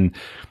everything. And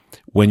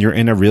when you're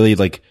in a really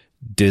like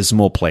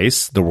dismal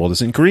place, the world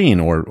isn't green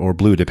or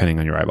blue, depending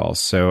on your eyeballs.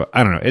 So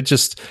I don't know.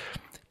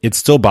 It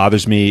still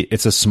bothers me.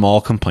 It's a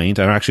small complaint.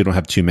 I actually don't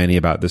have too many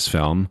about this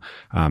film.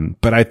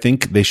 But I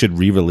think they should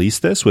re-release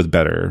this with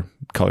better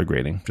color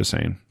grading. Just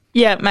saying.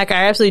 Yeah, Mac,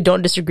 I absolutely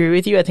don't disagree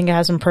with you. I think I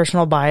have some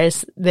personal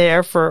bias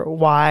there for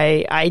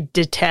why I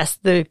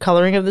detest the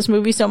coloring of this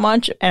movie so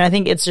much. And I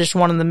think it's just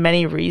one of the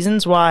many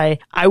reasons why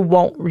I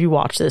won't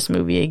rewatch this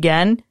movie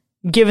again.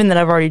 given that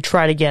I've already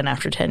tried again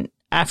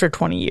after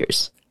 20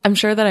 years. I'm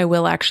sure that I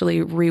will actually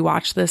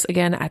rewatch this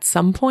again at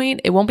some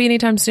point. It won't be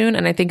anytime soon.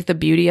 And I think the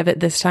beauty of it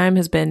this time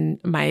has been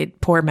my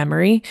poor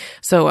memory.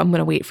 So I'm going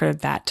to wait for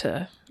that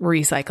to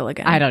recycle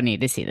again. I don't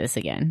need to see this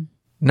again.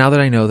 Now that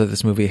I know that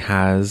this movie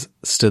has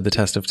stood the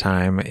test of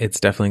time, it's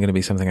definitely going to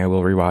be something I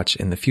will rewatch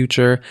in the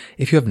future.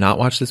 If you have not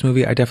watched this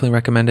movie, I definitely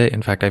recommend it.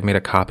 In fact, I've made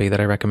a copy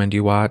that I recommend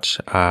you watch.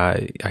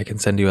 I can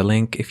send you a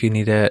link if you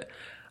need it.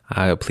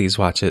 Please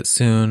watch it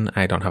soon.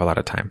 I don't have a lot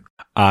of time.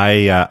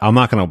 I'm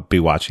not going to be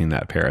watching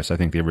that, Paris. I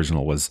think the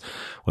original was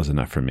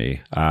enough for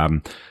me.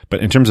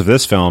 But in terms of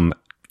this film,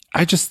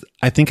 I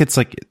think it's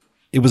like,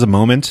 it was a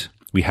moment.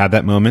 We had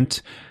that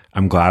moment.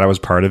 I'm glad I was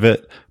part of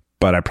it,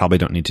 but I probably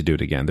don't need to do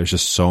it again. There's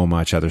just so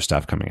much other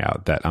stuff coming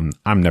out that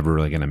I'm never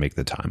really going to make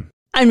the time.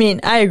 I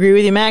mean, I agree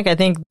with you, Mac. I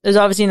think there's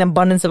obviously an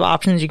abundance of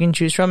options you can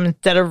choose from.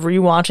 Instead of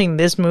rewatching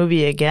this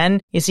movie again,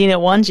 you've seen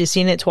it once, you've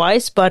seen it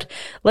twice, but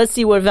let's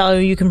see what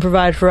value you can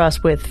provide for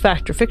us with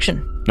fact or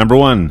fiction. Number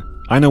 1.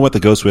 I know what the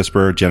Ghost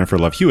Whisperer Jennifer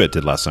Love Hewitt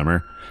did last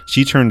summer.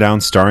 She turned down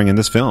starring in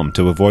this film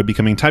to avoid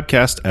becoming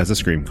typecast as a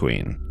Scream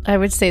Queen. I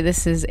would say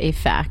this is a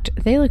fact.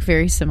 They look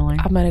very similar.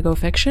 I'm going to go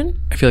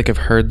fiction. I feel like I've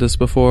heard this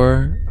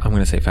before. I'm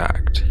going to say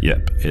fact.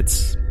 Yep,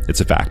 it's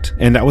a fact.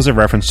 And that was a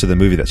reference to the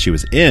movie that she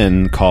was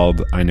in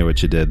called I Know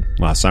What You Did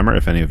Last Summer,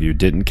 if any of you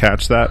didn't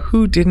catch that.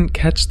 Who didn't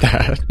catch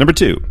that? Number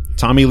 2.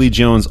 Tommy Lee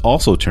Jones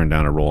also turned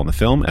down a role in the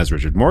film as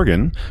Richard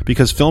Morgan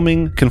because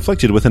filming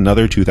conflicted with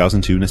another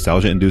 2002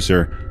 nostalgia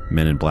inducer,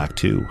 Men in Black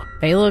 2.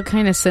 They look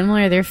kind of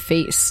similar. Their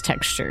face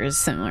texture is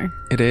similar.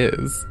 It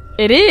is.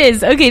 It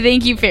is. Okay,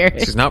 thank you,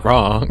 Paris. She's not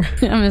wrong.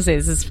 I'm going to say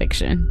this is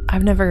fiction.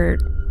 I've never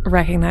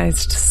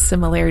recognized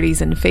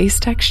similarities in face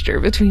texture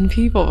between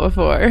people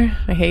before.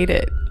 I hate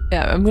it.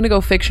 Yeah, I'm going to go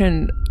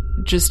fiction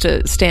just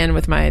to stand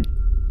with my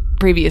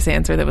previous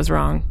answer that was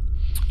wrong.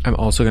 I'm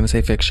also going to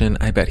say fiction.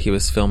 I bet he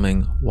was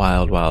filming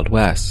Wild Wild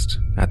West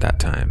at that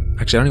time.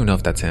 Actually, I don't even know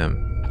if that's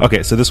him.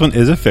 Okay, so this one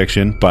is a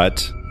fiction,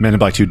 but Men in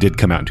Black 2 did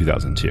come out in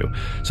 2002.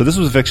 So this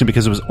was a fiction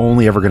because it was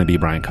only ever going to be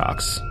Brian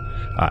Cox.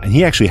 And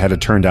he actually had to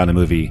turn down a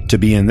movie to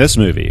be in this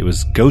movie. It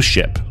was Ghost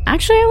Ship.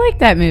 Actually, I like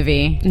that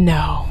movie.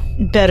 No.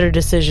 Better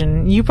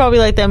decision. You probably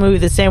like that movie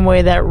the same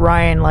way that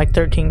Ryan liked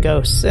 13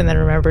 Ghosts and then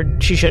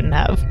remembered she shouldn't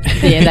have.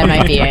 Yeah, that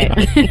might be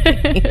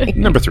it.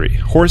 Number 3.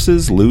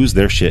 Horses lose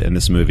their shit in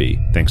this movie,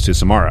 thanks to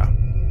Samara.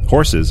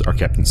 Horses are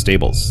kept in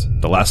stables.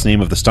 The last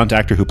name of the stunt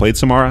actor who played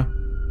Samara?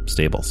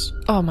 Stables.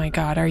 Oh my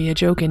God, are you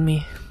joking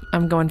me?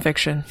 I'm going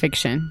fiction.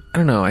 Fiction. I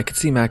don't know. I could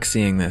see Max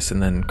seeing this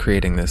and then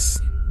creating this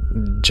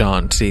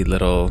jaunty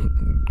little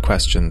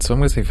question. So I'm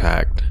going to say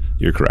fact.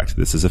 You're correct.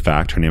 This is a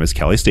fact. Her name is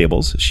Kelly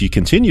Stables. She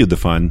continued the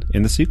fun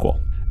in the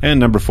sequel. And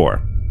number 4.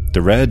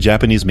 The red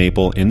Japanese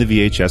maple in the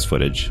VHS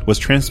footage was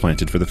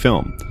transplanted for the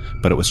film,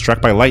 but it was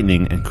struck by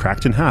lightning and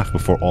cracked in half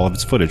before all of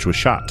its footage was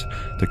shot.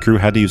 The crew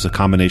had to use a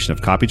combination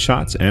of copied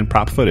shots and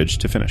prop footage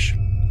to finish.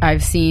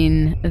 I've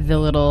seen the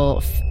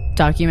little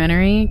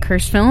documentary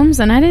Cursed Films,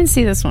 and I didn't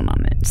see this one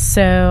on it.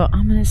 So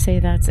I'm going to say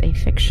that's a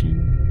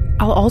fiction.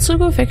 I'll also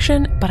go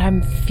fiction, but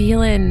I'm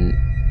feeling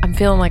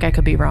like I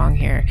could be wrong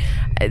here.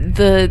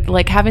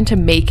 Having to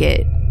make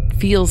it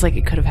feels like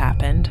it could have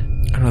happened.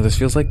 I don't know. This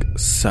feels like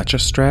such a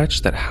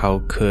stretch that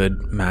how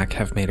could Mac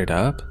have made it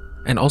up?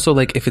 And also,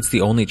 if it's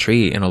the only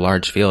tree in a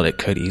large field, it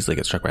could easily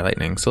get struck by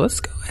lightning. So let's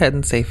go ahead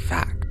and say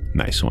fact.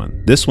 Nice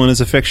one. This one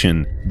is a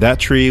fiction. That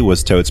tree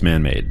was totes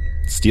man-made.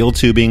 Steel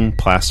tubing,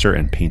 plaster,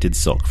 and painted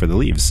silk for the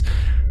leaves.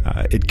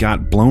 It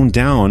got blown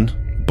down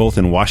both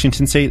in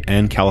Washington State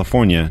and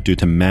California due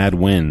to mad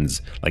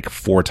winds,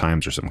 4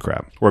 times or some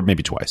crap. Or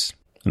maybe twice.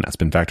 And that's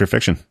been Fact or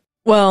Fiction.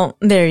 Well,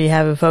 there you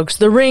have it, folks.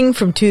 The Ring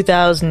from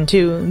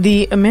 2002,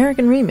 the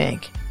American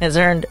remake, has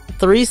earned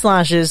 3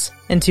 slashes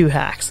and 2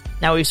 hacks.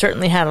 Now, we've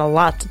certainly had a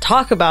lot to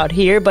talk about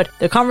here, but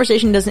the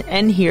conversation doesn't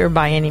end here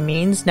by any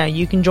means. Now,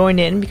 you can join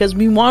in because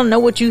we want to know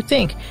what you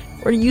think.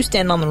 Where do you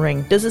stand on The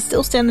Ring? Does it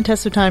still stand the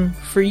test of time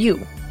for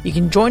you? You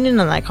can join in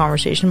on that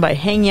conversation by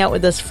hanging out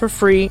with us for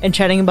free and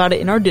chatting about it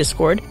in our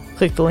Discord.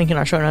 Click the link in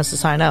our show notes to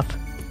sign up.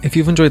 If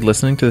you've enjoyed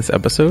listening to this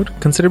episode,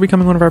 consider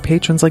becoming one of our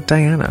patrons like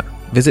Diana.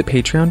 Visit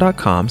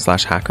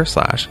patreon.com/hacker/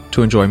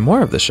 to enjoy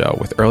more of the show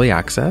with early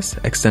access,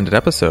 extended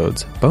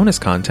episodes, bonus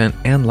content,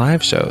 and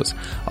live shows.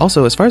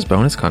 Also, as far as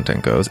bonus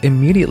content goes,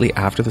 immediately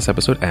after this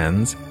episode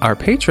ends, our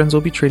patrons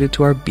will be treated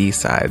to our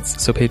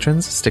B-sides. So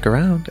patrons, stick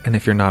around, and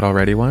if you're not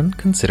already one,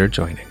 consider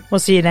joining. We'll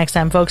see you next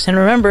time, folks. And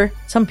remember,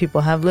 some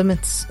people have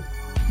limits.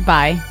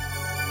 Bye.